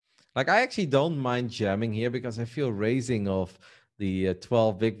 Like, I actually don't mind jamming here because I feel raising off the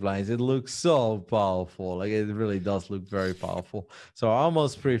 12 big blinds. It looks so powerful. Like it really does look very powerful. So I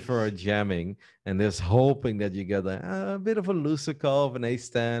almost prefer jamming and just hoping that you get a bit of a looser call of an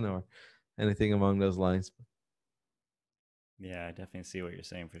ace-10 or anything along those lines. Yeah, I definitely see what you're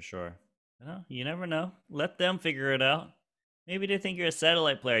saying for sure. Well, you never know. Let them figure it out. Maybe they think you're a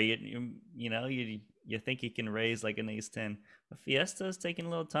satellite player. You think you can raise like an ace-10. But Fiesta's taking a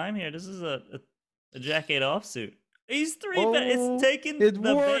little time here. This is a jack-8 offsuit. Ace-3 bet. It's taking the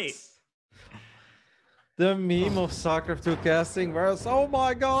bait. The meme of soccer through casting, whereas, oh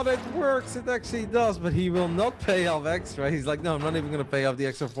my god, it works. It actually does, but he will not pay off extra. He's like, no, I'm not even going to pay off the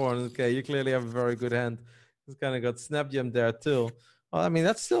extra 400k. You clearly have a very good hand. He's kind of got snap jam there too. Well, I mean,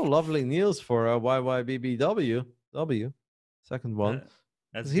 that's still lovely news for YYBBW. Second one.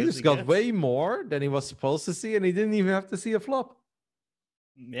 He just got way more than he was supposed to see, and he didn't even have to see a flop.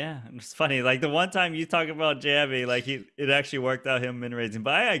 Yeah, it's funny. Like the one time you talk about jamming, like it actually worked out him min raising.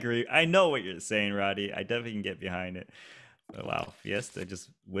 But I agree. I know what you're saying, Roddy. I definitely can get behind it. But wow, Fiesta just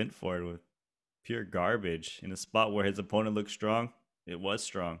went for it with pure garbage in a spot where his opponent looked strong. It was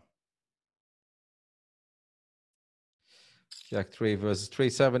strong. Jack 3 versus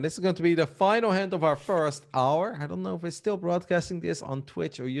 3-7. This is going to be the final hand of our first hour. I don't know if we're still broadcasting this on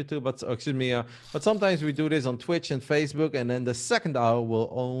Twitch or YouTube, but but sometimes we do this on Twitch and Facebook, and then the second hour will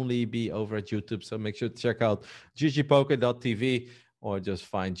only be over at YouTube. So make sure to check out GGPoker.tv or just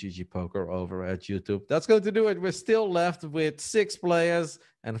find GGPoker over at YouTube. That's going to do it. We're still left with 6 players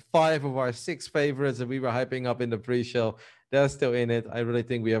and 5 of our 6 favorites that we were hyping up in the pre-show. They're still in it. I really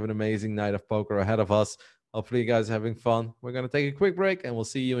think we have an amazing night of poker ahead of us. Hopefully you guys are having fun. We're going to take a quick break, and we'll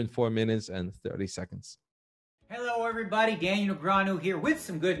see you in 4 minutes and 30 seconds. Hello, everybody. Daniel Granu here with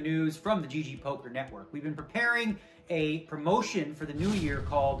some good news from the GG Poker Network. We've been preparing a promotion for the new year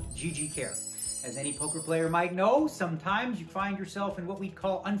called GG Care. As any poker player might know, sometimes you find yourself in what we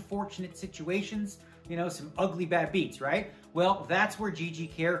call unfortunate situations, you know, some ugly bad beats, right? Well, that's where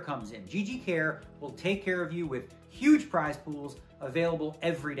GG Care comes in. GG Care will take care of you with huge prize pools available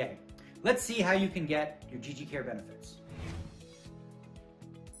every day. Let's see how you can get your GG Care benefits.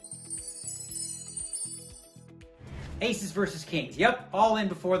 Aces versus kings. Yep, all in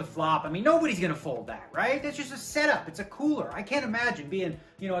before the flop. I mean, nobody's going to fold that, right? That's just a setup. It's a cooler. I can't imagine being,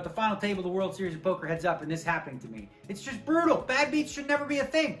 you know, at the final table of the World Series of Poker heads up and this happening to me. It's just brutal. Bad beats should never be a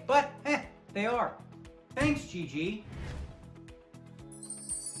thing, but they are. Thanks, GG.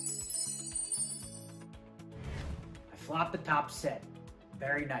 I flopped the top set.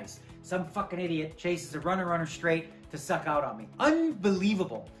 Very nice. Some fucking idiot chases a runner straight to suck out on me.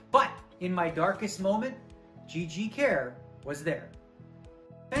 Unbelievable. But in my darkest moment, GG Care was there.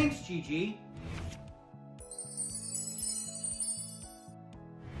 Thanks, GG.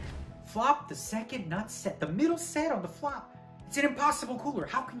 Flop the second nut set, the middle set on the flop. It's an impossible cooler.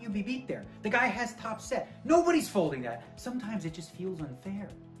 How can you be beat there? The guy has top set. Nobody's folding that. Sometimes it just feels unfair.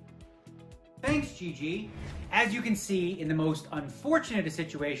 Thanks, GG. As you can see, in the most unfortunate of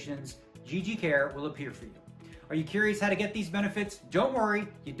situations, GG Care will appear for you. Are you curious how to get these benefits? Don't worry,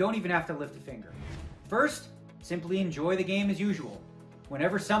 you don't even have to lift a finger. First, simply enjoy the game as usual.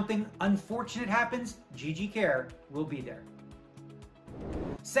 Whenever something unfortunate happens, GG Care will be there.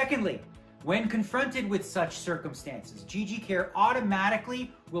 Secondly, when confronted with such circumstances, GG Care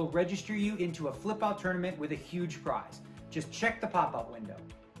automatically will register you into a flip-out tournament with a huge prize. Just check the pop-up window.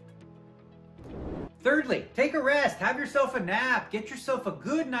 Thirdly, take a rest, have yourself a nap, get yourself a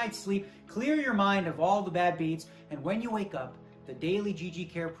good night's sleep, clear your mind of all the bad beats, and when you wake up, the daily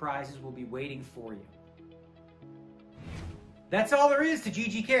GG Care prizes will be waiting for you. That's all there is to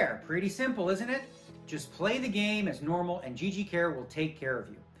GG Care. Pretty simple, isn't it? Just play the game as normal and GG Care will take care of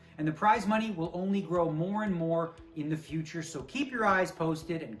you. And the prize money will only grow more and more in the future, so keep your eyes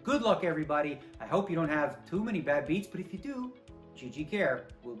posted and good luck, everybody. I hope you don't have too many bad beats, but if you do, GG Care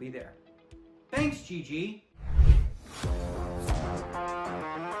will be there. Thanks, GG.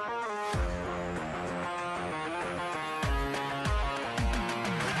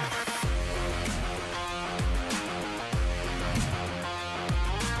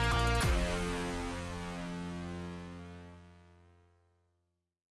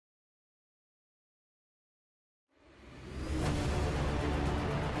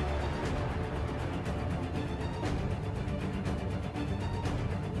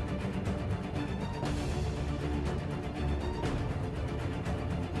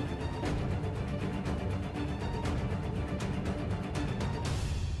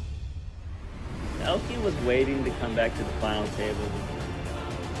 Elke was waiting to come back to the final table.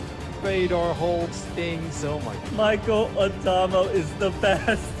 Fedor holds things. Oh my God. Michael Adamo is the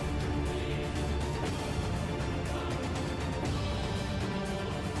best.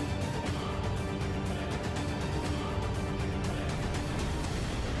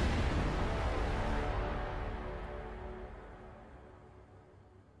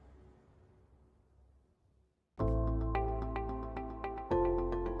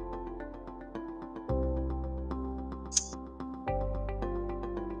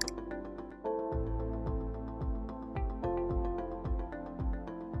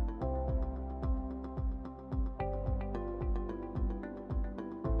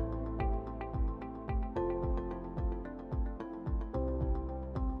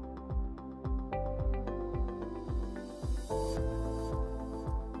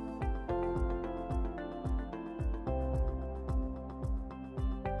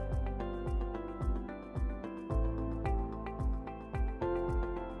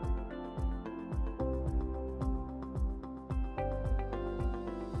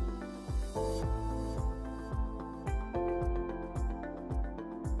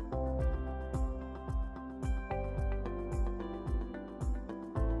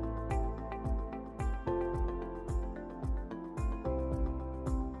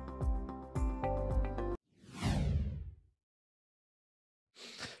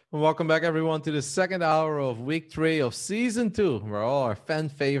 Welcome back, everyone, to the second hour of week 3 of season 2, where all our fan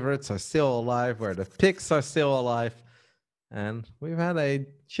favorites are still alive, where the picks are still alive. And we've had a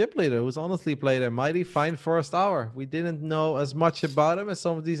chip leader who's honestly played a mighty fine first hour. We didn't know as much about him as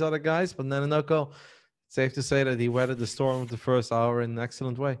some of these other guys, but Nanonoko, it's safe to say that he weathered the storm of the first hour in an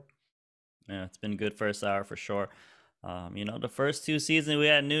excellent way. Yeah, it's been good first hour for sure. The first 2 seasons we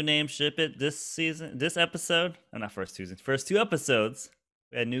had new names ship it. This episode, not first 2 seasons, first 2 episodes,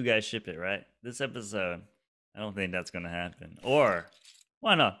 we had new guys ship it, right? This episode, I don't think that's gonna happen. Or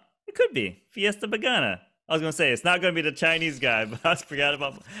why not? It could be Fiesta Pagana. I was gonna say it's not gonna be the Chinese guy, but I forgot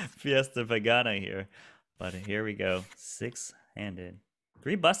about Fiesta Pagana here. But here we go, 6-handed.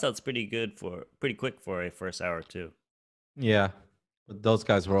 3 bust outs, pretty quick for a first hour too. Yeah, but those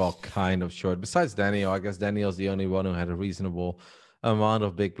guys were all kind of short. Besides Daniel, I guess Daniel's the only one who had a reasonable amount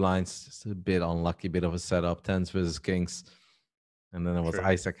of big blinds. Just a bit unlucky, bit of a setup, 10s versus kings. And then there was True.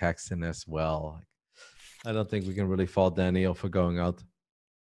 Isaac Haxton as well. I don't think we can really fault Daniel for going out.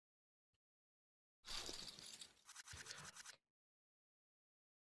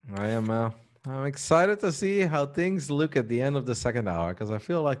 I'm excited to see how things look at the end of the second hour, because I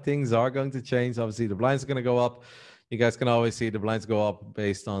feel like things are going to change. Obviously, the blinds are going to go up. You guys can always see the blinds go up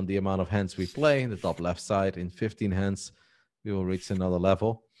based on the amount of hands we play. In the top left side, in 15 hands, we will reach another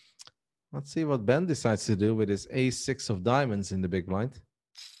level. Let's see what Ben decides to do with his ace-6 of diamonds in the big blind.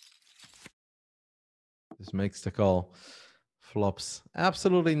 Just makes the call. Flops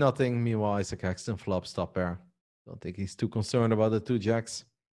absolutely nothing. Meanwhile, Isaac Haxton flops top pair. Don't think he's too concerned about the 2 jacks.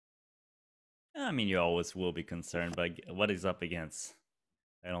 I mean, you always will be concerned by what he's up against.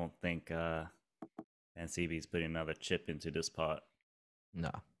 I don't think NCB's putting another chip into this pot.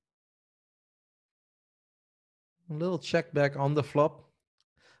 No. A little check back on the flop.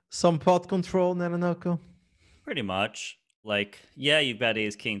 Some pot control, Nanonoko? Pretty much. Like, yeah, you've got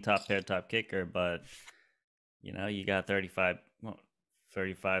ace king, top pair, top kicker, but you got 35,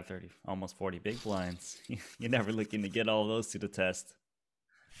 30, almost 40 big blinds. You're never looking to get all those to the test.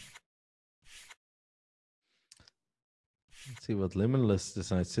 Let's see what Limitless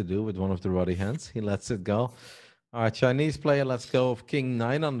decides to do with one of the ruddy hands. He lets it go. All right, Chinese player, let's go of king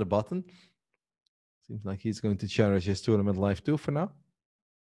 9 on the button. Seems like he's going to cherish his tournament life too for now.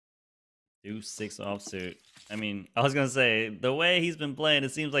 Deuce 6 offsuit. I mean, I was going to say, the way he's been playing,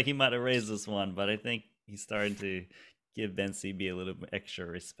 it seems like he might have raised this one, but I think he's starting to give Ben CB a little extra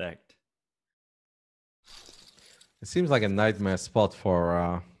respect. It seems like a nightmare spot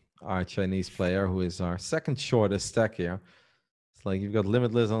for our Chinese player, who is our second shortest stack here. It's like you've got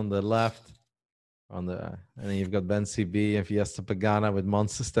Limitless on the left, and then you've got Ben CB and Fiesta Pagana with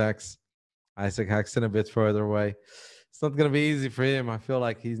monster stacks. Isaac Haxton a bit further away. It's not going to be easy for him. I feel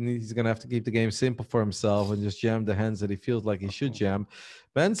like he's going to have to keep the game simple for himself and just jam the hands that he feels like he should jam.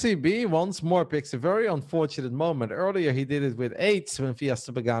 Ben CB once more picks a very unfortunate moment. Earlier, he did it with 8s when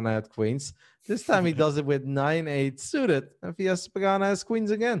Fiesta Pagana had queens. This time, he does it with 9-8 suited, and Fiesta Pagana has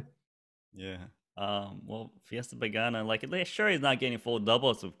queens again. Yeah. Well, Fiesta Pagana, sure, he's not getting full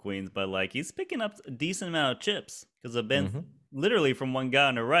doubles with queens, but he's picking up a decent amount of chips because of Ben. Literally from one guy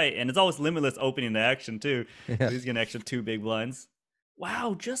on the right, and it's always Limitless opening the action too. Yeah. So he's getting extra 2 big blinds.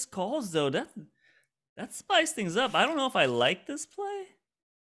 Wow, just calls though. That spiced things up. I don't know if I like this play,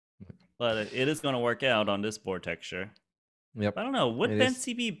 but it is going to work out on this board texture. Yep. I don't know. Would Ben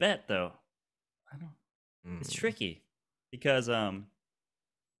CB bet though? I don't. It's tricky because if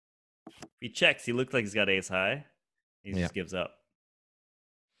he checks, he looks like he's got ace high. He just gives up.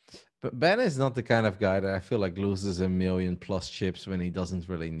 But Ben is not the kind of guy that I feel like loses 1 million+ chips when he doesn't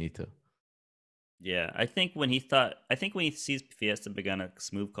really need to. Yeah, I think when he sees Fiesta Pagana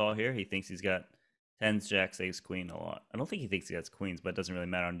smooth call here, he thinks he's got 10s, jacks, ace, queen a lot. I don't think he thinks he has queens, but it doesn't really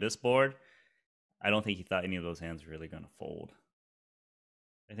matter on this board. I don't think he thought any of those hands were really going to fold.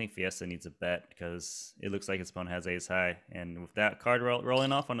 I think Fiesta needs a bet because it looks like his opponent has ace high, and with that card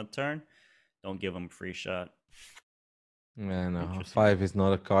rolling off on a turn, don't give him a free shot. Yeah, no, 5 is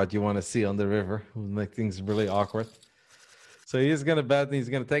not a card you want to see on the river. It will make things really awkward. So he is going to bet, and he's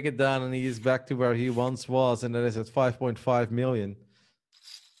going to take it down, and he is back to where he once was, and that is at 5.5 million.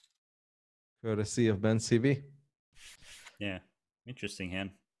 Courtesy of Ben CB. Yeah, interesting hand.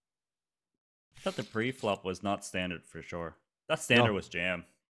 I thought the pre-flop was not standard for sure. That standard was jam.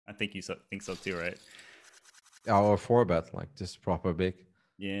 I think you think so too, right? Or 4-bet, just proper big.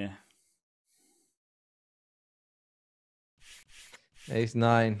 Yeah. Ace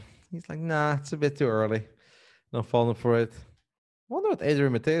 9. He's like, nah, it's a bit too early. Not falling for it. I wonder what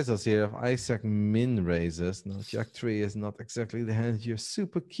Adrian Mateus does here if Isaac min raises. No, Jack 3 is not exactly the hand you're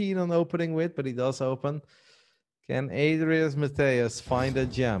super keen on opening with, but he does open. Can Adrian Mateus find a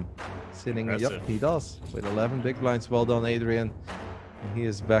gem? Sitting, Impressive. yep, he does. With 11 big blinds. Well done, Adrian. And he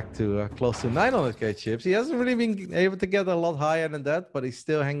is back to close to 900k chips. He hasn't really been able to get a lot higher than that, but he's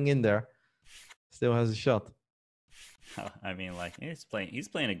still hanging in there. Still has a shot. I mean, like he's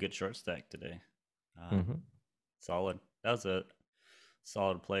playing a good short stack today. Solid. That was a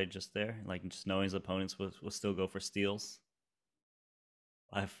solid play just there. Like just knowing his opponents will still go for steals.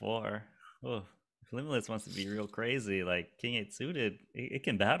 5-4. Oh, if Limitless wants to be real crazy, like King 8 suited, it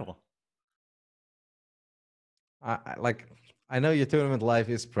can battle. I know your tournament life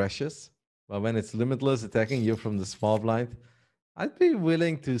is precious, but when it's Limitless attacking you from the small blind, I'd be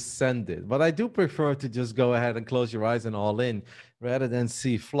willing to send it. But I do prefer to just go ahead and close your eyes and all in rather than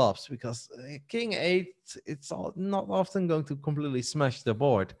see flops, because King 8, it's not often going to completely smash the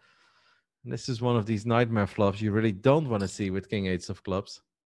board. And this is one of these nightmare flops you really don't want to see with King 8s of clubs.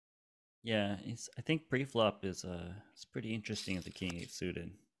 Yeah, I think pre-flop is it's pretty interesting at the King 8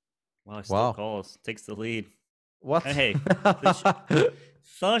 suited. Wow, he still calls, takes the lead. What? And hey, as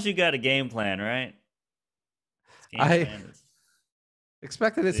long as you got a game plan, right?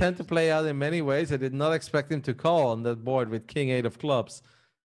 Expected his hand to play out in many ways. I did not expect him to call on that board with King 8 of clubs.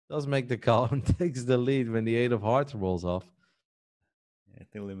 Does make the call and takes the lead when the 8 of hearts rolls off. I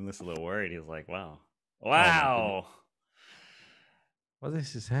think Limitless is a little worried. He's like, wow. Oh, what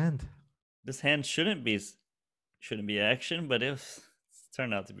is his hand? This hand shouldn't be action, but it's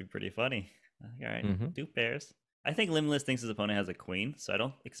turned out to be pretty funny. All right, 2 pairs. I think Limitless thinks his opponent has a queen, so I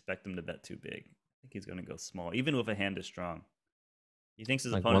don't expect him to bet too big. I think he's going to go small, even if a hand is strong. He thinks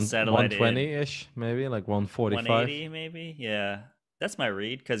his opponent's satellite 120-ish, maybe, like 145. 180, maybe? Yeah. That's my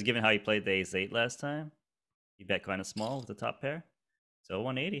read, because given how he played the ace-8 last time, he bet kind of small with the top pair. So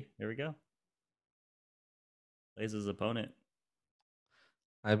 180, there we go. Plays his opponent.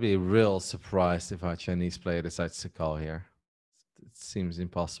 I'd be real surprised if our Chinese player decides to call here. It seems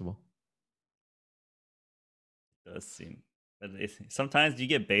impossible. It does seem. But sometimes you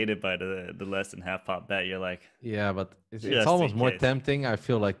get baited by the less than half pot bet. You're like, yeah, but it's almost more tempting, I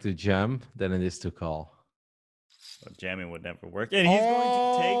feel like, to jam than it is to call. Well, jamming would never work. And he's going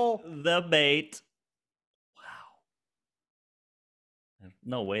to take the bait. Wow.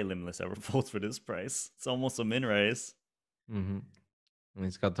 No way Limitless ever folds for this price. It's almost a min raise. And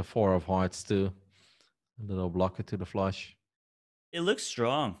he's got the 4 of hearts too. A little blocker to the flush. It looks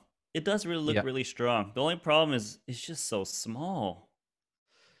strong. It does really look really strong. The only problem is it's just so small.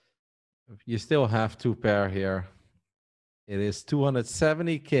 You still have 2 pair here. It is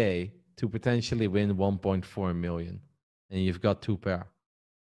 270k to potentially win 1.4 million. And you've got 2 pair.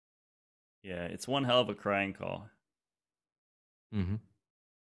 Yeah, it's one hell of a crying call.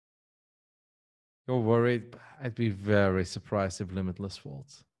 You're worried? I'd be very surprised if Limitless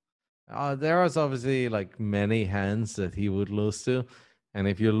folds. There is obviously like many hands that he would lose to. And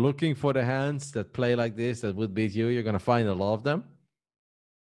if you're looking for the hands that play like this that would beat you, you're going to find a lot of them.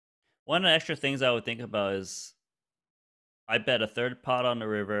 One of the extra things I would think about is I bet a third pot on the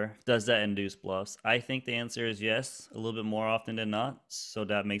river. Does that induce bluffs? I think the answer is yes, a little bit more often than not. So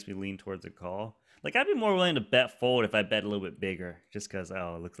that makes me lean towards a call. Like, I'd be more willing to bet fold if I bet a little bit bigger, just because,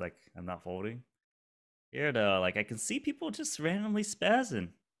 oh, it looks like I'm not folding. Here, though, like, I can see people just randomly spazzing.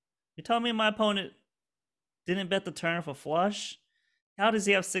 You tell me my opponent didn't bet the turn for flush? How does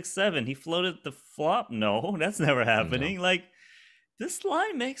he have 6-7? He floated the flop? No, that's never happening. No. Like, this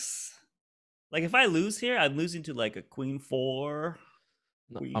line makes... Like, if I lose here, I'm losing to, like, a queen 4.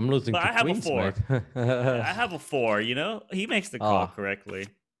 No, I'm losing to queens, mate. I have a 4, you know? He makes the call correctly.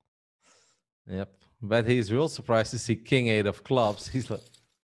 Yep. But he's real surprised to see king 8 of clubs. He's like,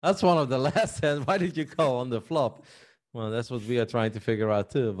 that's one of the last hands. Why did you call on the flop? Well, that's what we are trying to figure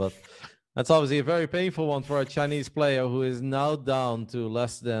out too. But that's obviously a very painful one for a Chinese player who is now down to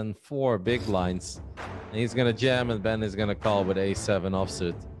less than 4 big blinds. And he's going to jam and Ben is going to call with a7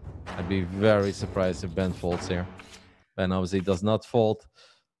 offsuit. I'd be very surprised if Ben folds here. Ben obviously does not fold.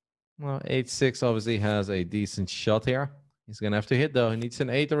 Well, 8-6 obviously has a decent shot here. He's going to have to hit though. He needs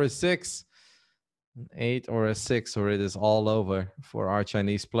an 8 or a 6. An 8 or a 6 or it is all over for our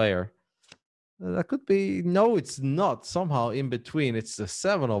Chinese player. That could be, no, it's not. Somehow in between, it's the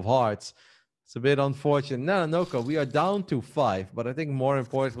 7 of hearts. It's a bit unfortunate. No, Noko, we are down to 5, but I think more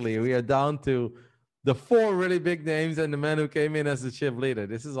importantly, we are down to the 4 really big names and the man who came in as the chip leader.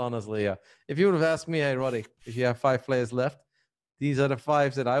 This is honestly, if you would have asked me, hey, Roddy, if you have 5 players left, these are the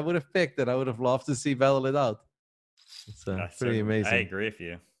 5s that I would have picked that I would have loved to see battle it out. It's pretty amazing. I agree with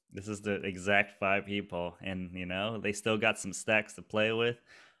you. This is the exact 5 people, and, you know, they still got some stacks to play with.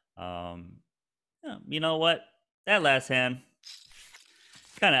 You know what? That last hand,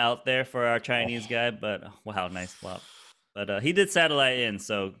 kind of out there for our Chinese guy, but wow, nice flop. But he did satellite in,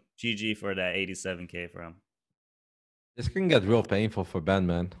 so GG for that 87K for him. This can get real painful for Ben,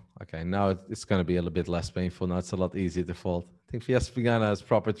 man. Okay, now it's going to be a little bit less painful. Now it's a lot easier to fold. I think Fiesta Pagana is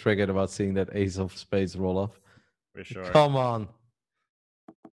proper triggered about seeing that ace of spades roll off. For sure. Come on.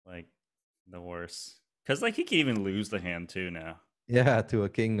 Like, the worst. Because, like, he can even lose the hand, too, now. Yeah, to a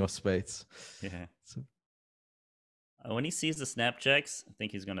king of spades. Yeah. When he sees the snap checks, I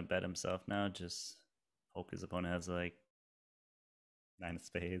think he's going to bet himself now. Just hope his opponent has, like, 9 of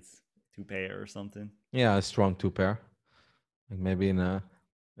spades, 2-pair or something. Yeah, a strong 2-pair. Like maybe in an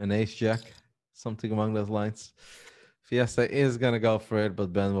ace jack, something along those lines. Fiesta is going to go for it,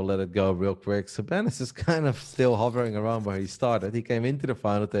 but Ben will let it go real quick. So Ben is just kind of still hovering around where he started. He came into the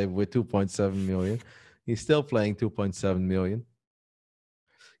final table with 2.7 million. He's still playing 2.7 million.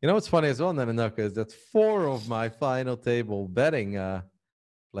 You know what's funny as well, Nananuka, is that 4 of my final table betting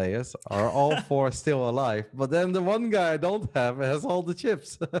players are all 4 still alive. But then the one guy I don't have has all the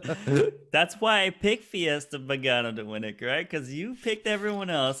chips. That's why I picked Fiesta Pagano to win it, right? Because you picked everyone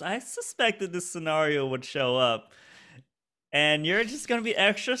else. I suspected this scenario would show up. And you're just going to be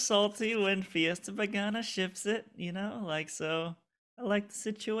extra salty when Fiesta Pagana ships it, you know? Like, so I like the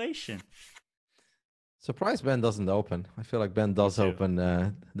situation. Surprised Ben doesn't open. I feel like Ben does open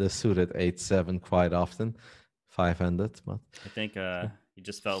the suited 8-7 quite often. 5-handed, but I think he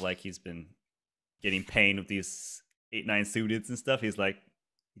just felt like he's been getting pain with these 8-9 suiteds and stuff. He's like,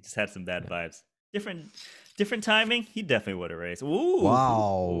 he just had some bad vibes. Different timing. He definitely would have raised. Ooh,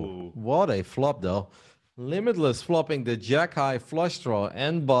 wow, ooh. What a flop though! Limitless flopping the jack high flush draw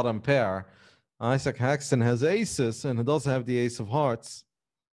and bottom pair. Isaac Haxton has aces and it does have the ace of hearts.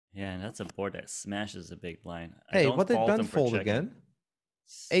 Yeah, and that's a board that smashes a big blind. Hey, what did Ben fold again?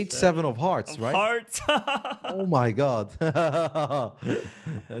 8-7 of hearts, right? Hearts. Oh my god,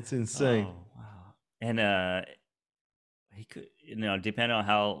 that's insane. Oh, wow. And he could, you know, depending on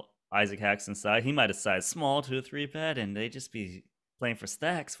how Isaac Haxton side, he might have sized small to a 3-bet, and they just be playing for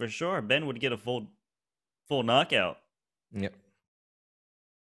stacks for sure. Ben would get a full knockout. Yep.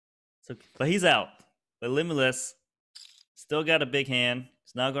 So, but he's out. But Limitless still got a big hand.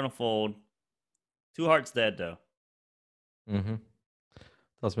 It's not going to fold. 2 hearts dead though. Mm-hmm.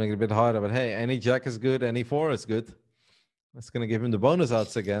 Does make it a bit harder, but hey, any jack is good, any 4 is good. That's gonna give him the bonus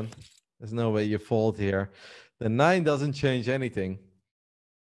outs again. There's no way you fold here. The 9 doesn't change anything.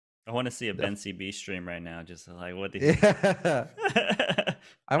 I want to see a Ben CB stream right now, just like what did yeah.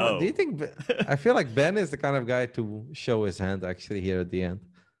 Do you think? I feel like Ben is the kind of guy to show his hand actually here at the end,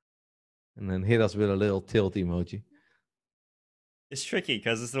 and then hit us with a little tilt emoji. It's tricky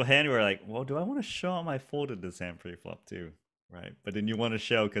because it's the hand where like, well, do I want to show how I folded this hand pre-flop too? Right, but then you want to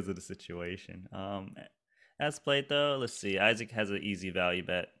show because of the situation. As played though, let's see. Isaac has an easy value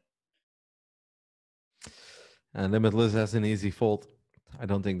bet, and Limitless has an easy fold. I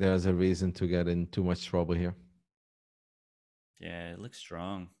don't think there's a reason to get in too much trouble here. Yeah, it looks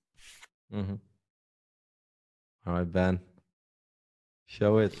strong. Mm-hmm. All right, Ben,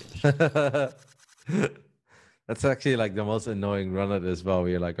 show it. That's actually like the most annoying run at as well.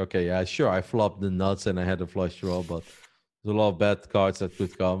 Where you're like, okay, yeah, sure, I flopped the nuts and I had a flush draw, but there's a lot of bad cards that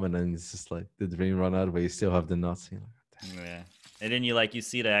could come, and then it's just like the dream run out where you still have the nuts. You're like, yeah, and then you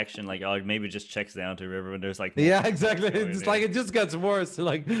see the action like, oh, maybe just checks down to river, and there's like, yeah, exactly. It's like it just gets worse.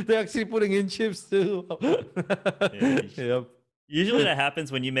 Like they're actually putting in chips too. Yep. Usually that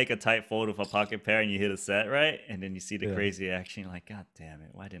happens when you make a tight fold with a pocket pair and you hit a set, right? And then you see the crazy action. You're like, God damn it,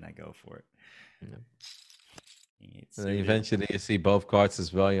 why didn't I go for it? Yeah. And then eventually you see both cards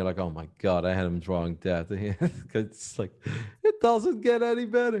as well. You're like, oh my god, I had him drawing that. It's like it doesn't get any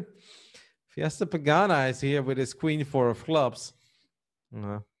better. Fiesta Pagana is here with his queen 4 of clubs.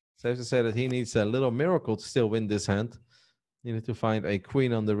 Safe to say that he needs a little miracle to still win this hand. Needed to find a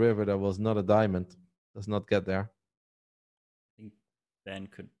queen on the river that was not a diamond. Does not get there. I think Ben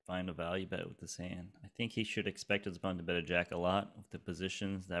could find a value bet with this hand. I think he should expect his opponent to bet a jack a lot with the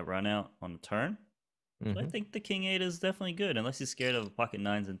positions that run out on the turn. So I think the king 8 is definitely good, unless he's scared of pocket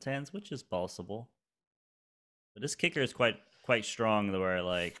 9s and 10s, which is possible. But this kicker is quite strong, where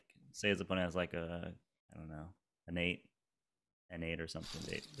like, say his opponent has like a, I don't know, an 8 or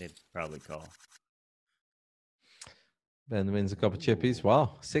something, they'd probably call. Ben wins a couple chippies.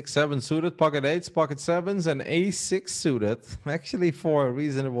 Wow, 6-7 suited, pocket 8s, pocket 7s, and A6 suited. Actually, 4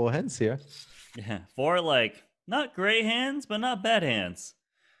 reasonable hands here. Yeah, 4 like not great hands, but not bad hands.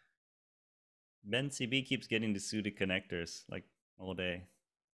 Ben CB keeps getting the suited connectors like all day.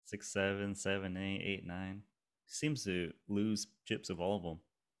 6-7, 7-8, 8-9. Seems to lose chips of all of them.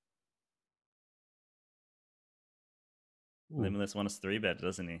 Ooh. Limitless wants 3-bet,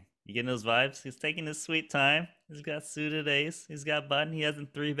 doesn't he? You getting those vibes? He's taking his sweet time. He's got suited ace. He's got button. He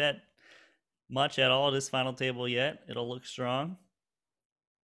hasn't 3-bet much at all this final table yet. It'll look strong.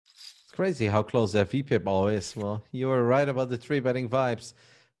 It's crazy how close that VPIP all is. Well, you were right about the 3-betting vibes.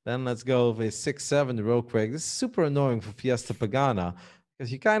 Then let's go with 6-7 real quick. This is super annoying for Fiesta Pagana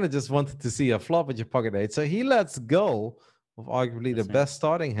because you kind of just wanted to see a flop with your pocket 8. So he lets go of arguably the best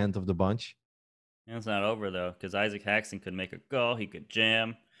starting hand of the bunch. And it's not over though, because Isaac Haxton could make a go. He could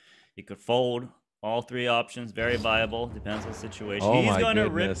jam. He could fold. All 3 options, very viable. Depends on the situation. Oh He's my going to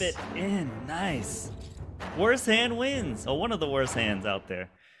goodness. rip it in. Nice. Worst hand wins. Oh, one of the worst hands out there.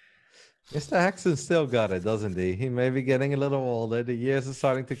 Mr. Haxton still got it, doesn't he? He may be getting a little older. The years are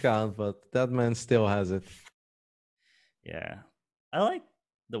starting to count, but that man still has it. Yeah. I like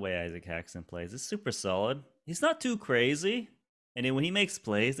the way Isaac Haxton plays. It's super solid. He's not too crazy. And then when he makes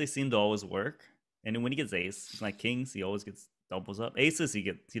plays, they seem to always work. And then when he gets ace, like kings, he always gets doubles up. Aces,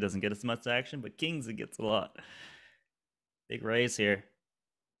 he doesn't get as much action, but kings, he gets a lot. Big raise here.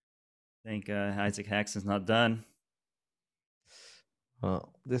 I think Isaac Haxton's not done.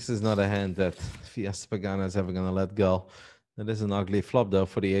 Well, this is not a hand that Fiesta Pagana is ever going to let go. That is an ugly flop, though,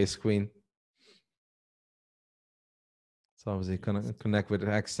 for the ace-queen. So obviously going to connect with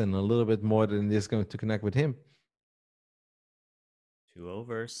Haxton a little bit more than it is going to connect with him. 2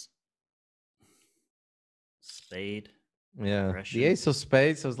 overs. Spade. Yeah, Aggression. the ace of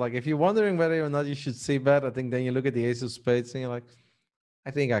spades. So it's like, if you're wondering whether or not you should see bet, I think then you look at the ace of spades and you're like,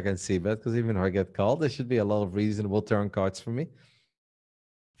 I think I can see bet because even if I get called, there should be a lot of reasonable turn cards for me.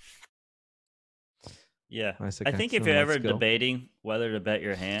 Yeah, Isaac I think if Haxton, you're let's ever go. debating whether to bet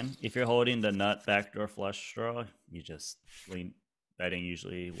your hand, if you're holding the nut backdoor flush straw, you just lean. Betting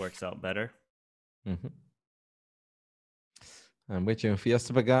usually works out better. Mm-hmm. I'm with you in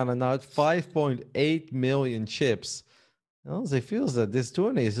Fiesta Pagana now at 5.8 million chips. Honestly, feels that this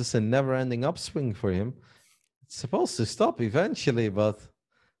tourney is just a never-ending upswing for him. It's supposed to stop eventually, but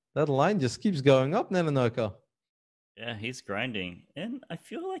that line just keeps going up, Nanonoko. Yeah, he's grinding, and I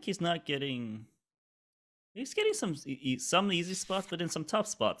feel like he's not getting. He's getting some easy spots, but in some tough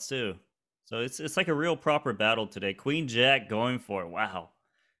spots too. So it's like a real proper battle today. Queen Jack going for it. Wow,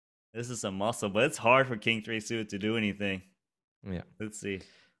 this is a muscle, but it's hard for King 3 suit to do anything. Yeah, let's see.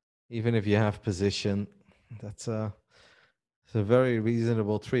 Even if you have position, it's a very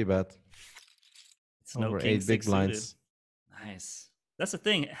reasonable 3-bet. It's no Over King 8 big 6 blinds. suited. Nice. That's the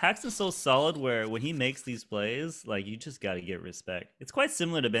thing. Haxton's so solid where when he makes these plays, like you just got to get respect. It's quite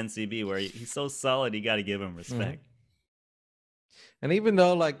similar to Ben CB where he's so solid, you got to give him respect. And even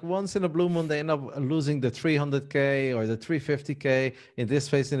though, like, once in a blue moon, they end up losing the 300K or the 350K in this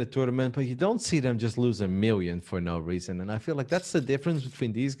phase in the tournament, but you don't see them just lose $1 million for no reason. And I feel like that's the difference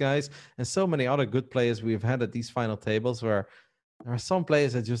between these guys and so many other good players we've had at these final tables, where there are some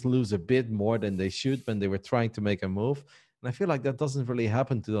players that just lose a bit more than they should when they were trying to make a move. And I feel like that doesn't really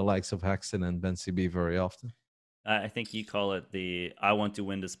happen to the likes of Haxton and Ben CB very often. I think you call it the "I want to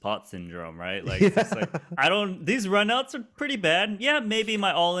win this pot" syndrome, right? Like, it's like these runouts are pretty bad. Yeah, maybe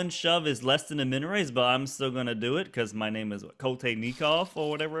my all-in shove is less than a min raise, but I'm still gonna do it because my name is Kote Nikov or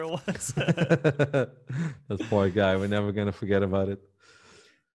whatever it was. That poor guy. We're never gonna forget about it.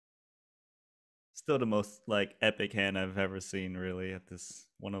 Still the most like epic hand I've ever seen, really. At this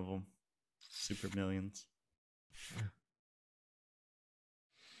one of them, Super Millions.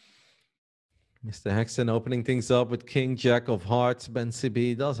 Mr. Haxton opening things up with King Jack of Hearts. Ben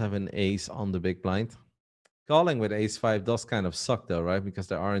CB does have an ace on the big blind. Calling with ace 5 does kind of suck though, right? Because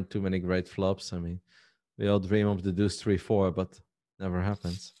there aren't too many great flops. I mean, we all dream of the deuce 3-4, but never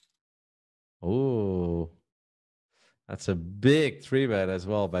happens. Oh, that's a big 3-bet as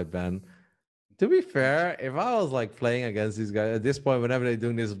well by Ben. To be fair, if I was like playing against these guys at this point, whenever they're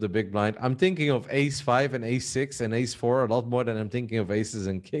doing this with the big blind, I'm thinking of ace 5 and ace 6 and ace 4 a lot more than I'm thinking of aces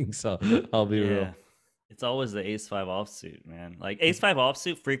and kings. So I'll be real. It's always the ace 5 offsuit, man. Like ace 5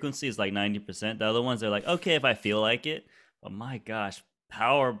 offsuit frequency is like 90%. The other ones are like, okay, if I feel like it. But my gosh,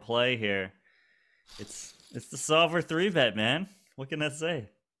 power play here. It's the solver 3-bet, man. What can I say?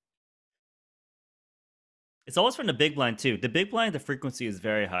 It's always from the big blind too. The big blind, the frequency is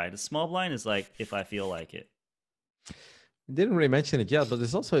very high. The small blind is like, if I feel like it. Didn't really mention it yet, but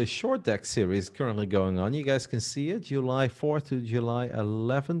there's also a short deck series currently going on. You guys can see it, July 4th to July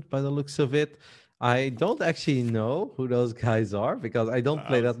 11th by the looks of it. I don't actually know who those guys are because I don't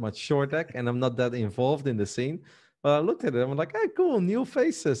play that much short deck and I'm not that involved in the scene. But I looked at it and I'm like, hey, cool, new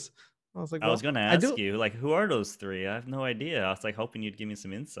faces. I was like, I was going to ask you, like, who are those 3? I have no idea. I was like hoping you'd give me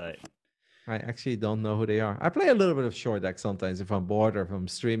some insight. I actually don't know who they are. I play a little bit of short deck sometimes if I'm bored or if I'm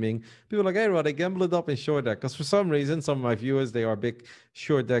streaming. People are like, hey, Rod, I gamble it up in short deck. Because for some reason, some of my viewers, they are big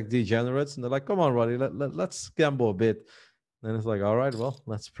short deck degenerates. And they're like, come on, Roddy, let's gamble a bit. And it's like, all right, well,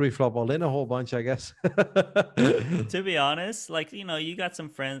 let's pre-flop all in a whole bunch, I guess. To be honest, like you got some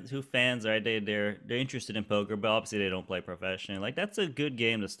friends who fans, right? They're interested in poker, but obviously they don't play professionally. Like that's a good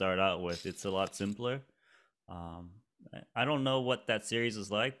game to start out with. It's a lot simpler. Um, I don't know what that series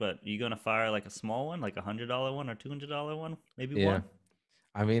is like, but you gonna fire like a small one, like $100 one or $200 one, maybe Yeah. one.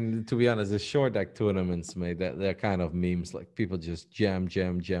 I mean, to be honest, the short deck tournaments, mate, they're kind of memes. Like people just jam,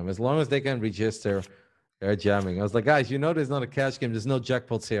 jam, jam. As long as they can register, they're jamming. I was like, guys, there's not a cash game. There's no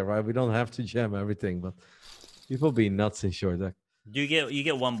jackpots here, right? We don't have to jam everything, but people be nuts in short deck. You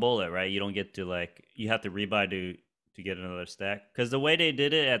get one bullet, right? You don't get to you have to rebuy to get another stack. Because the way they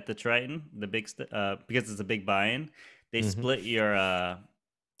did it at the Triton, the because it's a big buy-in, they Mm-hmm. split your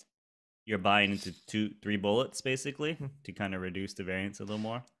buy-in into 3 bullets basically to kind of reduce the variance a little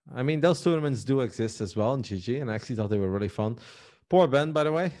more. I mean, those tournaments do exist as well in GG, and I actually thought they were really fun. Poor Ben, by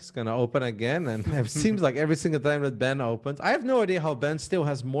the way, is going to open again, and it seems like every single time that Ben opens, I have no idea how Ben still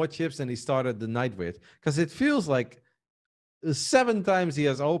has more chips than he started the night with, because it feels like 7 times he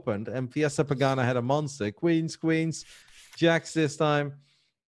has opened, and Fiesta Pagana had a monster. Queens, jacks this time.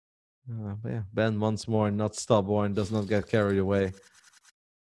 Yeah, Ben once more, not stubborn, does not get carried away.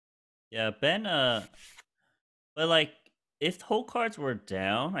 Yeah, Ben. But if the whole cards were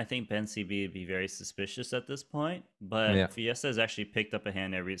down, I think Ben CB would be very suspicious at this point. Yeah. But Fiesta has actually picked up a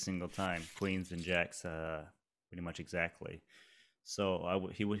hand every single time, queens and jacks, pretty much exactly. So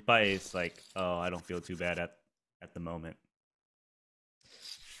he would probably is like, oh, I don't feel too bad at the moment.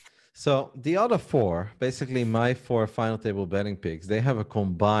 So the other 4, basically my 4 final table betting picks, they have a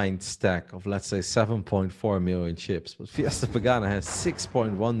combined stack of, let's say, 7.4 million chips. But Fiesta Pagana has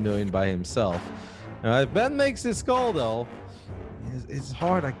 6.1 million by himself. If Ben makes this call, though, it's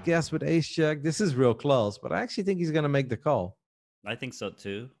hard, I guess, with ace jack. This is real close, but I actually think he's going to make the call. I think so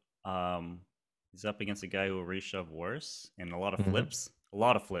too. He's up against a guy who will reshove worse and a lot of Mhm. flips. A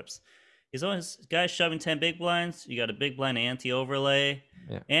lot of flips. He's always guys shoving 10 big blinds. You got a big blind anti overlay,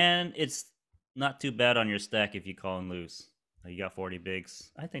 Yeah. and it's not too bad on your stack if you call and lose. You got 40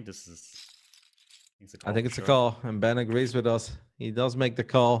 bigs. I think this is. I think it's a call, and Ben agrees with us. He does make the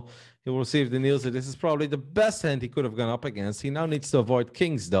call. He will receive the news that this is probably the best hand he could have gone up against. He now needs to avoid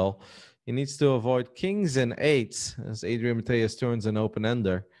kings, though. He needs to avoid kings and eights as Adrian Mateus turns an open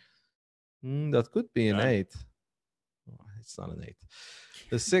ender. That could be an 8. Oh, it's not an 8.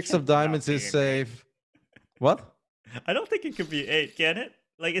 The 6 of diamonds is safe. What? I don't think it could be 8, can it?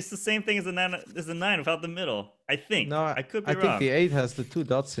 Like it's the same thing as the 9 without the middle. I think. No, I could be I wrong. think the 8 has the 2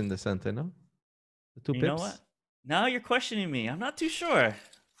 dots in the center, no? The 2 you pips. know what? Now you're questioning me. I'm not too sure.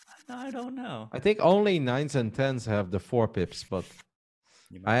 I don't know. I think only 9s and 10s have the 4 pips, but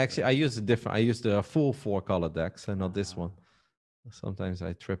I use the full 4-color deck, so not this one. Sometimes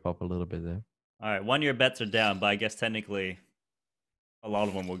I trip up a little bit there. All right, 1 year bets are down, but I guess technically a lot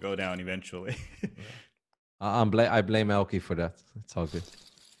of them will go down eventually. I blame Elke for that. It's all good.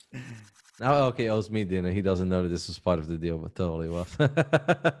 Now Elke owes me dinner. He doesn't know that this was part of the deal, but totally was.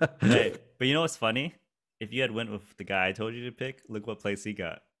 Hey, but you know what's funny? If you had went with the guy I told you to pick, look what place he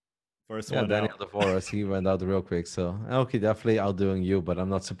got. First one Daniel out. DeForest, he went out real quick. So Elke definitely outdoing you, but I'm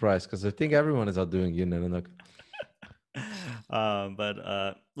not surprised because I think everyone is outdoing you, Nananook.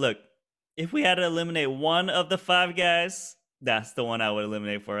 Look, if we had to eliminate one of the 5 guys, that's the one I would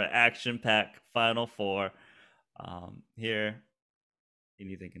eliminate for an action-packed Final 4. Here,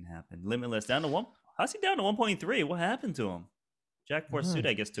 anything can happen. Limitless down to 1. How's he down to 1.3? What happened to him? Jack 4 suit,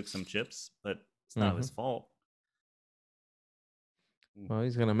 I guess, took some chips, but it's not his fault. Well,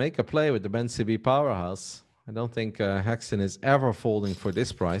 he's gonna make a play with the Ben CB powerhouse. I don't think Haxton is ever folding for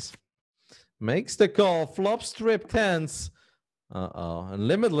this price. Makes the call, flop strip 10s. And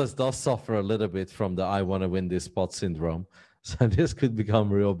Limitless does suffer a little bit from the I want to win this spot syndrome. So this could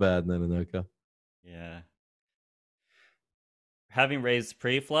become real bad, Nananoka. Yeah. Having raised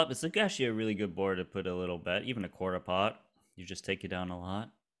pre-flop, it's actually a really good board to put a little bet, even a quarter pot. You just take it down a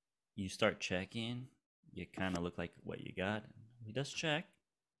lot. You start checking. You kind of look like what you got. He does check.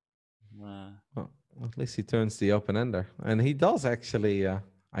 Well, at least he turns the open ender. And he does actually,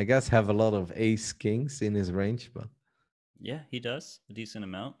 I guess, have a lot of ace kings in his range, but yeah, he does a decent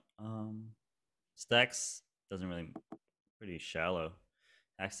amount. Stacks doesn't really, pretty shallow.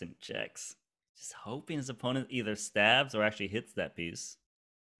 Accent checks. Just hoping his opponent either stabs or actually hits that piece.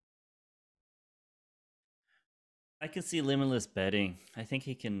 I can see Limitless betting. I think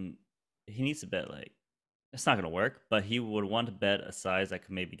he needs to bet like It's not gonna work, but he would want to bet a size that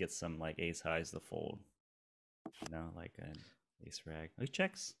could maybe get some like ace highs to fold. You know, like an ace rag. Oh, he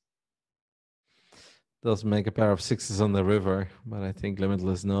checks. Does make a pair of sixes on the river, but I think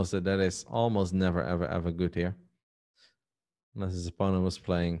Limitless knows that that is almost never, ever, ever good here. Unless his opponent was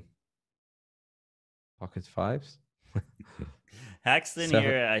playing pocket fives. Haxton Seven.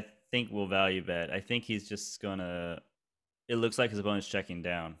 here, I think will value bet. I think he's just gonna. It looks like his opponent's checking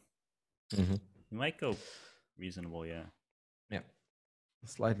down. Mm-hmm. He might go reasonable, yeah. Yeah.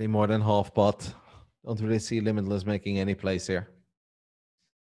 Slightly more than half pot. Don't really see Limitless making any plays here.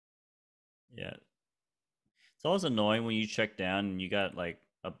 Yeah. It's always annoying when you check down and you got like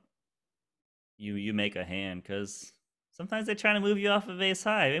a you make a hand because sometimes they're trying to move you off of ace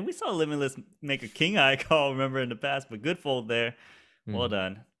high. And we saw Limitless make a king high call, remember, in the past, but good fold there. Well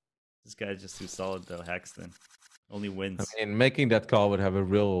done. This guy's just too solid though, Haxton. Only wins. I mean, making that call would have a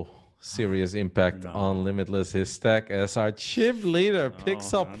real serious impact on Limitless. His stack as our chip leader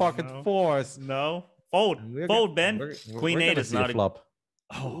picks up pocket fours. No. Fold. Fold, Ben. Queen we're 8 is not a flop.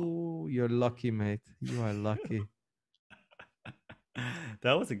 Oh, you're lucky, mate. You are lucky.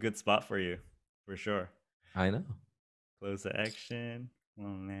 That was a good spot for you, for sure. I know. Close the action. Oh,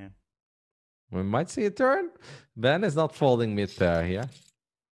 man. We might see a turn. Ben is not folding mid pair here.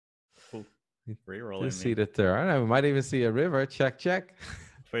 Free rolling. To see the turn. And we might even see a river. Check, check.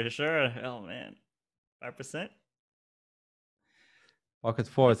 For sure. Oh, man. 5%? Pocket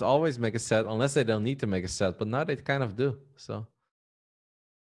fours always make a set unless they don't need to make a set, but now they kind of do. So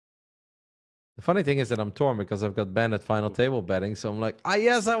the funny thing is that I'm torn because I've got Ben at final table betting. So I'm like,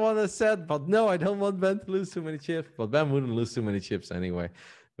 yes, I want a set, but no, I don't want Ben to lose too many chips. But Ben wouldn't lose too many chips anyway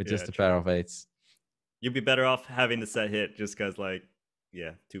with just a pair of eights. You'd be better off having the set hit just because, like,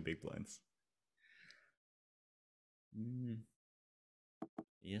 yeah, 2 big blinds.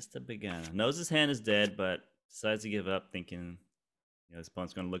 Fiesta Begana. Knows his hand is dead, but decides to give up, thinking his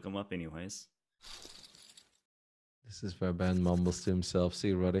opponent's going to look him up anyways. This is where Ben mumbles to himself.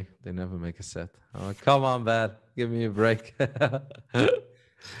 See, Roddy, they never make a set. Oh, come on, Ben. Give me a break. There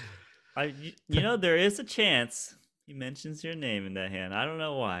is a chance he mentions your name in that hand. I don't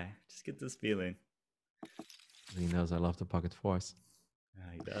know why. Just get this feeling. He knows I love the pocket fours.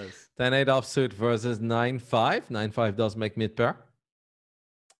 Yeah, he does. 10-8 offsuit versus 9-5. 9-5 does make mid pair.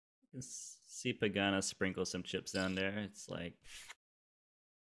 See Pagana sprinkle some chips down there. It's like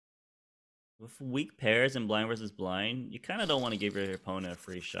with weak pairs and blind versus blind, you kind of don't want to give your opponent a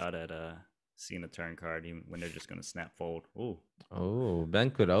free shot at seeing a turn card even when they're just going to snap fold. Ooh. Oh,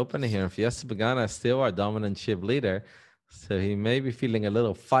 Ben could open here. Fiesta Pagana is still our dominant chip leader, so he may be feeling a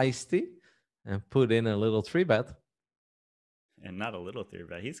little feisty and put in a little 3-bet. And not a little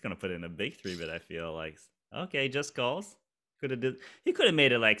 3-bet. He's going to put in a big 3-bet, I feel like. Okay, just calls. He could have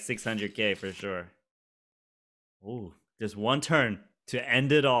made it like 600K for sure. Ooh, just one turn to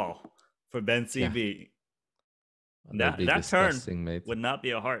end it all for Ben CB. Yeah. That turn mate. would not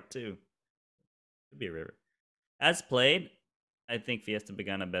be a heart too. Could be a river. As played, I think Fiesta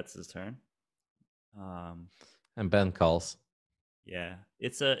Begana bets his turn. And Ben calls. Yeah,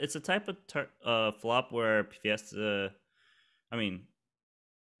 it's a type of flop where Fiesta. I mean,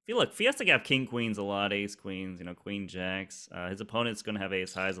 Fiesta got king queens a lot, ace queens, queen jacks. His opponent's gonna have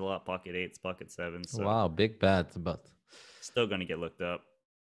ace highs a lot, pocket eights, pocket sevens. So wow, big bet, but still gonna get looked up.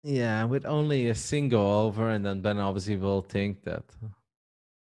 Yeah, with only a single over, and then Ben obviously will think that.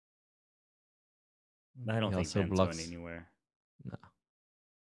 I don't think Ben's going anywhere. No.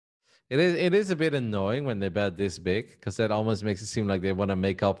 It is a bit annoying when they bet this big, because that almost makes it seem like they want to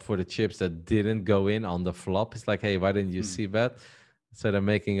make up for the chips that didn't go in on the flop. It's like, hey, why didn't you see bet? So they're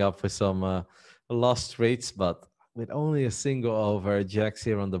making up for some lost rates, but with only a single over, jacks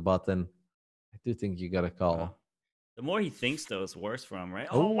here on the button, I do think you got to call. Wow. The more he thinks, though, it's worse for him, right?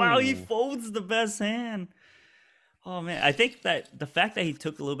 Oh, wow, he folds the best hand. Oh, man. I think that the fact that he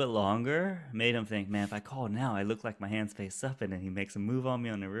took a little bit longer made him think, man, if I call now, I look like my hand's face up, and then he makes a move on me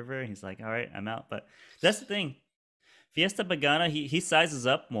on the river. And he's like, all right, I'm out. But that's the thing. Fiesta Begana, he sizes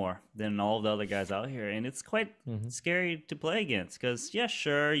up more than all the other guys out here. And it's quite scary to play against because, yeah,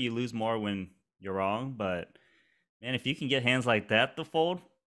 sure, you lose more when you're wrong. But, man, if you can get hands like that to fold,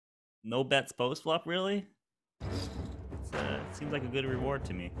 no bets post flop, really? It seems like a good reward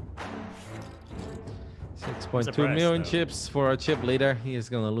to me. 6.2 million chips for our chip leader. He is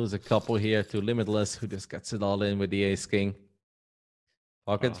going to lose a couple here to Limitless, who just gets it all in with the ace king.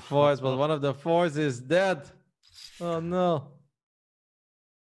 Pocket fours, but one of the fours is dead. Oh, no.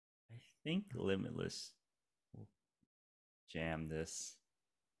 I think Limitless will jam this.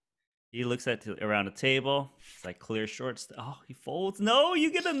 He looks around the table. It's like clear shorts. Oh, he folds. No,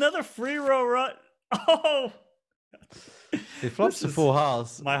 you get another free roll run. Oh, He flops this a is full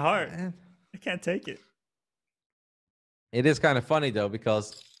house. my heart. Man. I can't take it. It is kind of funny though,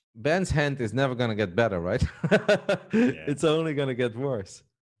 because Ben's hand is never gonna get better, right? Yeah. It's only gonna get worse.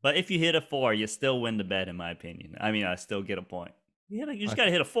 But if you hit a 4, you still win the bet, in my opinion. I mean, I still get a point. You just Okay. got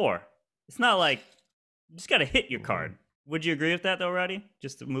to hit a 4. It's not like you just got to hit your card. Would you agree with that, though, Roddy?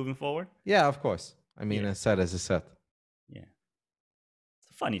 Just moving forward? Yeah, of course. I mean, Yeah. a set is a set. Yeah.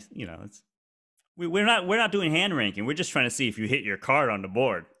 It's funny, you know. We're not doing hand ranking. We're just trying to see if you hit your card on the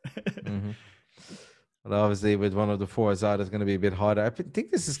board. Mhm. But obviously, with one of the fours out, it's going to be a bit harder. I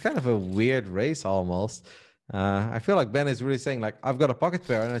think this is kind of a weird race almost. I feel like Ben is really saying, like, I've got a pocket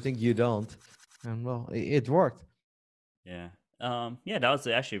pair, and I think you don't. And well, it worked. Yeah. Yeah, that was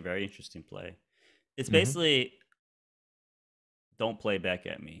actually a very interesting play. It's Mhm. basically don't play back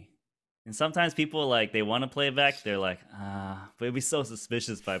at me. And sometimes people like they want to play back, they're like, but it'd be so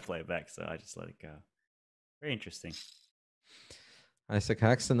suspicious if I play back, so I just let it go. Very interesting. Isaac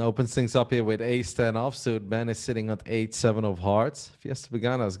Haxton opens things up here with ace-10 offsuit. Ben is sitting at 8-7 of hearts. Fiesta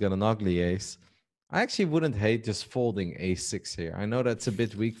Pagana's got an ugly ace. I actually wouldn't hate just folding ace-6 here. I know that's a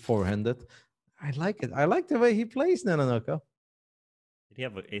bit weak four-handed. I like it. I like the way he plays, Nanonoko. Did he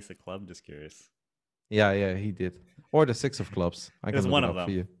have an ace of club? Just curious. Yeah, he did. Or the 6 of clubs. I It was can look one it of up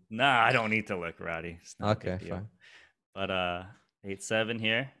for you. them. Nah, I don't need to look, Roddy. It's not a Okay, big deal. fine. But 8-7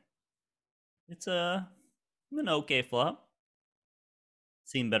 here. It's an okay flop.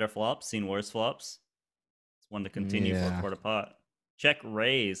 Seen better flops, seen worse flops. It's one to continue for a quarter pot. Check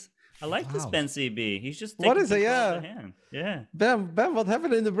raise. I like this Wow. Ben CB. He's just What taking is it? control of Yeah. the hand. Yeah. Ben, what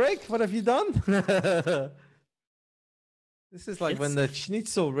happened in the break? What have you done? This is like when the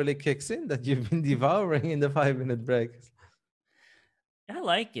schnitzel really kicks in that you've been devouring in the 5-minute break. I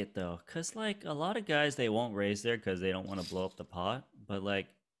like it though, cause like a lot of guys they won't raise there because they don't want to blow up the pot. But like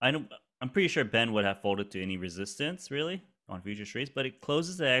I'm pretty sure Ben would have folded to any resistance really on future streets. But it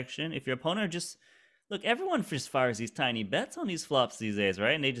closes the action. If your opponent just look, everyone just fires these tiny bets on these flops these days,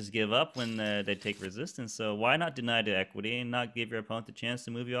 right? And they just give up when they take resistance. So why not deny the equity and not give your opponent the chance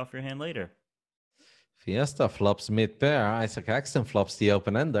to move you off your hand later? Fiesta flops mid pair. Isaac Haxton flops the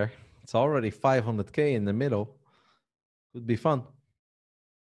open ender. It's already 500k in the middle. Could be fun.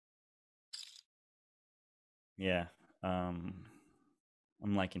 Yeah. I'm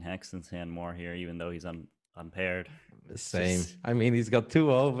liking Haxton's hand more here, even though he's unpaired. Same. I mean, he's got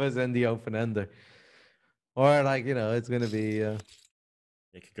 2 overs and the open ender. Or like, it's going to be... It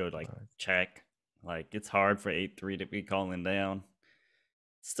could go like check. Like it's hard for 8-3 to be calling down.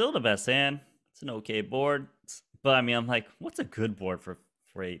 Still the best hand. It's an okay board. But I mean, I'm like, what's a good board for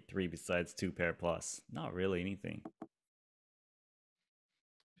 8-3 besides 2 pair plus? Not really anything.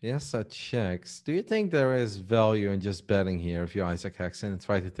 Yes, that checks. Do you think there is value in just betting here if you're Isaac Haxton and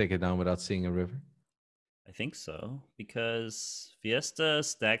try to take it down without seeing a river? I think so, because Fiesta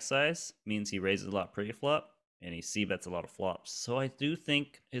stack size means he raises a lot pre-flop, and he c-bets a lot of flops. So I do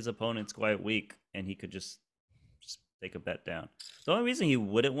think his opponent's quite weak, and he could just take a bet down. The only reason he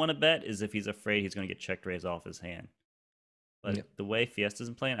wouldn't want to bet is if he's afraid he's going to get check raised off his hand. But the way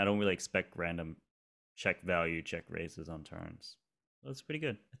Fiesta's playing, I don't really expect random check value, check raises on turns. That's pretty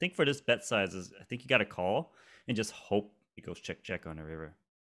good. I think for this bet size, I think you got to call and just hope it goes check on the river.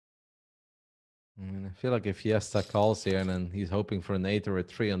 I mean, I feel like if Fiesta calls here and then he's hoping for an 8 or a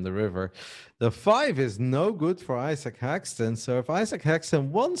 3 on the river, the 5 is no good for Isaac Haxton. So if Isaac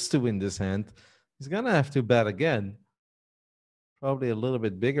Haxton wants to win this hand, he's going to have to bet again. Probably a little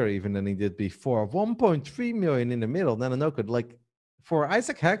bit bigger even than he did before. 1.3 million in the middle. Nanonoko, like for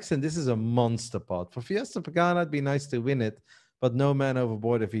Isaac Haxton, this is a monster pot. For Fiesta Pagana, it'd be nice to win it, but no man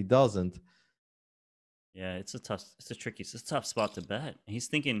overboard if he doesn't. Yeah, it's a tough spot to bet. He's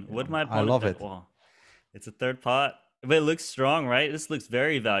thinking, would my I opponent love bet? it. Well, it's a third pot, but it looks strong, right? This looks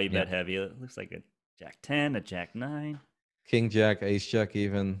very value bet heavy. It looks like a Jack 10, a Jack 9. King Jack, Ace Jack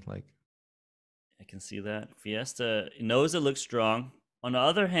even, like. I can see that. Fiesta knows it looks strong. On the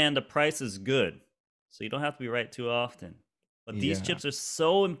other hand, the price is good, so you don't have to be right too often. But these chips are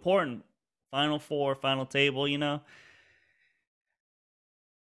so important. Final 4, final table,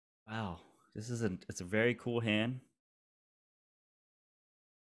 Wow. It's a very cool hand.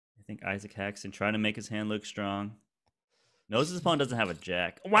 I think Isaac Haxton trying to make his hand look strong. Knows his opponent doesn't have a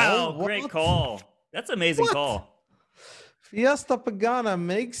jack. Wow, great call. That's an amazing call. Fiesta Pagana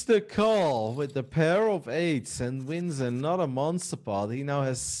makes the call with the pair of 8s and wins another monster pot. He now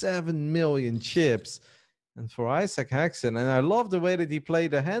has 7 million chips. And for Isaac Haxton, and I love the way that he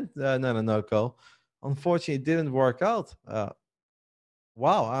played the hand, Nanonoko. Unfortunately, it didn't work out.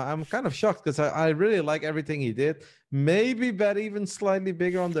 Wow, I'm kind of shocked because I really like everything he did. Maybe bet even slightly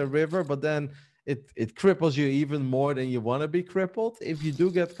bigger on the river, but then it cripples you even more than you want to be crippled if you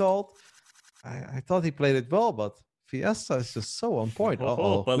do get called. I thought he played it well, but Fiesta is just so on point. Oh,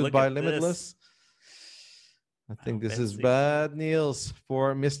 Uh-oh, but look goodbye at this. Limitless. I Oh, think this is Betsy. bad news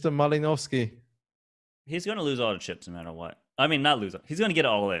for Mr. Malinowski. He's going to lose all the chips no matter what. I mean, not lose. He's going to get it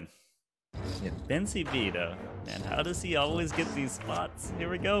all in. Yeah. Ben CB, though. Man, how does he always get these spots? Here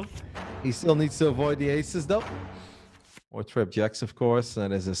we go. He still needs to avoid the aces, though. Or trip jacks, of course.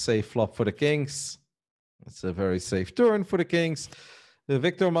 That is a safe flop for the kings. That's a very safe turn for the kings.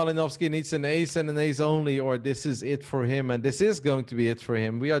 Victor Malinowski needs an ace and an ace only, or this is it for him. And this is going to be it for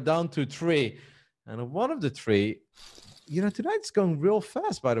him. We are down to 3. And one of the 3, tonight's going real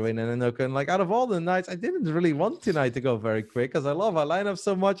fast, by the way, Nananoka. And like out of all the nights, I didn't really want tonight to go very quick because I love our lineup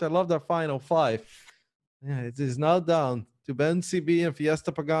so much. I love their final 5. Yeah, it is now down to Ben CB and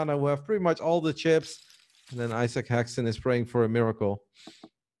Fiesta Pagana, who have pretty much all the chips. And then Isaac Haxton is praying for a miracle.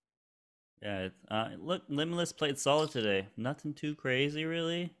 Yeah, look, Limitless played solid today. Nothing too crazy,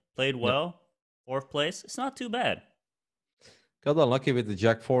 really. Played well. 4th place. It's not too bad. Got unlucky with the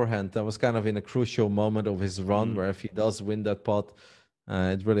Jack forehand. That was kind of in a crucial moment of his run, where if he does win that pot,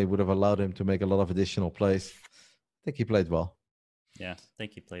 it really would have allowed him to make a lot of additional plays. I think he played well. Yeah, I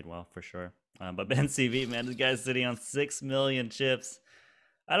think he played well for sure. But Ben CV, man, this guy's sitting on 6 million chips.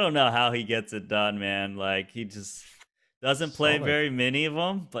 I don't know how he gets it done, man. Like, he just doesn't play very many of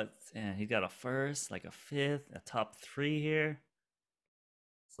them, but yeah, he got a 1st, like a 5th, a top 3 here.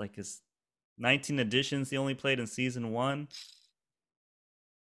 It's like his 19 editions he only played in season 1.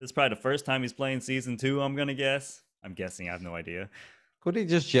 This is probably the first time he's playing season 2, I'm gonna guess. I'm guessing, I have no idea. Could he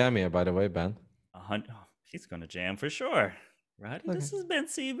just jam here, by the way, Ben? He's gonna jam for sure. Right? Okay. This is Ben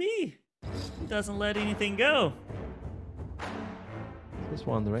CB. He doesn't let anything go. Just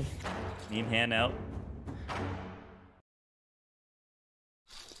wondering. Meme hand out.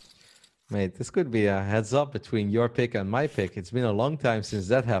 Mate, this could be a heads up between your pick and my pick. It's been a long time since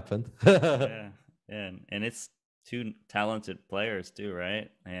that happened. Yeah, and it's 2 talented players too, right?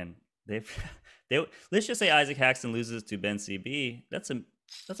 And they let's just say Isaac Haxton loses to Ben CB. That's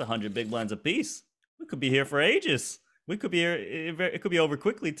 100 big blinds apiece. We could be here for ages. We could be here. It could be over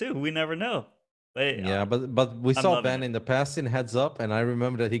quickly too. We never know. But yeah, but we saw Ben in the past in heads up, and I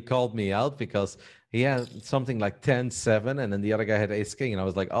remember that he called me out because he had something like 10-7, and then the other guy had ace king, and I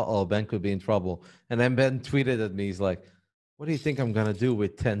was like, uh-oh, Ben could be in trouble. And then Ben tweeted at me, he's like, what do you think I'm gonna do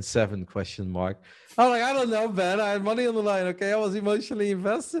with 10-7 question mark? I'm like, I don't know, Ben. I had money on the line, okay? I was emotionally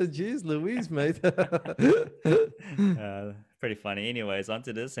invested. Jeez Louise, mate. Pretty funny. Anyways,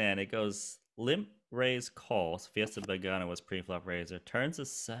 onto this hand. It goes limp, raise, calls. Fiesta Begana was pre-flop raiser. Turns a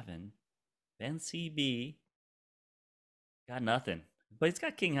 7. Ben CB got nothing, but he's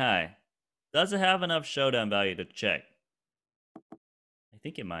got king high. Does it have enough showdown value to check? I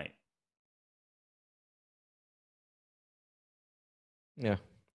think it might. Yeah.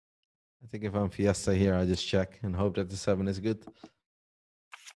 I think if I'm Fiesta here, I just check and hope that the 7 is good.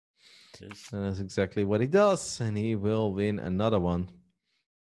 And that's exactly what he does, and he will win another one.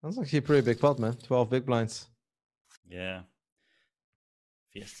 That's actually a pretty big pot, man. 12 big blinds. Yeah.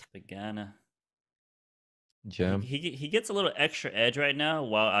 Fiesta Begana. Jam. He gets a little extra edge right now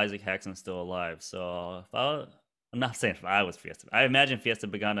while Isaac Haxton's still alive. So I'm not saying if I was Fiesta. I imagine Fiesta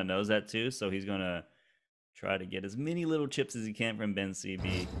Begana knows that too. So he's gonna try to get as many little chips as he can from Ben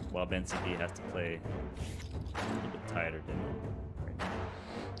CB while Ben CB has to play a little bit tighter than right.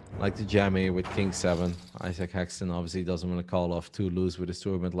 Like to jam here with king 7. Isaac Haxton obviously doesn't want to call off 2 loose with his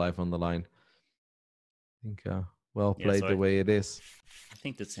tournament life on the line. I think well played the way it is. I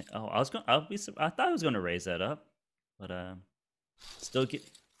think that's. Oh, I thought I was going to raise that up, but still gives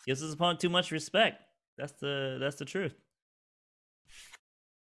his opponent too much respect. That's the truth.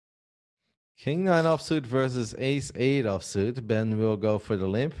 King 9 offsuit versus ace 8 offsuit. Ben will go for the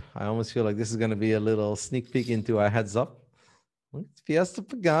limp. I almost feel like this is going to be a little sneak peek into a heads up. Fiesta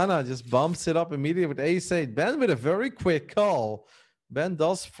Pagana just bumps it up immediately with ace 8. Ben with a very quick call. Ben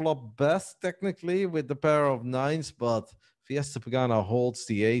does flop best technically with the pair of 9s, but Fiesta Pagana holds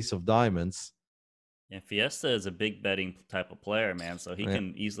the ace of diamonds. Yeah, Fiesta is a big betting type of player, man. So he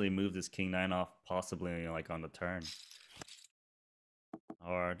can easily move this king 9 off, possibly like on the turn.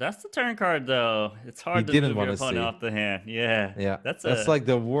 Or that's the turn card though. It's hard to move your opponent off the hand. Yeah. That's like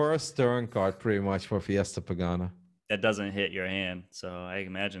the worst turn card pretty much for Fiesta Pagana. That doesn't hit your hand. So I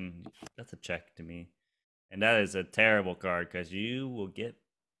imagine that's a check to me. And that is a terrible card because you're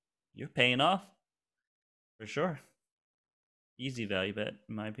paying off for sure. Easy value bet,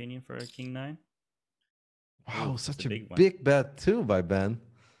 in my opinion, for a king 9. Wow, such a big bet too by Ben.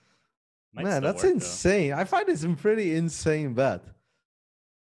 Man, that's insane. I find this a pretty insane bet.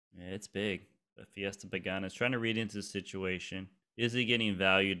 Yeah, it's big. But Fiesta Pagana is trying to read into the situation. Is he getting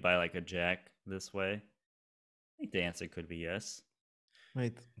valued by like a jack this way? I think the answer could be yes.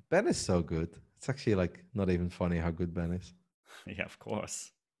 Wait, Ben is so good. It's actually like not even funny how good Ben is. Yeah, of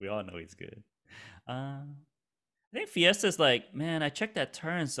course. We all know he's good. I think Fiesta's like, man, I checked that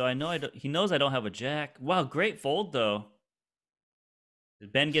turn, so I know he knows I don't have a jack. Wow, great fold though.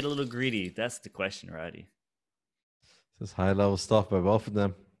 Did Ben get a little greedy? That's the question, Roddy. This is high level stuff by both of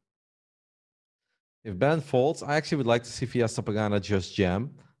them. If Ben folds, I actually would like to see Fiesta Pagana just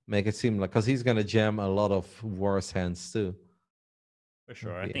jam. Make it seem like, because he's going to jam a lot of worse hands too. For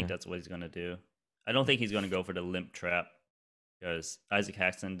sure. I think that's what he's going to do. I don't think he's going to go for the limp trap because Isaac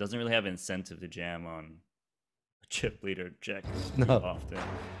Haxton doesn't really have incentive to jam on a chip leader check too often.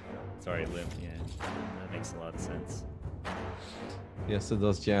 Sorry, limp. Yeah, that makes a lot of sense. Yes, it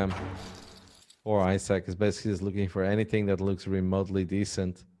does jam. Or Isaac is basically just looking for anything that looks remotely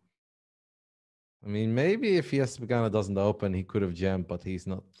decent. I mean, maybe if Fiesta Pagana doesn't open, he could have jammed, but he's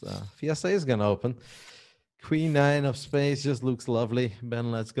not. Fiesta is going to open. Queen 9 of spades just looks lovely.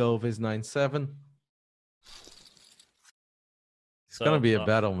 Ben lets go of his 9-7. It's going to be a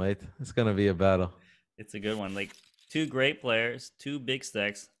battle, mate. It's going to be a battle. It's a good one. Like, two great players, two big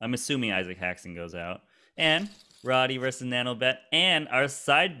stacks. I'm assuming Isaac Haxton goes out. And Roddy versus Nano bet. And our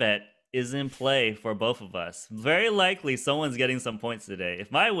side bet is in play for both of us. Very likely someone's getting some points today.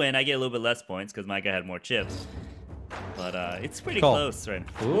 If I win, I get a little bit less points because my guy had more chips. But it's pretty close right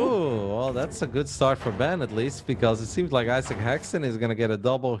now. Ooh, well, that's a good start for Ben at least, because it seems like Isaac Haxton is going to get a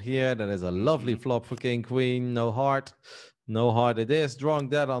double here. That is a lovely flop for King Queen. No heart. No heart it is. Drawing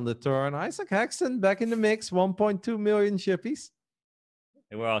that on the turn. Isaac Haxton back in the mix. 1.2 million chippies.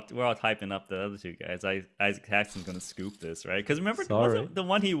 We're all hyping up the other two guys. Isaac Haxton's gonna scoop this, right? Because remember the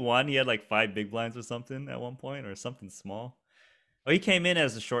one he won? He had like 5 big blinds or something at one point, or something small. Oh, he came in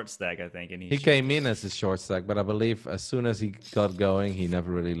as a short stack, I think, and he came in as a short stack, but I believe as soon as he got going, he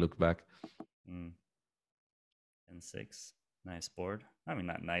never really looked back. 10-6, nice board. I mean,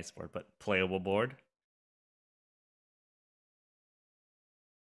 not nice board, but playable board.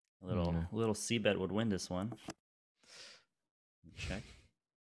 A little C-bet would win this one. Check.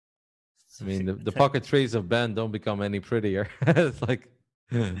 I mean, the pocket trees of Ben don't become any prettier. It's like,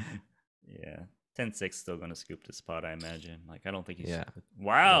 yeah, 10-6 still gonna scoop the spot, I imagine. Like, I don't think he's. Yeah.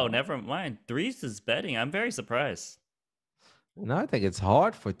 Wow, never mind. Threes is betting. I'm very surprised. No, I think it's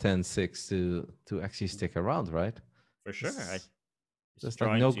hard for 10-6 to actually stick around, right? For sure. There's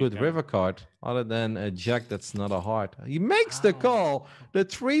like no good river card other than a jack that's not a heart. He makes the call. The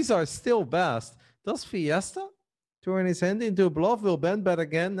trees are still best. Does Fiesta turn his hand into a bluff? Will Ben bet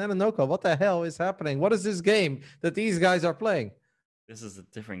again? Nananoka, what the hell is happening? What is this game that these guys are playing? This is a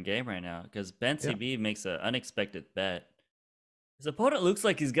different game right now because Ben CB makes an unexpected bet. His opponent looks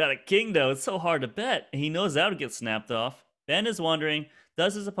like he's got a king, though. It's so hard to bet. He knows that would get snapped off. Ben is wondering,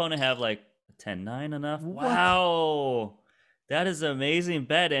 does his opponent have like a 10-9 enough? What? Wow. That is an amazing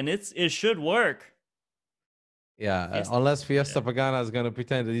bet, and it should work. Yeah, unless Fiesta Pagana is going to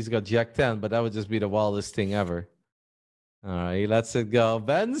pretend that he's got Jack 10, but that would just be the wildest thing ever. All right, he lets it go.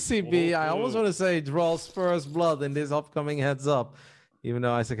 Ben CB, I almost want to say draws first blood in this upcoming heads up, even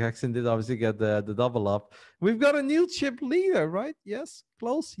though Isaac Haxton did obviously get the double up. We've got a new chip leader, right? Yes,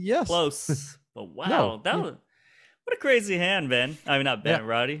 close, yes. Close, but wow, what a crazy hand, Ben. I mean, not Ben,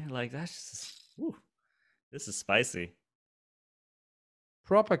 Roddy. Like, that's just, this is spicy.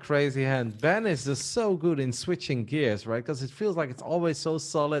 Proper crazy hand. Ben is just so good in switching gears, right? Because it feels like it's always so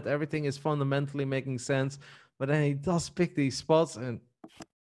solid. Everything is fundamentally making sense. But then he does pick these spots, and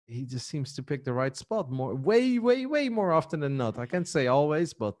he just seems to pick the right spot way more often than not. I can't say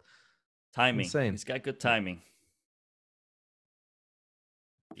always, but timing. Insane. He's got good timing.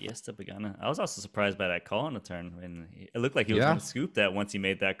 Fiesta Pagana. I was also surprised by that call on the turn. And it looked like he was going to scoop that once he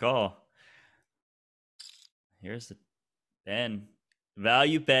made that call. Here's the Ben.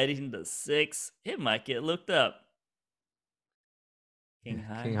 Value betting the 6. It might get looked up. King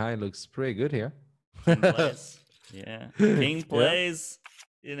high. King high looks pretty good here. King plays. Yeah. King plays.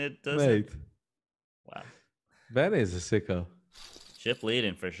 And it doesn't. Mate. Wow. Ben is a sicko. Chip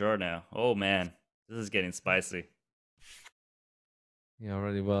leading for sure now. Oh, man. This is getting spicy. He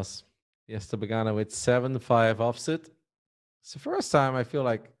already was. Fiesta Pagana with 7-5 offset. It's the first time I feel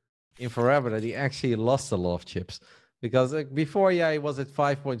like in forever that he actually lost a lot of chips. Because before, he was at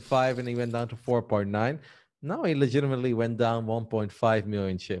 5.5 and he went down to 4.9. Now he legitimately went down 1.5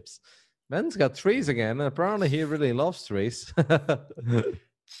 million chips. Ben's got threes again, and apparently he really loves threes.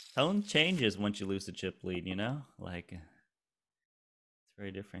 Tone changes once you lose the chip lead, you know? Like, it's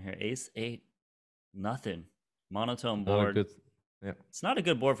very different here. Ace 8, nothing. Monotone board. Yeah. It's not a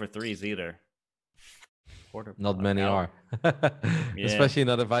good board for threes either. Quarter Not pot many out. are. Yeah. Especially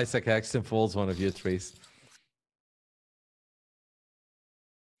not if Isaac Haxton folds one of your threes.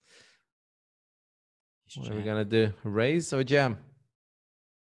 What are we gonna do? Raise or jam?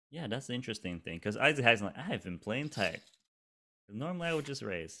 Yeah, that's the interesting thing. Because Isaac has like, I have been playing tight. Normally I would just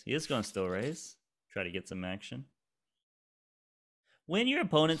raise. He is going to still raise. Try to get some action. When your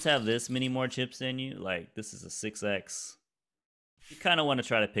opponents have this many more chips than you, like this is a 6x, you kind of want to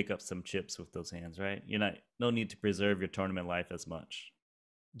try to pick up some chips with those hands, right? No need to preserve your tournament life as much.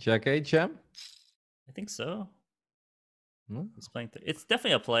 Jack 8 jam? I think so. No? He's playing. It's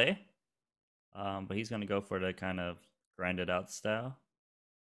definitely a play, but he's going to go for the kind of grinded out style.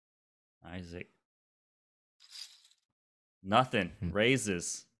 Isaac. Nothing.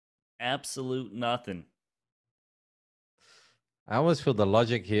 Raises. Absolute nothing. I always feel the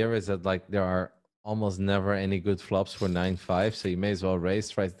logic here is that like there are almost never any good flops for 9-5, so you may as well raise,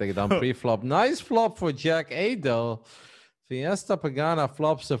 try to take it down pre-flop. Nice flop for Jack 8 though. Fiesta Pagana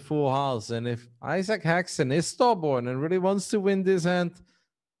flops a full house, and if Isaac Haxton is stubborn and really wants to win this hand,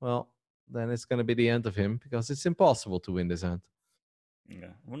 well, then it's going to be the end of him because it's impossible to win this hand.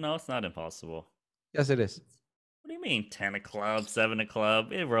 Yeah. Well, no, it's not impossible. Yes, it is. What do you mean 10 of club, 7 of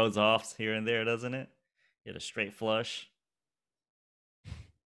club? It rolls off here and there, doesn't it? Get a straight flush.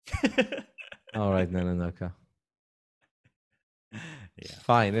 All right, Nananoka. Yeah.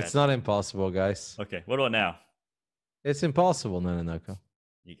 Fine. It's not impossible, guys. Okay. What about now? It's impossible, Nananoka.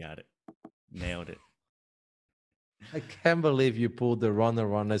 You got it. Nailed it. I can't believe you pulled the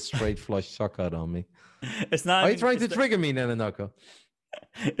runner on a straight flush suck out on me. It's not. Are you trying to trigger me, Nananoka?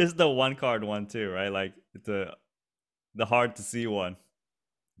 It's the one card one too, right? Like it's the hard to see one.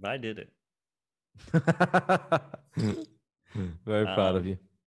 But I did it. Very proud of you.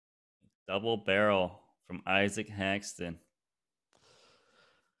 Double barrel from Isaac Haxton.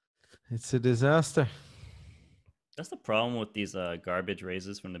 It's a disaster. That's the problem with these garbage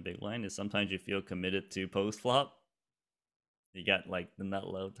raises from the big line is sometimes you feel committed to post flop. You got like the nut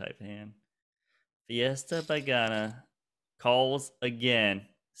low type hand. Fiesta Pagana calls again,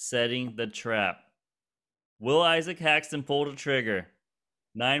 setting the trap. Will Isaac Haxton pull the trigger?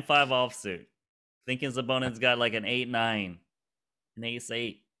 9-5 offsuit. Thinking his opponent's got like an 8-9, an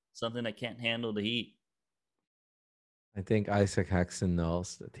ace-8, something that can't handle the heat. I think Isaac Haxton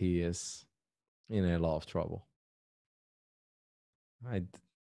knows that he is in a lot of trouble. Like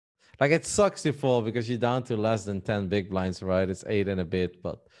it sucks to fall because you're down to less than 10 big blinds, right? It's 8 and a bit,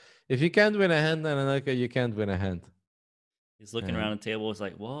 but if you can't win a hand, then you can't win a hand. He's looking around the table. He's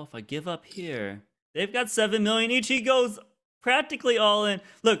like, well, if I give up here, they've got 7 million each. He goes practically all in.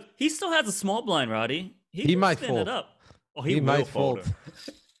 Look, he still has a small blind, Roddy. He might spin fold. it up. Oh, he might fold. fold.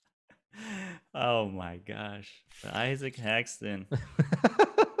 Oh my gosh. The Isaac Haxton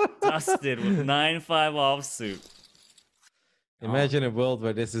dusted with 9-5 offsuit. Imagine a world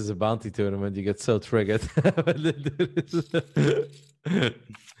where this is a bounty tournament. You get so triggered.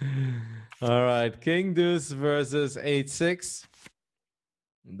 All right. King Deuce versus 8-6.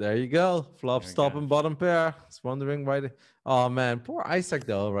 There you go. Flop, stop, and bottom pair. Just wondering why. Oh, man. Poor Isaac,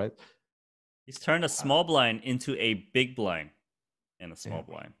 though, right? He's turned a small blind into a big blind and a small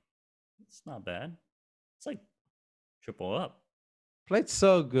blind. It's not bad. It's like triple up. Played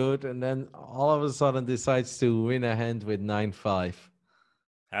so good, and then all of a sudden decides to win a hand with 9-5.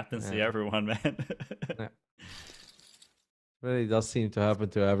 Happens to everyone, man. Really does seem to happen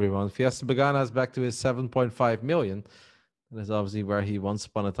to everyone. Fiesta Pagana is back to his 7.5 million. That is obviously where he once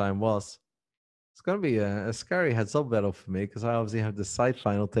upon a time was. It's going to be a scary heads-up battle for me because I obviously have the side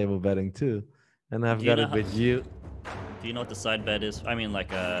final table betting too. And I've got it with you. Do you know what the side bet is? I mean,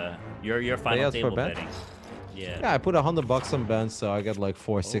 like your final table betting. Yeah, I put $100 on Ben, so I get like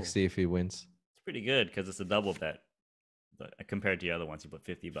 460 if he wins. It's pretty good because it's a double bet. But compared to the other ones, you put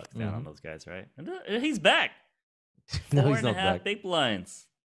 $50 down on those guys, right? And he's back. No, Four he's and a not half back. big blinds.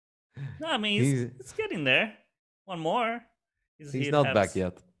 No, I mean it's getting there. One more. He's not back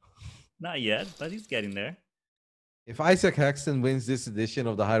yet. Not yet, but he's getting there. If Isaac Haxton wins this edition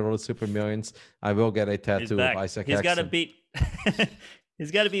of the High Roller Super Millions, I will get a tattoo of Isaac Haxton. He's got to beat. He's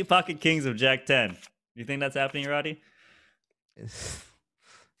got to beat Pocket Kings of Jack 10. You think that's happening, Roddy? It's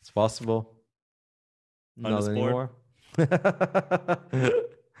possible. Not anymore.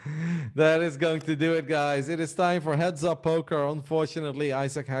 That is going to do it, guys. It is time for Heads Up Poker. Unfortunately,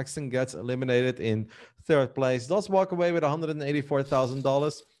 Isaac Haxton gets eliminated in third place. Does walk away with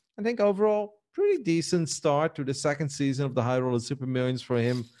 $184,000. I think overall, pretty decent start to the second season of the High Roller Super Millions for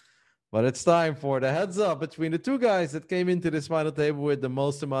him. But it's time for the heads up between the two guys that came into this final table with the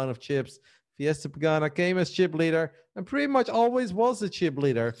most amount of chips. Fiesta Pagana came as chip leader and pretty much always was the chip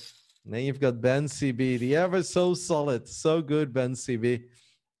leader. then you've got Ben CB, the ever so solid, so good Ben CB.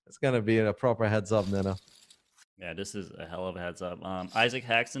 It's gonna be a proper heads up, Nano. Yeah, this is a hell of a heads up. Isaac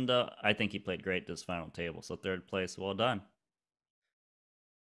Haxton, though, I think he played great this final table. So third place, well done.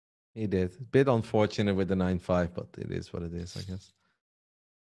 He did. Bit unfortunate with the 9-5, but it is what it is, I guess.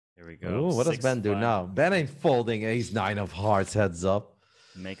 Here we go. Oh, what does Ben do 6-5. now? Ben ain't folding ace 9 of hearts heads up.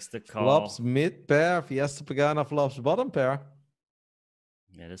 Makes the call. Flops mid pair. Fiesta Pagana flops bottom pair.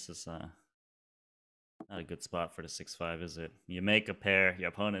 Yeah, this is not a good spot for the 6-5, is it? You make a pair, your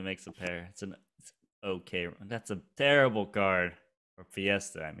opponent makes a pair. It's okay. That's a terrible card for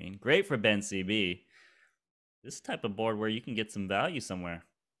Fiesta. I mean, great for Ben CB. This type of board where you can get some value somewhere.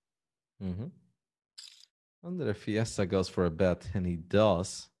 Mm-hmm. Under the Fiesta goes for a bet, and he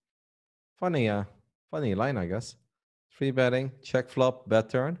does. Funny line, I guess. 3 betting, check flop, bet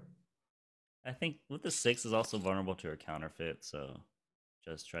turn. I think with the 6 is also vulnerable to a counterfeit, so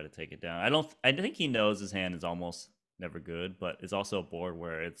just try to take it down. I think he knows his hand is almost never good, but it's also a board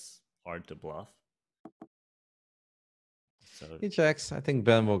where it's hard to bluff. So He checks. I think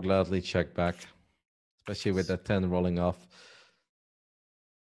Ben will gladly check back, especially with that 10 rolling off.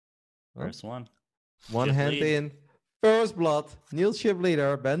 Well, first one. one Chip hand lead. in. First blood. Neil chip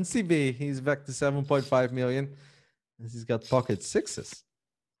leader. Ben CB. He's back to 7.5 million. He's got pocket sixes.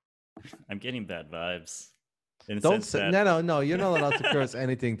 I'm getting bad vibes. In the Don't sense say that no. You're not allowed to curse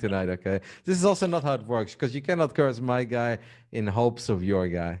anything tonight, okay? This is also not how it works because you cannot curse my guy in hopes of your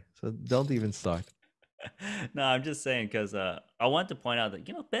guy. So don't even start. No, I'm just saying because I want to point out that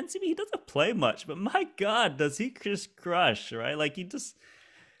Ben CB, he doesn't play much, but my God, does he just crush, right? Like he just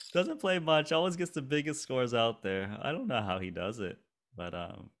doesn't play much. Always gets the biggest scores out there. I don't know how he does it, but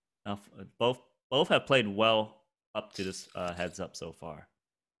both have played well up to this heads up so far.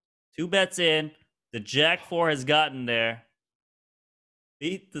 2 bets in. The Jack 4 has gotten there.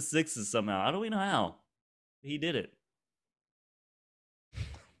 Beat the sixes somehow. I don't even know how. He did it.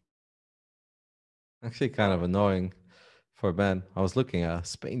 Actually, kind of annoying for Ben. I was looking at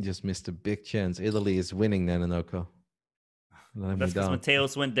Spain just missed a big chance. Italy is winning Nanonoko. That's because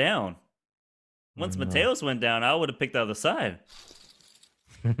Mateos went down. Once Mateos went down, I would have picked the other side.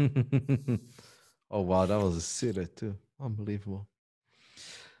 Oh, wow. That was a sitter, too. Unbelievable.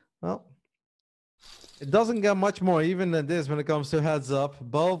 Well, it doesn't get much more even than this when it comes to heads up.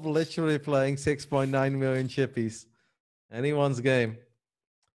 Both literally playing 6.9 million chippies. Anyone's game.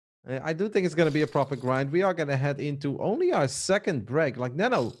 I do think it's going to be a proper grind. We are going to head into only our second break. Like,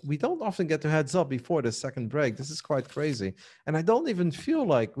 no, we don't often get to heads up before the second break. This is quite crazy. And I don't even feel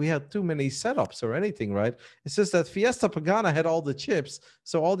like we had too many setups or anything, right? It's just that Fiesta Pagana had all the chips.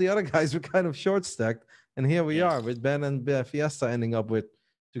 So all the other guys were kind of short stacked. And here we are with Ben and Fiesta ending up with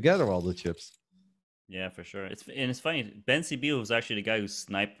together all the chips. Yeah, for sure. It's funny. Ben CB was actually the guy who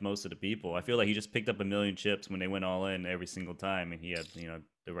sniped most of the people. I feel like he just picked up a million chips when they went all in every single time, and he had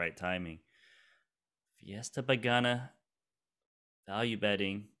the right timing. Fiesta Pagana value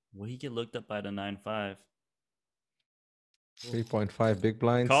betting. Will he get looked up by the 9-5? 3.5 big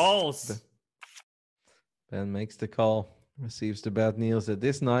blinds. Calls. Ben makes the call. Receives the bad news that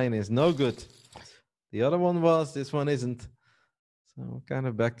this 9 is no good. The other one was. This one isn't. So we're kind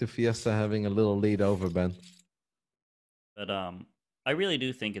of back to Fiesta having a little lead over Ben. But I really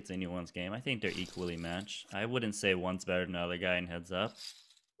do think it's anyone's game. I think they're equally matched. I wouldn't say one's better than the other guy in heads up.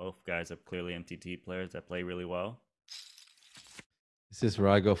 Both guys are clearly MTT players that play really well. This is where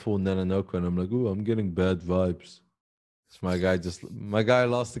I go full Nanonoko and I'm like, ooh, I'm getting bad vibes. My guy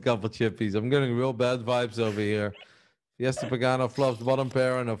lost a couple chippies. I'm getting real bad vibes over here. Fiesta Pagano flops bottom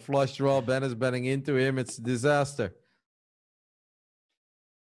pair and a flush draw. Ben is betting into him. It's a disaster.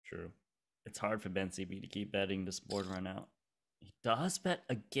 True. It's hard for Ben CB to keep betting this board run out. He does bet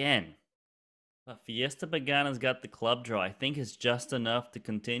again. But Fiesta Pagana's got the club draw. I think it's just enough to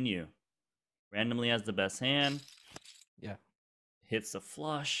continue. Randomly has the best hand. Yeah. Hits a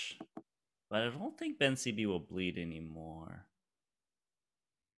flush. But I don't think Ben CB will bleed anymore.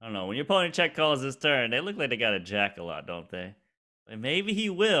 I don't know. When your opponent check calls his turn, they look like they got a jack a lot, don't they? But maybe he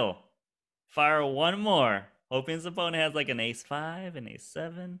will. Fire one more. Hoping his opponent has like an ace-5, an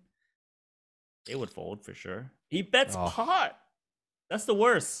ace-7. They would fold for sure. He bets pot. That's the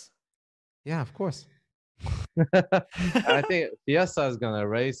worst. Yeah, of course. I think Fiesta is going to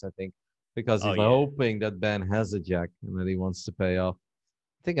raise, I think, because he's hoping that Ben has a jack and that he wants to pay off.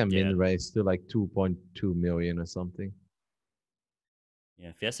 I think I'm in raise to like 2.2 million or something.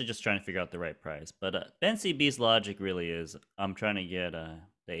 Yeah, Fiesta just trying to figure out the right price. But Ben CB's logic really is, I'm trying to get the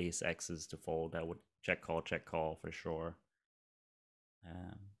ace X's to fold. That would check call for sure.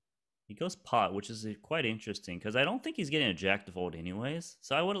 He goes pot, which is quite interesting because I don't think he's getting a jack to fold anyways.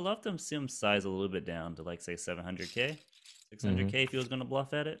 So I would have loved to see him size a little bit down to like say 700k, 600k if he was going to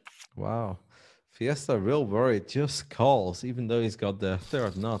bluff at it. Wow. Fiesta real worried, just calls, even though he's got the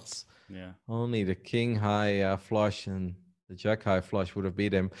third nuts. Yeah. Only the king high flush and the jack high flush would have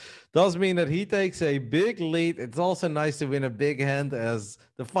beat him. Does mean that he takes a big lead. It's also nice to win a big hand as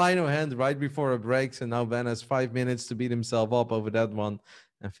the final hand right before it breaks. And now Ben has 5 minutes to beat himself up over that one.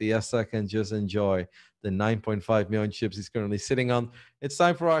 And Fiesta can just enjoy the 9.5 million chips he's currently sitting on. It's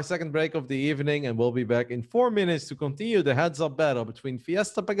time for our second break of the evening, and we'll be back in 4 minutes to continue the heads-up battle between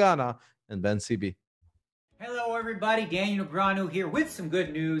Fiesta Pagana and Ben CB. Hello, everybody. Daniel Granu here with some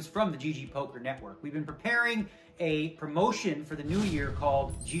good news from the GGPoker Network. We've been preparing a promotion for the new year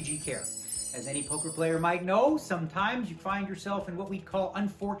called GG Care. As any poker player might know, sometimes you find yourself in what we call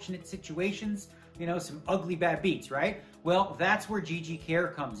unfortunate situations, you know, some ugly bad beats, right? Well, that's where GG Care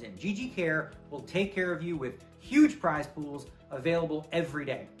comes in. GG Care will take care of you with huge prize pools available every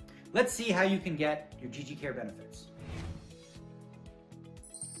day. Let's see how you can get your GG Care benefits.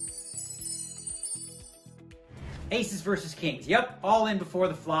 Aces versus kings. Yep, all in before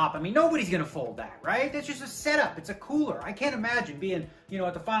the flop. I mean, nobody's going to fold that, right? That's just a setup. It's a cooler. I can't imagine being, you know,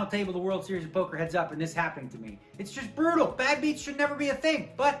 at the final table of the World Series of Poker heads up and this happening to me. It's just brutal. Bad beats should never be a thing,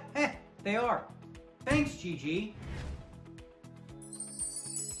 but they are. Thanks, GG.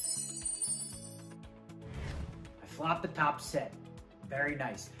 I flopped the top set. Very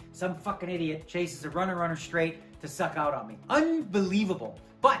nice. Some fucking idiot chases a runner straight to suck out on me. Unbelievable.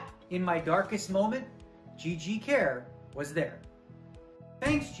 But in my darkest moment, GG Care was there.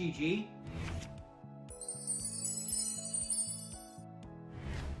 Thanks, GG.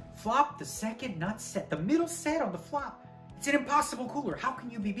 Flop the second nut set, the middle set on the flop. It's an impossible cooler. How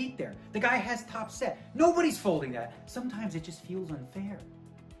can you be beat there? The guy has top set. Nobody's folding that. Sometimes it just feels unfair.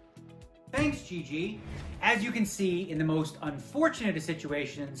 Thanks, GG. As you can see, in the most unfortunate of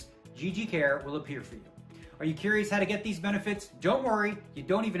situations, GG Care will appear for you. Are you curious how to get these benefits? Don't worry, you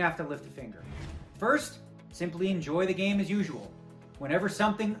don't even have to lift a finger. First, simply enjoy the game as usual. Whenever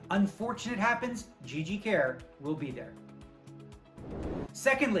something unfortunate happens, GG Care will be there.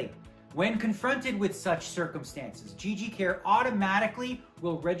 Secondly, when confronted with such circumstances, GG Care automatically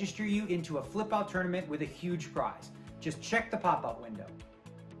will register you into a flip-out tournament with a huge prize. Just check the pop-up window.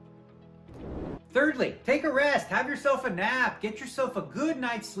 Thirdly, take a rest, have yourself a nap, get yourself a good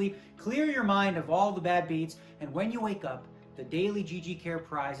night's sleep, clear your mind of all the bad beats, and when you wake up, the daily GG Care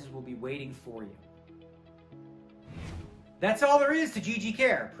prizes will be waiting for you. That's all there is to GG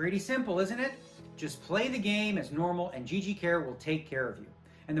Care. Pretty simple, isn't it? Just play the game as normal and GG Care will take care of you.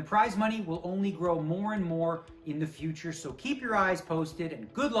 And the prize money will only grow more and more in the future, so keep your eyes posted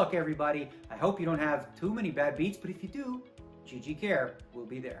and good luck, everybody. I hope you don't have too many bad beats, but if you do, GG Care will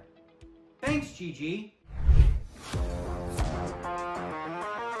be there. Thanks, GG.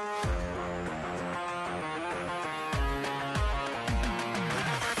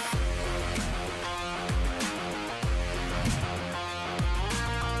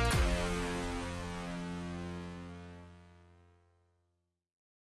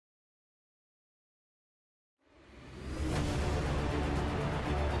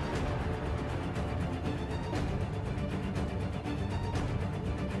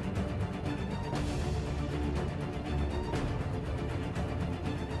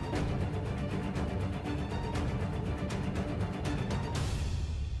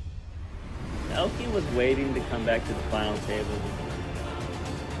 Elke was waiting to come back to the final table.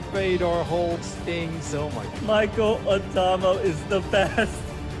 Fedor holds stings. Oh my God. Michael Adamo is the best.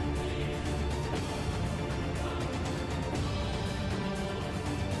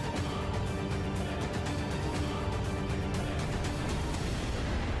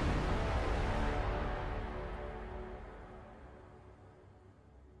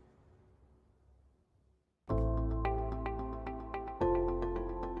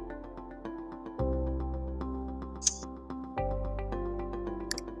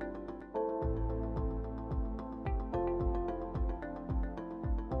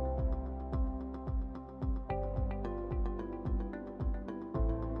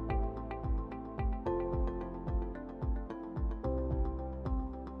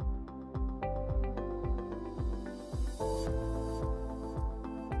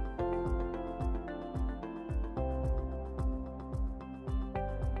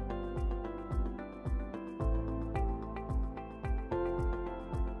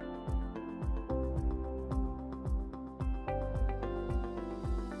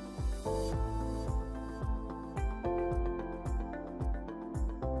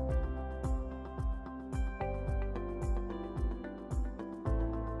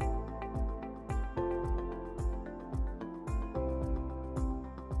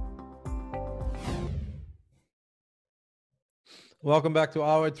 Welcome back to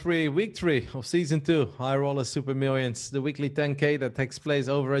hour 3, week 3 of season 2. High Roller Super Millions, the weekly 10K that takes place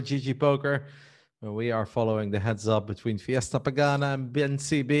over at GGPoker, where we are following the heads up between Fiesta Pagana and Ben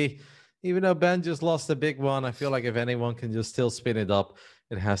CB. Even though Ben just lost a big one, I feel like if anyone can just still spin it up,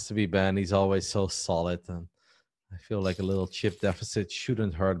 it has to be Ben. He's always so solid, and I feel like a little chip deficit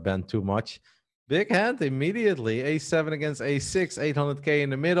shouldn't hurt Ben too much. Big hand immediately. A7 against A6, 800K in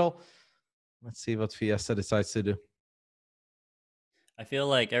the middle. Let's see what Fiesta decides to do. I feel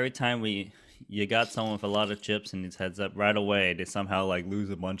like every time you got someone with a lot of chips and his heads up right away, they somehow like lose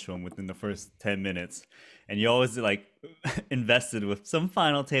a bunch of them within the first 10 minutes. And you always like invested with some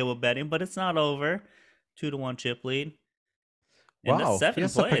final table betting, but it's not over. 2-1 chip lead. And Wow, that's 7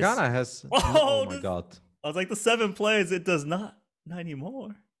 Fiesta plays. Pagana has. Oh, My god! I was like, the 7 plays. It does not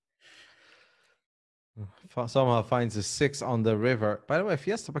anymore. Somehow finds a 6 on the river. By the way,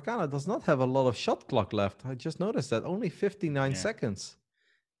 Fiesta Pagana does not have a lot of shot clock left. I just noticed that only 59 seconds.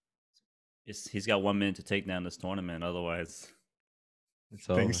 He's got 1 minute to take down this tournament. Otherwise, It's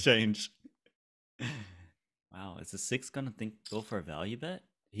things over. change. Wow, is the 6 gonna go for a value bet?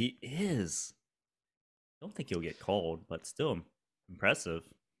 He is. Don't think he'll get called, but still impressive.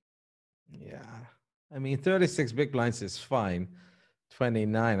 Yeah, I mean 36 big blinds is fine.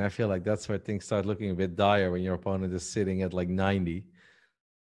 29, I feel like that's where things start looking a bit dire when your opponent is sitting at like 90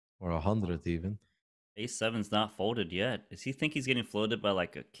 or 100 even. A7's not folded yet. Does he think he's getting floated by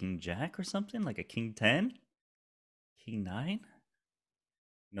like a king jack or something? Like a king 10? King 9?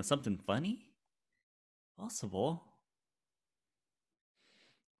 You know, something funny? Possible.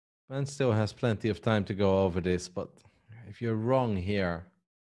 Ben still has plenty of time to go over this, but if you're wrong here,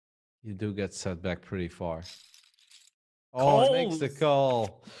 you do get set back pretty far. Oh, it makes the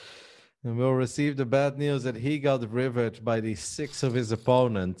call. And we'll receive the bad news that he got rivered by the 6 of his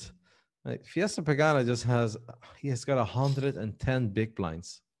opponent. Like, Fiesta Pagana he has got 110 big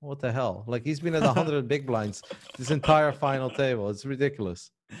blinds. What the hell? Like, he's been at 100 big blinds this entire final table. It's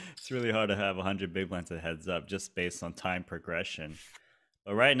ridiculous. It's really hard to have 100 big blinds at heads up just based on time progression.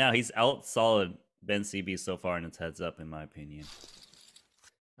 But right now, he's out solid Ben CB so far in its heads up, in my opinion.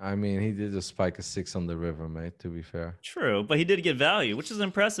 I mean, he did just spike a 6 on the river, mate, to be fair. True, but he did get value, which is an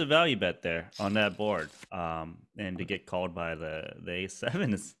impressive value bet there on that board. And to get called by the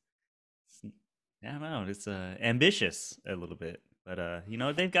A7 is, I don't know, it's ambitious a little bit. But, you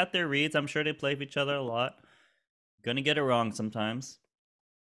know, they've got their reads. I'm sure they play with each other a lot. Gonna get it wrong sometimes.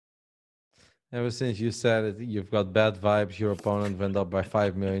 Ever since you said it, you've got bad vibes. Your opponent went up by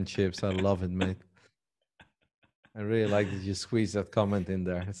 5 million chips. I love it, mate. I really like that you squeezed that comment in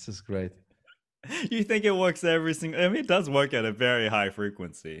there. It's just great. You think it works every single... I mean, it does work at a very high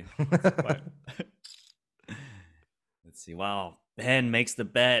frequency. Let's see. Wow. Ben makes the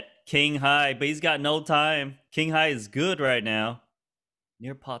bet. King high, but he's got no time. King high is good right now.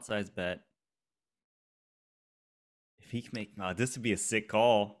 Near pot size bet. If he can make... Oh, this would be a sick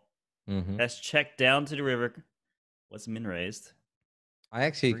call. That's checked down to the river. What's min raised? I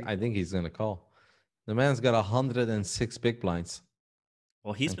think he's going to call. The man's got 106 big blinds.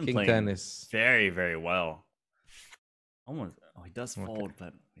 Well, he's been playing very, very well. Almost. Oh, he does fold,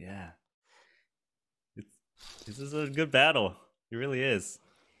 but yeah. This is a good battle. It really is.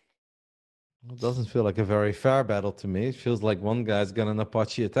 It doesn't feel like a very fair battle to me. It feels like one guy's got an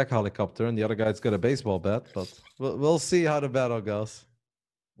Apache attack helicopter and the other guy's got a baseball bat. But we'll see how the battle goes.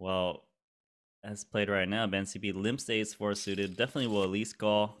 Well, as played right now, Ben CB limps to ace-4 suited. Definitely will at least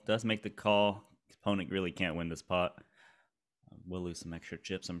call. Does make the call. Opponent really can't win this pot. We'll lose some extra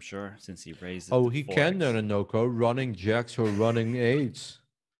chips, I'm sure, since he raised it. Oh, he can no running jacks or running eights.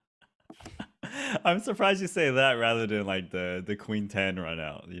 I'm surprised you say that rather than like the queen 10 run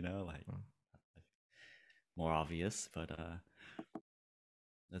out, you know, like more obvious. But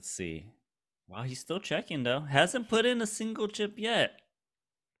let's see. Wow, he's still checking though. Hasn't put in a single chip yet.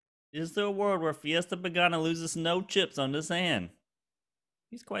 Is there a world where Fiesta Pagana loses no chips on this hand?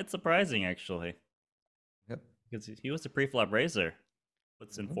 He's quite surprising, actually. Yep. Because he was a pre-flop raiser.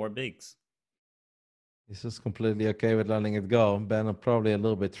 Puts in 4 bigs. He's just completely okay with letting it go. Ben probably a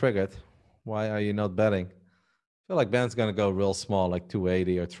little bit triggered. Why are you not betting? I feel like Ben's going to go real small, like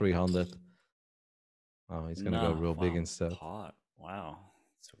 280 or 300. Oh, he's going to go real big instead. Pot. Wow.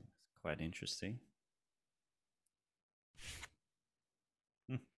 It's quite interesting.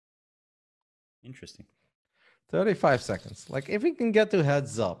 Interesting. 35 seconds. Like, if he can get to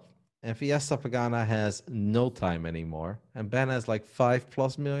heads up, and Fiesta Pagana has no time anymore, and Ben has like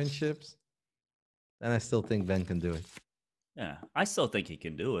 5+ million chips, then I still think Ben can do it. Yeah, I still think he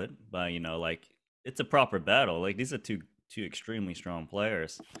can do it, but you know, like, it's a proper battle. Like, these are two extremely strong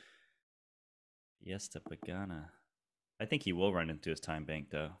players. Fiesta Pagana I think he will run into his time bank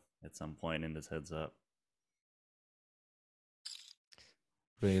though at some point in this heads up.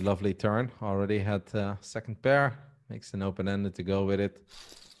 Really lovely turn. Already had second pair. Makes an open-ended to go with it.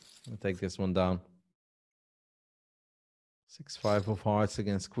 I'll take this one down. 6-5 of hearts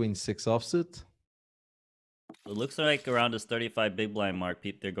against queen 6 offsuit. It looks like around this 35 big blind mark,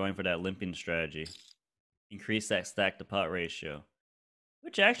 they're going for that limping strategy. Increase that stack to pot ratio.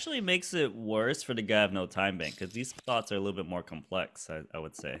 Which actually makes it worse for the guy with no time bank, because these spots are a little bit more complex, I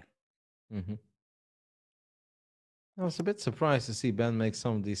would say. Mm-hmm. I was a bit surprised to see Ben make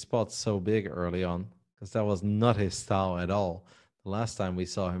some of these spots so big early on, because that was not his style at all. The last time we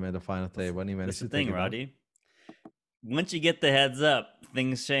saw him at the final table, when he managed to take it down. That's the thing, Roddy. Once you get the heads up,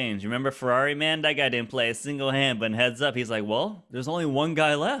 things change. Remember Ferrari Man? That guy didn't play a single hand, but in heads up, he's like, well, there's only one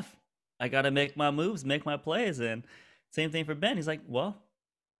guy left. I got to make my moves, make my plays. And same thing for Ben. He's like, well,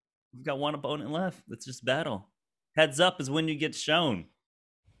 we've got one opponent left. Let's just battle. Heads up is when you get shown.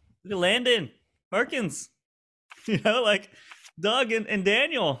 Look at Landon, Perkins, like Doug and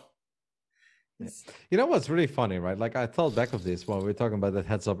Daniel. You know what's really funny, right? Like I thought back of this while we were talking about that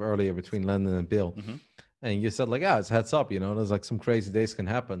heads up earlier between Landon and Bill. Mm-hmm. And you said like, yeah, it's heads up, there's like some crazy days can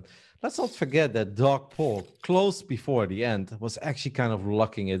happen. Let's not forget that Doug Paul, close before the end, was actually kind of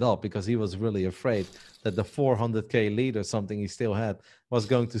lucking it up because he was really afraid that the 400K lead or something he still had was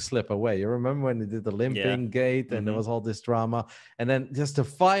going to slip away. You remember when he did the limping gate and there was all this drama? And then just the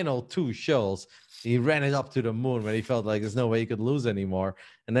final two shows, he ran it up to the moon when he felt like there's no way he could lose anymore.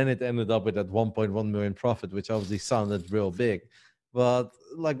 And then it ended up with that 1.1 million profit, which obviously sounded real big. But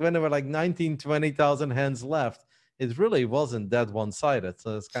like when there were like 19, 20,000 hands left, it really wasn't that one-sided.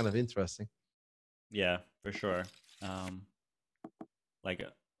 So it's kind of interesting. Yeah, for sure. I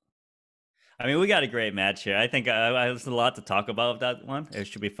mean, we got a great match here. I think there's a lot to talk about with that one. It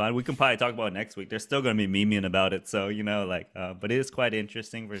should be fun. We can probably talk about it next week. They're still going to be memeing about it. So, but it is quite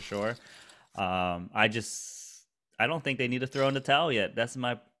interesting for sure. I don't think they need to throw in the towel yet. That's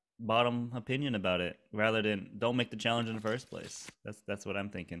my bottom opinion about it, rather than don't make the challenge in the first place. That's what I'm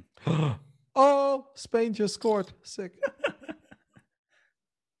thinking. Oh, Spain just scored. Sick.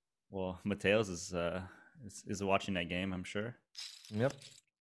 Well, Mateos is watching that game, I'm sure. Yep.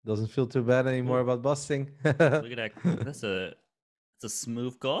 Doesn't feel too bad anymore about busting. Look at that. That's a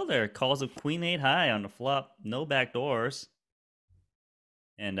smooth call there. Calls a queen 8 high on the flop. No back doors.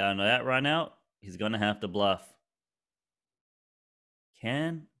 And on that run out, he's gonna have to bluff.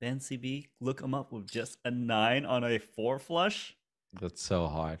 Can Ben CB look him up with just a 9 on a 4 flush? That's so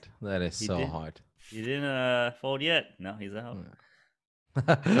hard. That is so hard. He didn't fold yet. No, he's out.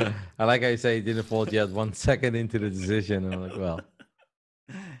 I like how you say he didn't fold yet 1 second into the decision. And I'm like, well,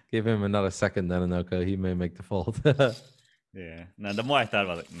 give him another second, then okay, he may make the fold. Yeah. Now, the more I thought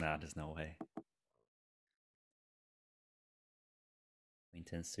about it, nah, there's no way. Queen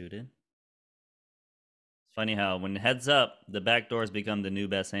 10 suited. It's funny how when heads up, the back doors become the new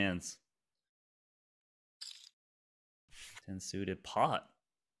best hands. 10 suited pot.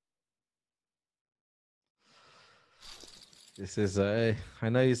 This is I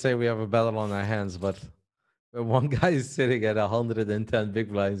know you say we have a battle on our hands, but when one guy is sitting at 110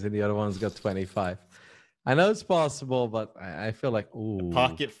 big blinds and the other one's got 25. I know it's possible, but I feel like, ooh.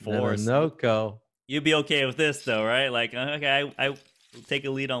 Pocket fours. No-co. You'd be okay with this though, right? Like, okay, I take a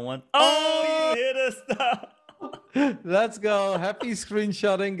lead on one. Oh, you hit us. Let's go. Happy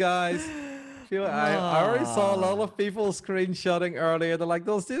screenshotting, guys. I already saw a lot of people screenshotting earlier. They're like,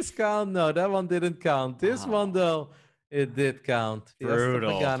 does this count? No, that one didn't count. This one, though, it did count.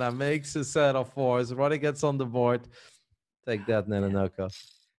 Brutal. Fiesta makes a set of 4s. Roddy gets on the board. Take that, Nanonoko.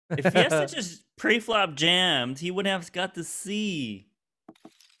 If Fiesta just pre-flop jammed, he would have got the C.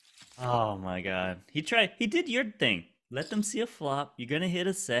 Oh, my God. He did your thing. Let them see a flop. You're going to hit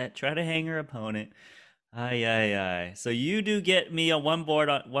a set. Try to hang your opponent. Aye. So you do get me on 1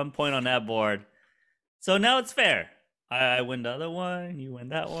 point on that board. So now it's fair. I win the other one. You win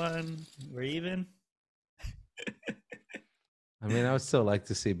that one. We're even. I mean, I would still like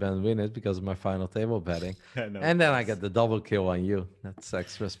to see Ben win it because of my final table betting. And then I get the double kill on you. That's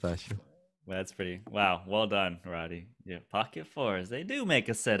extra special. Well, that's pretty. Wow. Well done, Roddy. Yeah, pocket 4s. They do make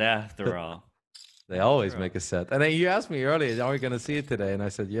a set after all. They always make a set. And then you asked me earlier, are we going to see it today? And I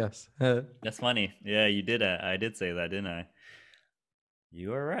said yes. That's funny. Yeah, you did. I did say that, didn't I?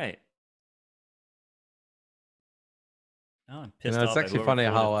 You are right. Oh, I'm pissed off. It's actually funny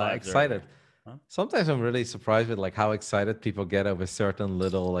how excited. Huh? Sometimes I'm really surprised with like how excited people get over certain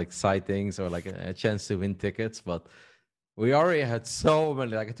little like side things or like a chance to win tickets. But we already had so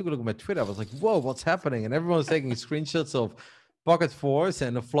many. Like I took a look at my Twitter. I was like, whoa, what's happening? And everyone was taking screenshots of pocket fours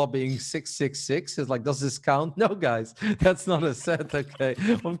and a flop being 666. It's like, does this count? No, guys, that's not a set. Okay,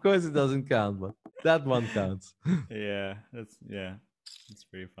 of course it doesn't count, but that one counts. Yeah, that's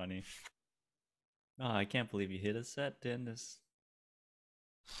pretty funny. Oh, I can't believe you hit a set, Dennis.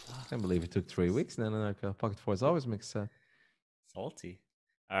 I can't believe it took 3 weeks. No, pocket fours always makes set. Salty.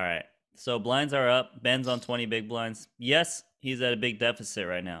 All right. So blinds are up. Ben's on 20 big blinds. Yes, he's at a big deficit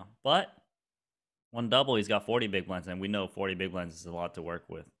right now. But one double, he's got 40 big blinds. And we know 40 big blinds is a lot to work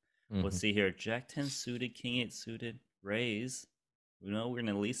with. Let's see here. Jack 10 suited, King 8 suited, raise. We know we're going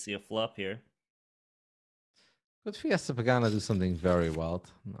to at least see a flop here. Could Fiesta Pagana do something very wild?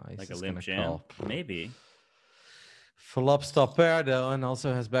 Nice. Like a limp jam? Maybe. Flop stop pair, though, and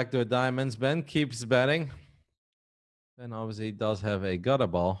also has backdoor diamonds. Ben keeps betting. Ben obviously does have a gutter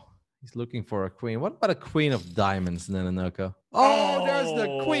ball. He's looking for a queen. What about a queen of diamonds, Nananoko? Oh, there's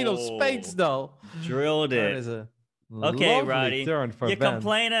the queen of spades, though. Drilled it. That is a okay, Roddy. Turn for you Ben.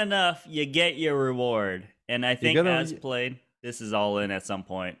 complain enough, you get your reward. And I think as played, this is all in at some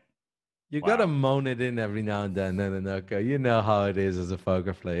point. You gotta moan it in every now and then, Nananoko. You know how it is as a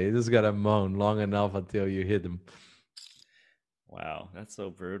poker player. You just gotta moan long enough until you hit them. Wow, that's so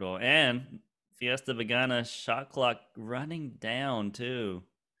brutal. And Fiesta Pagana shot clock running down too.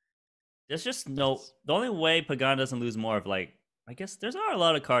 There's just no. The only way Pagana doesn't lose more of like, I guess there's a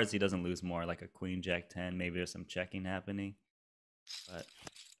lot of cards he doesn't lose more, like a Queen Jack 10. Maybe there's some checking happening, but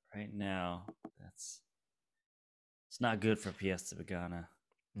right now it's not good for Fiesta Pagana.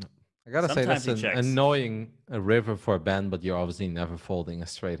 No. I gotta say that's an annoying river for Ben, but you're obviously never folding a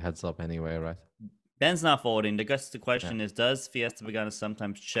straight heads up anyway, right? Ben's not folding. The question is, does Fiesta Pagana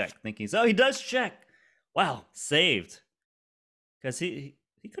sometimes check? Thinking, oh, he does check. Wow, saved. Because he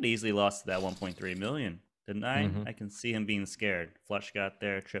could easily lost that 1.3 million. The 9, I can see him being scared. Flush got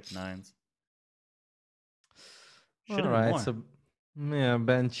there, trip 9s. All right, so yeah,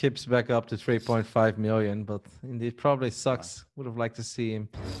 Ben chips back up to 3.5 million, but indeed probably sucks. Would have liked to see him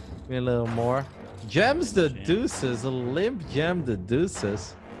win a little more. Jams the deuces, a limp jam the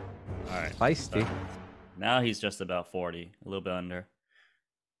deuces. All right, feisty. Now he's just about 40, a little bit under.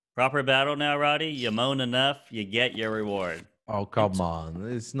 Proper battle now, Roddy. You moan enough, you get your reward. Oh, come on.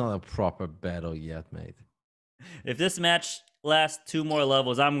 It's not a proper battle yet, mate. If this match lasts 2 more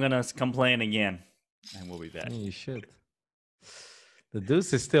levels, I'm going to complain again. And we'll be back. You should. The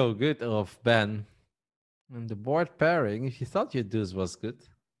deuce is still good of Ben. And the board pairing, if you thought your deuce was good,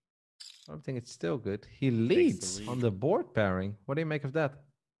 I don't think it's still good. He leads on the board pairing. What do you make of that?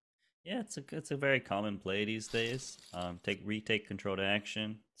 Yeah, it's a very common play these days. Retake control to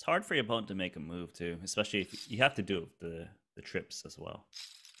action. It's hard for your opponent to make a move too, especially if you have to do it with the trips as well.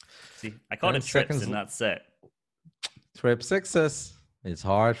 See, I called it trips and not set. Trip sixes. It's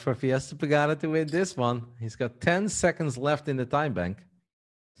hard for Fiesta Pagana to win this one. He's got 10 seconds left in the time bank.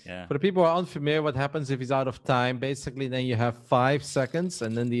 Yeah. For the people who are unfamiliar, what happens if he's out of time? Basically, then you have 5 seconds,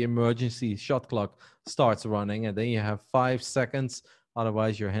 and then the emergency shot clock starts running, and then you have 5 seconds.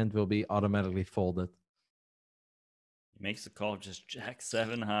 Otherwise, your hand will be automatically folded. He makes a call, just Jack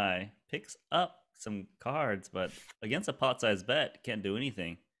 7 high. Picks up some cards, but against a pot-sized bet, can't do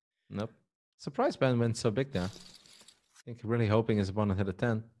anything. Nope. Surprise Ben went so big there. I think really hoping his opponent hit a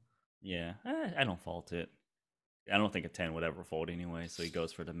 10. Yeah, I don't fault it. I don't think a 10 would ever fold anyway, so he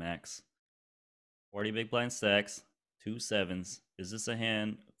goes for the max. 40 big blind stacks, 2 7s. Is this a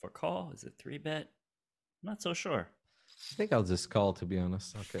hand for call? Is it 3-bet? I'm not so sure. I think I'll just call, to be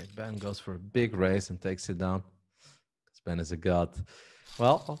honest. Okay, Ben goes for a big raise and takes it down. Because Ben is a god.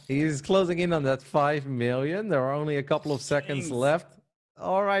 Well, he's closing in on that 5 million. There are only a couple of seconds left.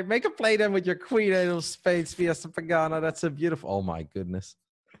 All right, make a play then with your Queen 8 of Spades, Fiesta Pagana. That's a beautiful... Oh, my goodness.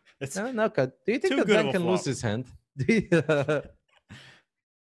 No, do you think that Ben can lose his hand?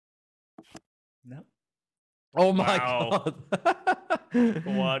 No. Oh, my God.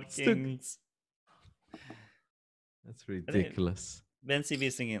 Quad Kings. That's ridiculous. Ben CB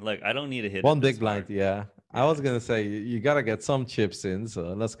is thinking, look, I don't need to hit one big blind. Yeah. I was going to say, you got to get some chips in.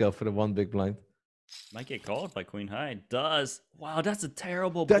 So let's go for the 1 big blind. Might get called by Queen High. Does. Wow, that's a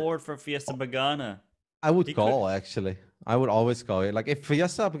terrible board for Fiesta Pagana. I would call, actually. I would always call it. Like, if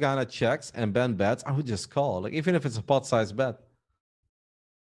Fiesta Pagana checks and Ben bets, I would just call. Like, even if it's a pot-sized bet.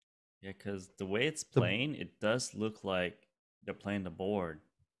 Yeah, because the way it's playing, it does look like they're playing the board.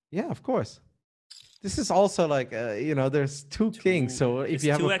 Yeah, of course. This is also like, there's 2 kings. So if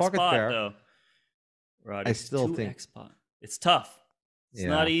you have a pocket pair... Though. Rod, I still think... X-pot. It's tough. It's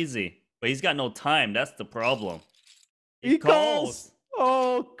not easy. But he's got no time. That's the problem. He calls.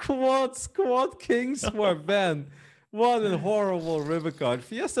 Oh, quad kings for Ben. What a horrible river card.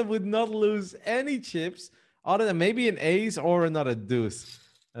 Fiesta would not lose any chips other than maybe an ace or another deuce.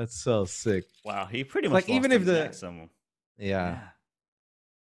 That's so sick. Wow, he pretty It's much like lost even if the the maximum. yeah.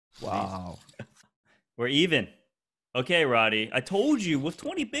 Yeah. Wow. We're even. Okay, Roddy. I told you with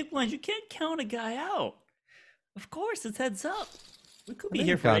 20 big blinds, you can't count a guy out. Of course, it's heads up. We could I be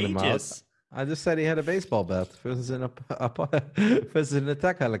here didn't for count him out. ages. I just said he had a baseball bat versus versus an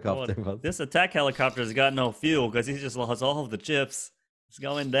attack Well, helicopter. But this attack helicopter's got no fuel because he just lost all of the chips. It's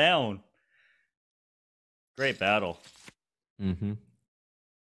going down. Great battle. mm-hmm.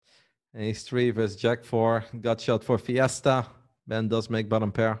 Ace 3 versus Jack 4. Gut shot for Fiesta. Ben does make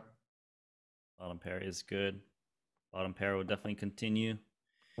bottom pair. Bottom pair is good. Bottom pair will definitely continue.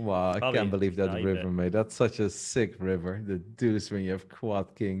 Wow, I Probably can't believe that value river, bet. mate. That's such a sick river. The deuce when you have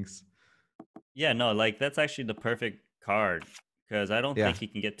quad kings. Yeah, no, like that's actually the perfect card because I don't Yeah. think he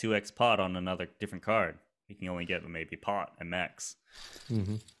can get 2x pot on another different card. He can only get maybe pot and max.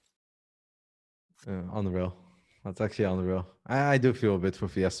 Mm-hmm. Unreal. That's actually unreal. I do feel a bit for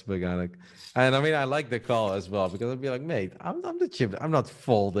Fiesta Organic. And I mean, I like the call as well because I'd be like, mate, I'm the chip. I'm not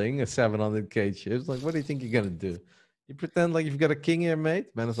folding a 700k chips. Like, what do you think you're going to do? You pretend like you've got a king here,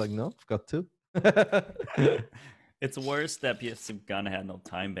 mate? Ben is like, no, I've got two. It's worse that PS Ghana had no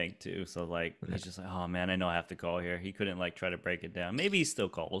time bank too. So like he's just like, oh man, I know I have to call here. He couldn't like try to break it down. Maybe he still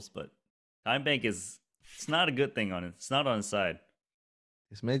calls, but time bank it's not a good thing on it. It's not on his side.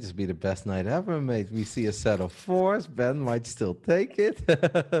 This may just be the best night ever, mate. We see a set of fours. Ben might still take it.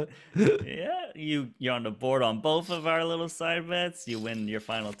 Yeah, you're on the board on both of our little side bets. You win your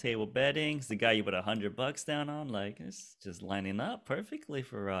final table betting. It's the guy you put $100 down on. Like it's just lining up perfectly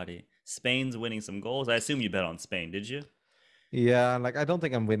for Roddy. Spain's winning some goals. I assume you bet on Spain, did you? Yeah, like I don't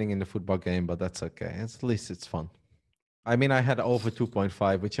think I'm winning in the football game, but that's okay. At least it's fun. I mean, I had over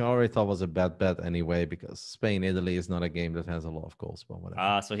 2.5, which I already thought was a bad bet anyway, because Spain, Italy is not a game that has a lot of goals, but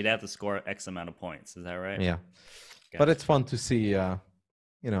whatever. So he'd have to score X amount of points. Is that right? Yeah. Got But it. it's fun to see, a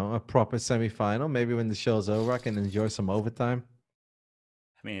proper semifinal. Maybe when the show's over, I can enjoy some overtime.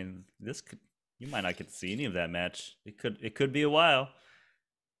 I mean, you might not get to see any of that match. It could be a while.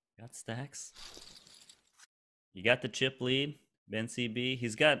 Got stacks. You got the chip lead, Ben CB.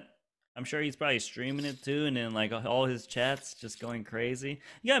 I'm sure he's probably streaming it too, and then like all his chats just going crazy.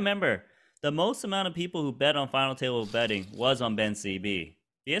 You gotta remember, the most amount of people who bet on Final Table betting was on Ben CB.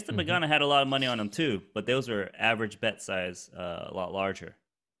 Fiesta Pagana had a lot of money on him too, but those were average bet size, a lot larger,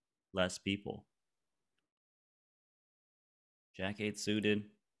 less people. Jack 8 suited.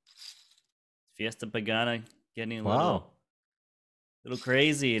 Fiesta Pagana getting a little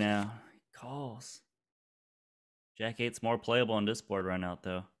crazy now. He calls. Jack 8's more playable on this board right now,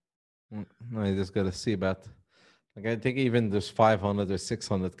 though. No, you just got to see bet. Like I think even this 500 or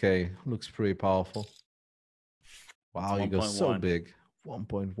 600k looks pretty powerful. Wow, you go so big.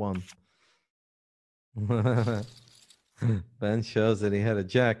 1.1. Ben shows that he had a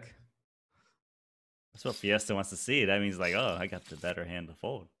jack. That's what Fiesta wants to see. That means like, oh, I got the better hand to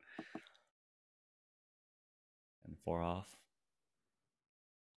fold. And 4 off.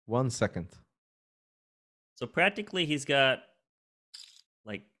 1 second. So practically he's got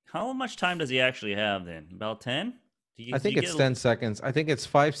like, how much time does he actually have then? About 10? I think it's 10 seconds. I think it's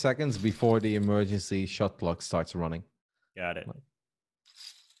 5 seconds before the emergency shot clock starts running. Got it.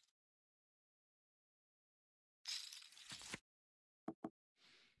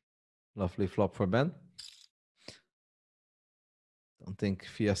 Lovely flop for Ben. Don't think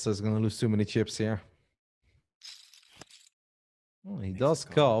Fiesta's going to lose too many chips here. Oh, he does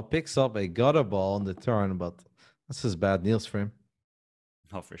call, picks up a gutter ball on the turn, but this is bad news for him.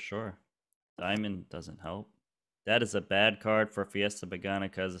 Oh, for sure. Diamond doesn't help. That is a bad card for Fiesta Pagana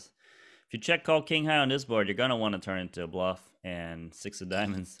because if you check call king high on this board, you're going to want to turn into a bluff. And 6 of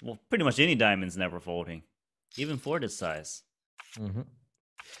diamonds, well, pretty much any diamond's never folding, even for this size.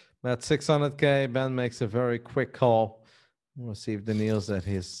 At 600k, Ben makes a very quick call. We'll see if the kneels that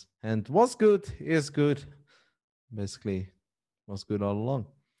his hand was good, is good. Basically, was good all along.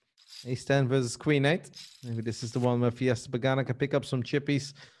 Ace 10 versus Queen 8. Maybe this is the one where Fiesta Pagana can pick up some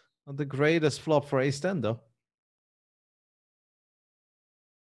chippies. Not the greatest flop for Ace 10, though.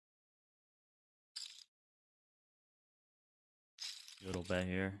 Little bet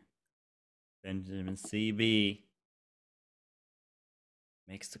here. Benjamin CB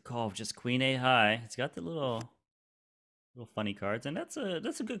makes the call of just Queen 8 high. It's got the little funny cards, and that's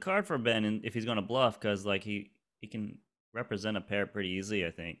a good card for Ben. And if he's going to bluff, because like he can represent a pair pretty easily.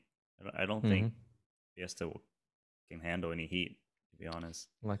 I think. I don't think Fiesta can handle any heat. To be honest,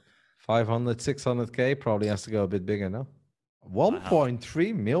 like 500, 600k probably has to go a bit bigger now.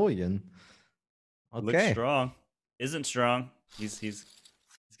 1.3 million. Okay. Looks strong. Isn't strong. He's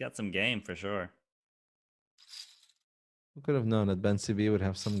got some game for sure. Who could have known that Ben CB would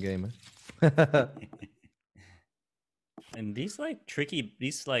have some game? Eh? And these like tricky,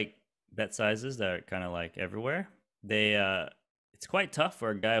 these like bet sizes that are kind of like everywhere. They it's quite tough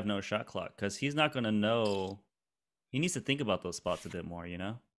for a guy of no shot clock because he's not gonna know. He needs to think about those spots a bit more, you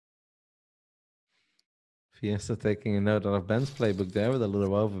know. Fiesta taking a note out of Ben's playbook there with a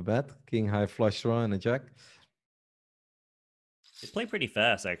little over bet. King high flush draw and a jack. They play pretty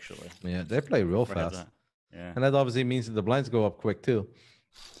fast, actually. Yeah, they play real for heads fast. up. Yeah. And that obviously means that the blinds go up quick too.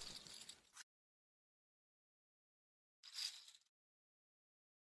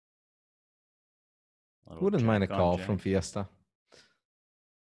 Wouldn't mind a call from Fiesta.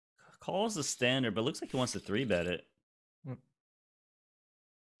 Calls the standard, but looks like he wants to 3-bet it.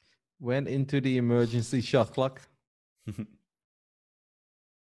 Went into the emergency shot clock.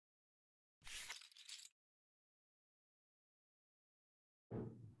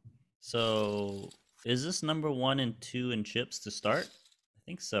 So, is this number 1 and 2 in chips to start? I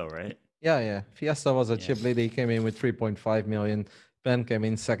think so, right? Yeah. Fiesta was a Yeah. chip leader. He came in with 3.5 million. Ben came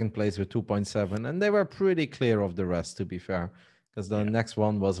in second place with 2.7. And they were pretty clear of the rest, to be fair. Because the next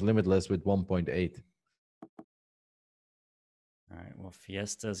one was Limitless with 1.8. All right, well,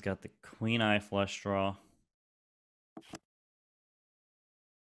 Fiesta's got the queen eye flush draw.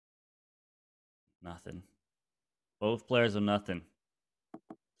 Nothing. Both players are nothing.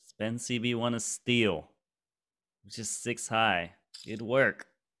 Ben CB won a steal, which is 6 high. It'd work.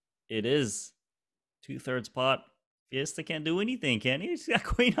 It is 2/3 pot. Fiesta can't do anything, can he? He's got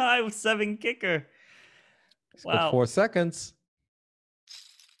queen high with 7 kicker. He's got 4 seconds.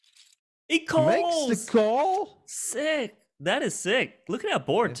 He calls! Makes the call? Sick. That is sick. Look at that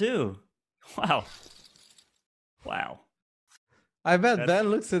board, too. Wow. Wow. I bet Ben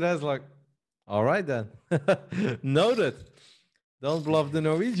looks at us like, all right then. Noted. Don't bluff the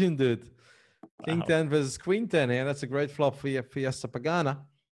Norwegian dude. King 10 versus Queen 10 here. That's a great flop for Fiesta Pagana.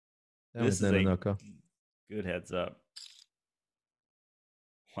 This is a good heads up.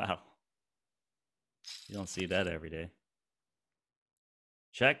 Wow. You don't see that every day.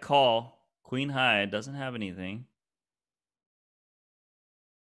 Check call. Queen high doesn't have anything.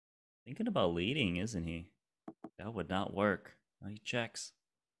 Thinking about leading, isn't he? That would not work. Oh, he checks.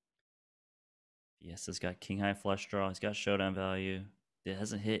 Fiesta's got king high flush draw. He's got showdown value. It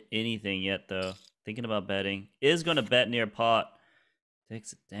hasn't hit anything yet, though. Thinking about betting. Is going to bet near pot.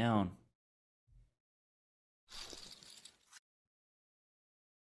 Takes it down.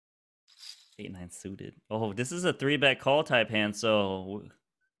 Eight, 9 suited. Oh, this is a 3-bet call type hand, so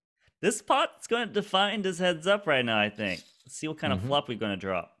this pot's going to define this heads up right now, I think. Let's see what kind of flop we're going to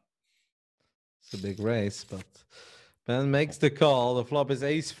drop. It's a big race, but Ben makes the call. The flop is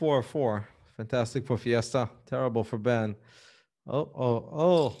ace 4-4. Fantastic for Fiesta. Terrible for Ben.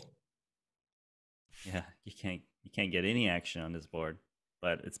 Oh. Yeah, you can't get any action on this board,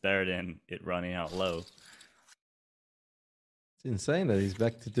 but it's better than it running out low. It's insane that he's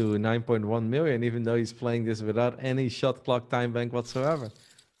back to 9.1 million, even though he's playing this without any shot clock time bank whatsoever.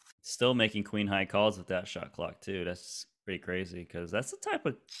 Still making queen high calls with that shot clock too. That's pretty crazy because that's the type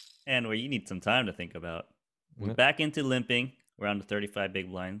of hand where you need some time to think about. We're back into limping around the 35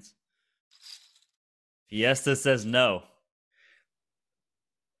 big blinds. Fiesta says no.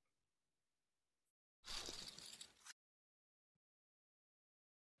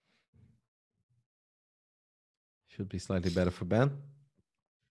 Should be slightly better for Ben.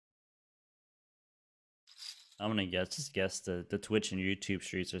 I'm gonna guess the Twitch and YouTube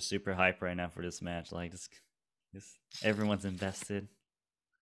streets are super hype right now for this match. Like this everyone's invested.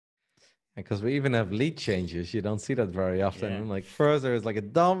 Because we even have lead changes. You don't see that very often. Yeah. Like first there's like a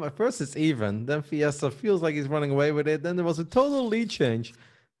dumb. At first it's even. Then Fiesta feels like he's running away with it. Then there was a total lead change,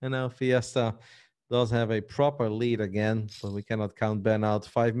 and now Fiesta does have a proper lead again. But we cannot count Ben out.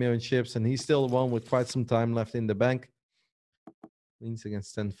 5 million chips, and he's still won with quite some time left in the bank. Queens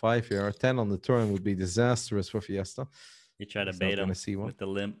against 10-5 here. 10 on the turn would be disastrous for Fiesta. You try to bait him with the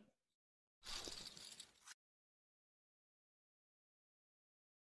limp.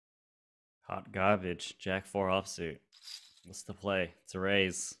 Hot garbage. Jack 4 offsuit. What's the play? It's a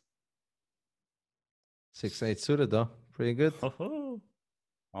raise. 6-8 suited though. Pretty good. Oh,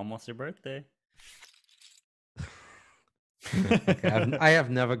 almost your birthday. Okay, I have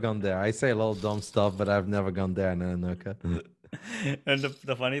never gone there. I say a lot of dumb stuff, but I've never gone there. No, okay. And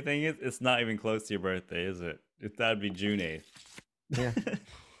the funny thing is, it's not even close to your birthday, is it? That'd be June 8th. Yeah.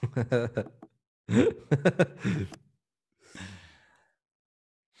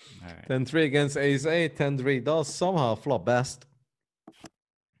 All right. 10-3 against ace 8. 10-3 does somehow flop best.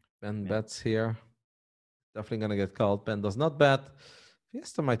 Ben bets here. Definitely gonna get called. Ben does not bet.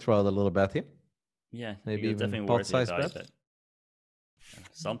 Fiesta might throw out a little bet here. Yeah, Maybe it's even definitely pot worth your size value bet. bet.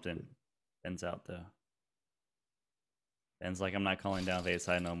 Something. Ben's out though. Ben's like, I'm not calling down ace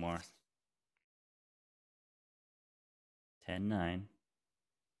high no more. 10-9.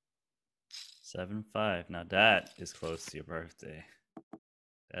 7-5. Now that is close to your birthday.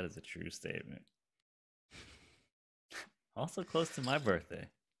 That is a true statement. Also close to my birthday.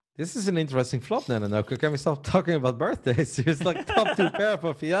 This is an interesting flop, no. Can we stop talking about birthdays? It's like top 2 pair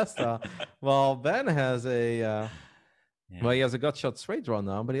for Fiesta. Well, Ben has a well, he has a gut shot straight draw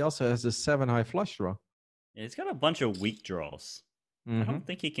now, but he also has a 7 high flush draw. Yeah, he's got a bunch of weak draws. I don't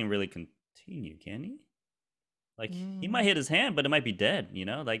think he can really continue, can he? Like he might hit his hand, but it might be dead, you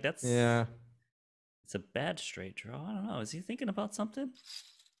know? Like that's it's a bad straight draw. I don't know. Is he thinking about something?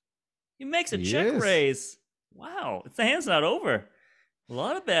 He makes a check raise. Wow. The hand's not over. A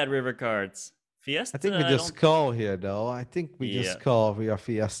lot of bad river cards. Fiesta. I think we just call here, though. I think we just call via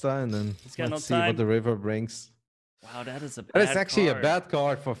Fiesta, and then let's see what the river brings. Wow, that is a bad That is actually card. a bad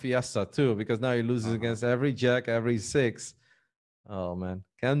card for Fiesta, too, because now he loses against every jack, every 6. Oh, man.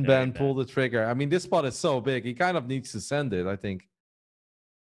 Can Ben pull the trigger? I mean, this spot is so big. He kind of needs to send it, I think.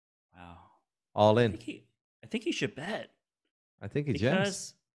 Wow. All in. I think he should bet. I think he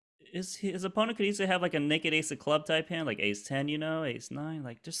jams. Because his opponent could easily have like a naked ace of club type hand, like ace 10, you know, ace 9.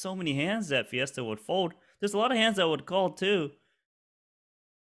 Like, there's so many hands that Fiesta would fold. There's a lot of hands that would call, too.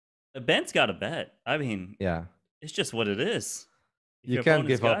 Ben's got to bet. I mean, yeah, it's just what it is. You can't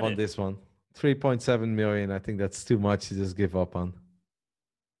give up on this one. 3.7 million. I think that's too much to just give up on.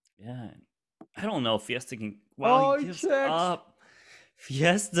 Yeah. I don't know if Fiesta can... Wow, he gives up.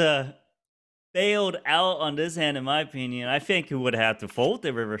 Fiesta bailed out on this hand, in my opinion. I think he would have to fold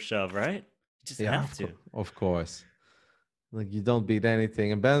the river shove, right? Just have to. Of course. Like, you don't beat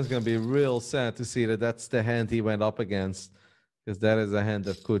anything. And Ben's going to be real sad to see that that's the hand he went up against. Because that is a hand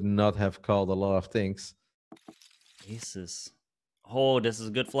that could not have called a lot of things. Aces. Oh, this is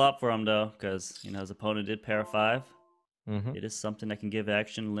a good flop for him, though. Because, you know, his opponent did pair 5. It is something that can give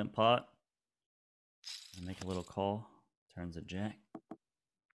action, limp pot. And make a little call. Turns a jack.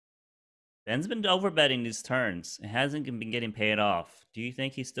 Ben's been overbetting these turns. It hasn't been getting paid off. Do you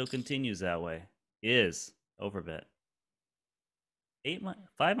think he still continues that way? He is. Overbet.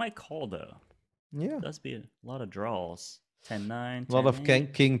 5 might call, though. Yeah. It does be a lot of draws. 10-9. A lot of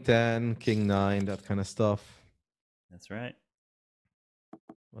king 10, king 9, that kind of stuff. That's right.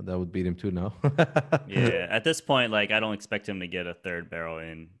 Well, that would beat him too now. Yeah, at this point, like, I don't expect him to get a third barrel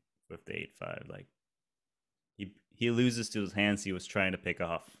in with the 8-5. Like, he loses to his hands he was trying to pick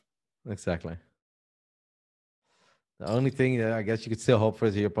off. Exactly. The only thing that I guess you could still hope for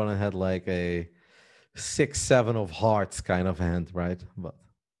is your opponent had like a 6-7 of hearts kind of hand, right? But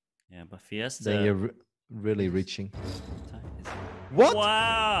yeah, but Fiesta. Then you're really reaching. What?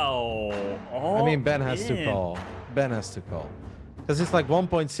 Wow! I mean, Ben has to call. Ben has to call. Because it's like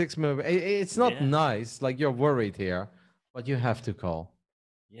 1.6 million. It's not nice. Like, you're worried here, but you have to call.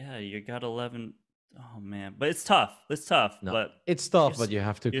 Yeah, you got 11. Oh, man. But it's tough. It's tough. No, but it's tough, but you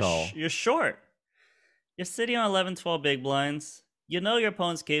have to call. You're short. You're sitting on 11, 12 big blinds. You know your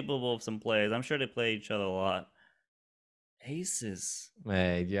opponent's capable of some plays. I'm sure they play each other a lot. Aces.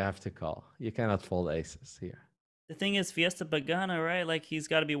 Hey, you have to call. You cannot fold aces here. The thing is, Fiesta Pagana, right? Like, he's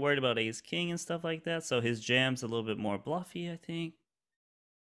got to be worried about ace king and stuff like that. So his jam's a little bit more bluffy, I think.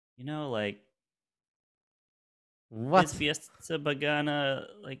 You know, like, what is Fiesta Pagana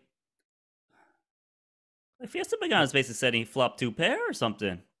like Fiesta Pagana is basically setting flop 2 pair or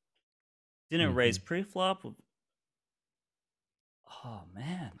something. Didn't raise pre-flop. Oh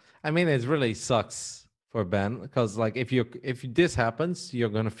man. I mean, it really sucks for Ben because, like, if this happens, you're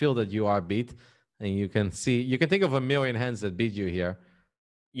gonna feel that you are beat, and you can think of a million hands that beat you here.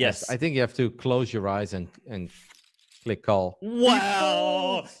 Yes, I think you have to close your eyes and click call.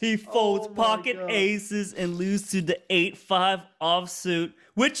 Wow! He folds pocket aces and lose to the 8-5 offsuit,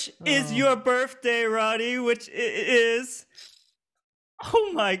 which is your birthday, Roddy. Which is.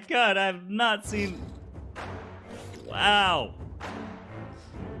 Oh my God! I've not seen. Wow.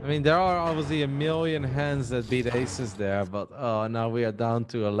 I mean, there are obviously a million hands that beat aces there, but now we are down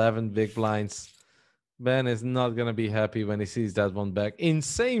to 11 big blinds. Ben is not going to be happy when he sees that one back.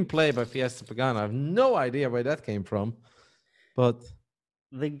 Insane play by Fiesta Pagana. I have no idea where that came from. But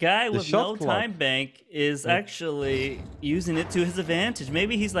the guy with no time bank is actually using it to his advantage.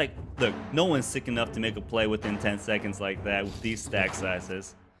 Maybe he's like, look, no one's sick enough to make a play within 10 seconds like that with these stack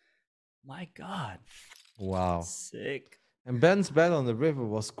sizes. My God. Wow. Sick. And Ben's bet on the river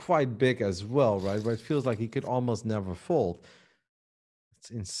was quite big as well, right? Where it feels like he could almost never fold.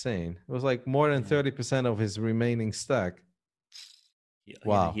 It's insane. It was like more than 30% of his remaining stack.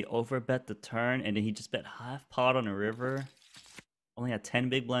 Wow. He overbet the turn, and then he just bet half pot on a river. Only had 10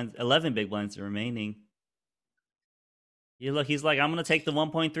 big blinds, 11 big blinds remaining. Look, he's like, I'm gonna take the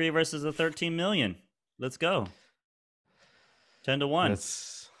 1.3 versus the 13 million. Let's go. 10-1.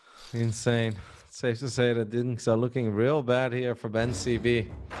 That's insane. It's safe to say that things are looking real bad here for Ben CB.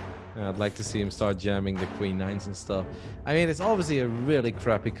 I'd like to see him start jamming the queen nines and stuff. I mean, it's obviously a really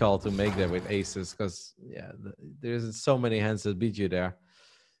crappy call to make there with aces because, yeah, there's so many hands that beat you there.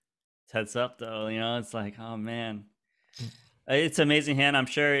 Heads up, though. It's like, oh, man. It's an amazing hand. I'm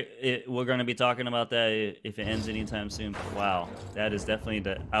sure we're going to be talking about that if it ends anytime soon. But wow, that is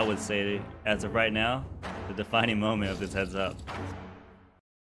definitely, I would say, as of right now, the defining moment of this heads up.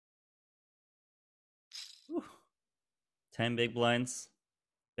 Whew. 10 big blinds.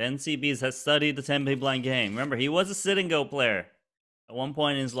 Ben CB has studied the 10 big blind game. Remember, he was a sit and go player at one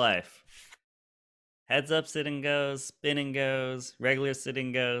point in his life. Heads up sit and goes, spin and goes, regular sit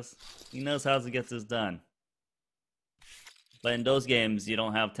and goes. He knows how to get this done. But in those games, you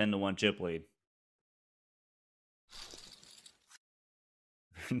don't have 10-1 chip lead.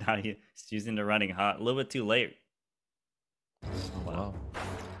 Now he's using the running hot. A little bit too late. Oh, wow.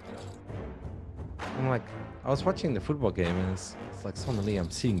 I'm like, I was watching the football game and it's like suddenly I'm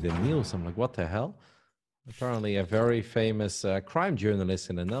seeing the news. I'm like, what the hell? Apparently a very famous crime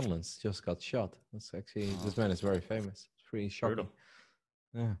journalist in the Netherlands just got shot. That's actually, this man is very famous. It's pretty shocking. Brutal.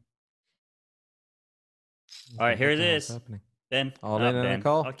 Yeah. All right, here it is. Happening? Ben. All in Ben. and a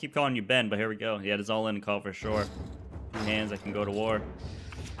call. I'll keep calling you Ben, but here we go. Yeah, it's all in a call for sure. 2 hands, I can go to war.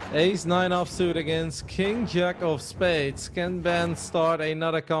 Ace 9 offsuit against King Jack of spades. Can Ben start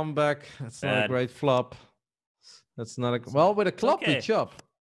another comeback? That's not a great flop. That's not a well with a club we chop.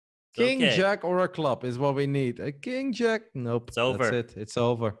 King Jack or a club is what we need. A King Jack? Nope. It's over. That's it. It's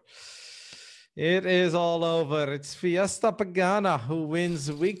over. It is all over. It's Fiesta Pagana who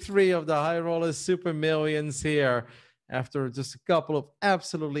wins week 3 of the High Roller Super Millions here after just a couple of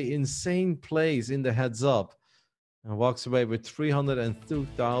absolutely insane plays in the heads up. And walks away with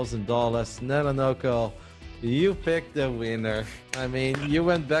 $302,000. Malinowski, you picked the winner. I mean, you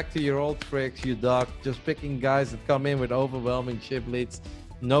went back to your old tricks, you duck, just picking guys that come in with overwhelming chip leads.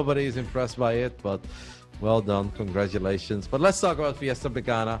 Nobody is impressed by it, but well done. Congratulations. But let's talk about Fiesta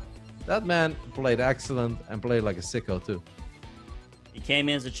Pagana. That man played excellent and played like a sicko too. He came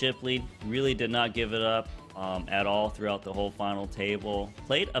in as a chip lead, really did not give it up at all throughout the whole final table.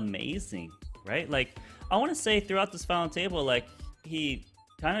 Played amazing, right? Like, I want to say throughout this final table, like, he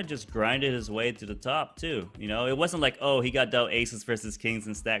kind of just grinded his way to the top too. It wasn't like, oh, he got dealt aces versus kings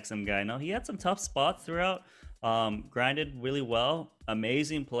and stacked some guy. No, he had some tough spots throughout. Grinded really well.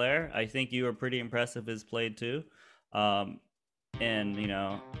 Amazing player. I think you were pretty impressed with his play too. And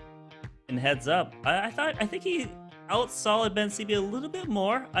in heads up, I think he out-solid Ben CB a little bit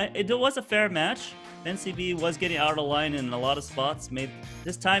more. It was a fair match. Ben CB was getting out of line in a lot of spots.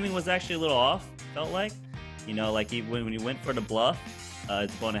 This timing was actually a little off, felt like. Like when he went for the bluff,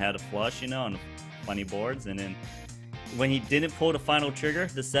 his opponent had a flush, on funny boards. And then when he didn't pull the final trigger,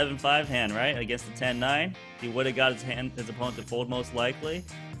 the 7-5 hand, right, against the 10-9, he would have got his opponent to fold most likely.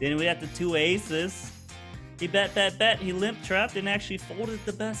 Then we had the 2 aces. He bet. He limp trapped and actually folded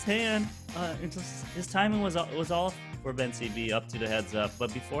the best hand. His timing was off for Ben CB up to the heads up.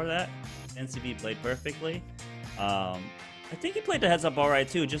 But before that, Ben CB played perfectly. I think he played the heads up all right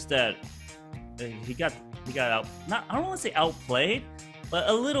too. Just that he got out. I don't want to say outplayed, but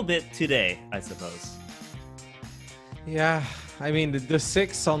a little bit today, I suppose. Yeah, I mean the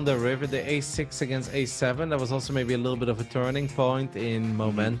 6 on the river, the a6 against a7, that was also maybe a little bit of a turning point in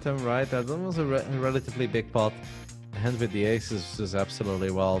momentum, right? That was a relatively big pot. The hand with the aces was absolutely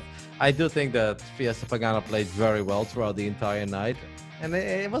wild. I do think that Fiesta Pagana played very well throughout the entire night. And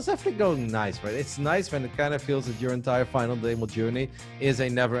it was definitely going nice, right? It's nice when it kind of feels that your entire final table journey is a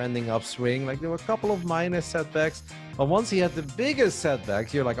never-ending upswing. Like, there were a couple of minor setbacks, but once he had the biggest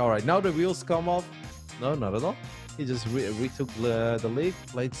setbacks, you're like, all right, now the wheels come off. No, not at all. He just retook the lead,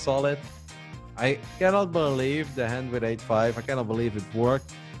 played solid. I cannot believe the hand with 8-5. I cannot believe it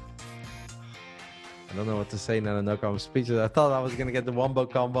worked. I don't know what to say now. I'm speechless. I thought I was going to get the wombo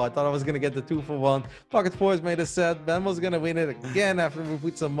combo. I thought I was going to get the 2-for-1. Pocket fours made a set. Ben was going to win it again after we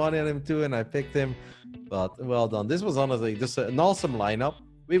put some money on him too, and I picked him. But well done. This was honestly just an awesome lineup.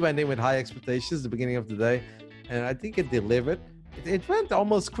 We went in with high expectations at the beginning of the day, and I think it delivered. It went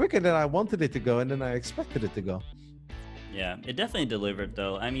almost quicker than I wanted it to go, and then I expected it to go. Yeah, it definitely delivered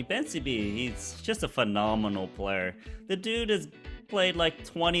though. I mean, Ben CB, he's just a phenomenal player. The dude has played like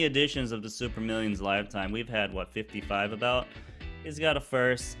 20 editions of the Super Millions lifetime. We've had, what, 55 about? He's got a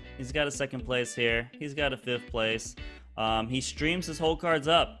first, he's got a second place here, he's got a 5th place. He streams his whole cards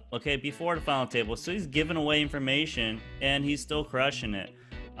up, okay, before the final table, so he's giving away information, and he's still crushing it.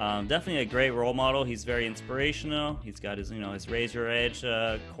 Definitely a great role model. He's very inspirational. He's got his, his Razor Edge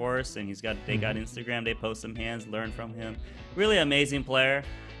course, and they got Instagram. They post some hands, learn from him. Really amazing player.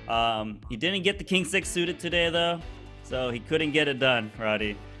 He didn't get the King 6 suited today though, so he couldn't get it done,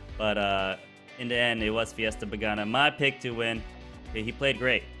 Roddy. But in the end, it was Fiesta Pagana, my pick to win. He played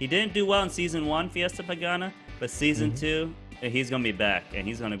great. He didn't do well in season 1, Fiesta Pagana, but season 2, he's gonna be back, and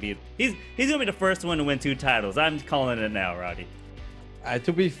he's gonna be the first one to win 2 titles. I'm calling it now, Roddy.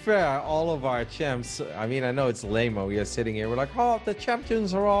 To be fair, all of our champs, I mean, I know it's lame when we are sitting here, we're like, oh, the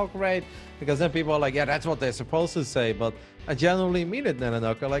champions are all great, because then people are like, yeah, that's what they're supposed to say, but I genuinely mean it,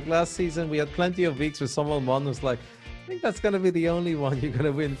 Nananoka. Like last season, we had plenty of weeks where someone won was like, I think that's going to be the only one you're going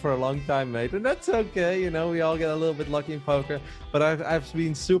to win for a long time, mate. And that's okay. We all get a little bit lucky in poker. But I've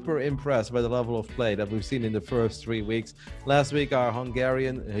been super impressed by the level of play that we've seen in the first 3 weeks. Last week, our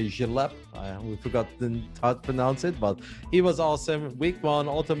Hungarian, Jalep, we forgot how to pronounce it, but he was awesome. Week 1,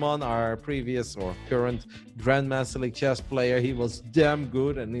 Ottoman, our previous or current Grandmaster League chess player, he was damn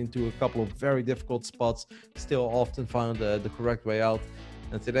good and into a couple of very difficult spots. Still often found the correct way out.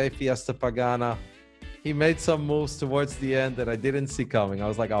 And today, Fiesta Pagana, he made some moves towards the end that I didn't see coming. I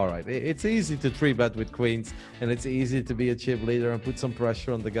was like, all right, it's easy to 3-bet with queens, and it's easy to be a chip leader and put some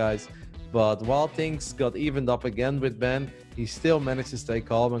pressure on the guys. But while things got evened up again with Ben, he still managed to stay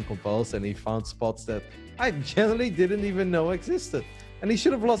calm and composed, and he found spots that I generally didn't even know existed. And he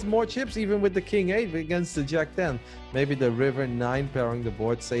should have lost more chips even with the King 8 against the Jack 10. Maybe the River 9 pairing the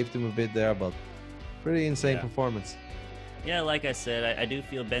board saved him a bit there, but pretty insane performance. Yeah, like I said, I do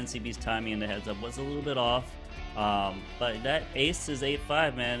feel Ben CB's timing in the heads up was a little bit off. But that ace is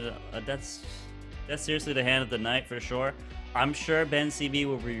 8-5, man. That's seriously the hand of the night for sure. I'm sure Ben CB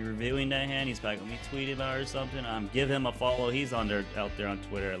will be reviewing that hand. He's probably gonna be tweeting about it or something. Give him a follow. He's out there on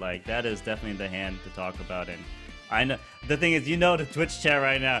Twitter. Like, that is definitely the hand to talk about. And I know the thing is, the Twitch chat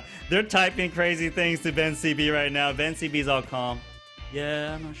right now, they're typing crazy things to Ben CB right now. Ben CB's all calm.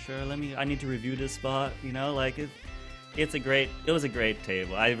 Yeah, I'm not sure. I need to review this spot. It was a great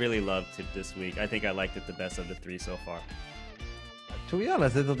table. I really loved it this week. I think I liked it the best of the 3 so far. To be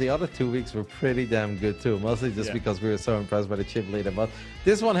honest, I thought the other 2 weeks were pretty damn good too, mostly just because we were so impressed by the chip leader. But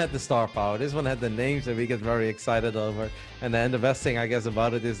this one had the star power. This one had the names that we get very excited over. And then the best thing, I guess,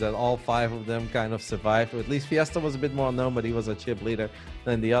 about it is that all 5 of them kind of survived. Or at least Fiesta was a bit more unknown, but he was a chip leader.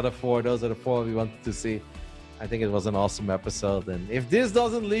 Then the other 4, those are the 4 we wanted to see. I think it was an awesome episode. And if this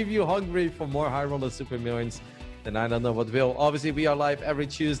doesn't leave you hungry for more High Roller Super Millions, then I don't know what will. Obviously, we are live every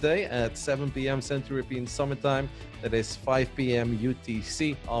Tuesday at 7 p.m. Central European Summer Time. That is 5 p.m.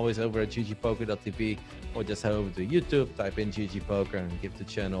 UTC. Always over at GGPoker.tv, or just head over to YouTube, type in GGPoker, and give the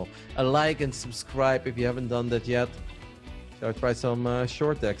channel a like and subscribe if you haven't done that yet. Shall I try some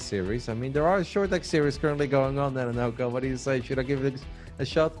short deck series? I mean, there are short deck series currently going on. Nananoka, what do you say? Should I give it a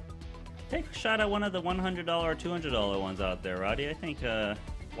shot? Take a shot at one of the $100 or $200 ones out there, Roddy. I think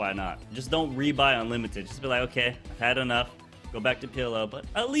why not? Just don't rebuy unlimited. Just be like, okay, I've had enough. Go back to pillow. But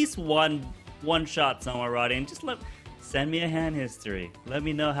at least one shot somewhere, Roddy, and just send me a hand history. Let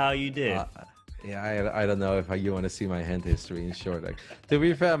me know how you did. Yeah, I don't know if you want to see my hand history in short deck. To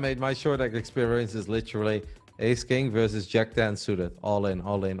be fair, mate, my short deck experience is literally Ace King versus Jack 10 suited. All in,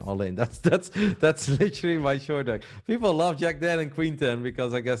 all in, all in. That's literally my short deck. People love Jack 10 and Queen 10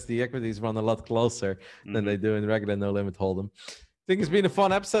 because I guess the equities run a lot closer than they do in regular no limit hold'em. I think it's been a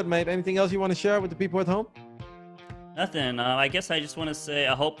fun episode, mate. Anything else you want to share with the people at home? Nothing. I guess I just want to say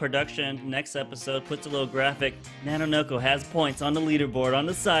I hope production next episode puts a little graphic. Nanonoko has points on the leaderboard on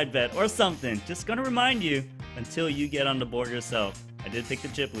the side bet or something. Just gonna remind you until you get on the board yourself. I did pick the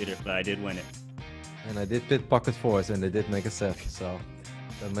chip leader, but I did win it. And I did pick pocket 4s, and they did make a set, so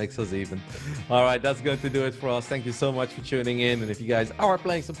that makes us even. All right, that's going to do it for us. Thank you so much for tuning in. And if you guys are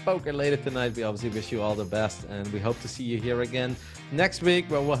playing some poker later tonight, we obviously wish you all the best. And we hope to see you here again next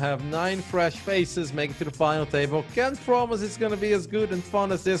week, where we'll have 9 fresh faces make it to the final table. Can't promise it's going to be as good and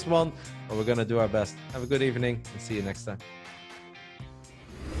fun as this one, but we're going to do our best. Have a good evening, and see you next time.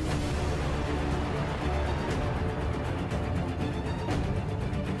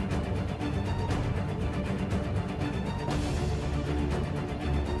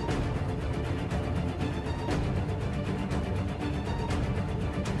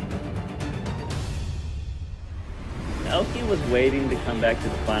 Elke was waiting to come back to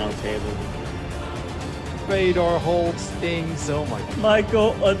the final table. Fedor holds things. Oh my God.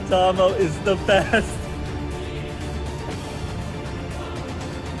 Michael Adamo is the best.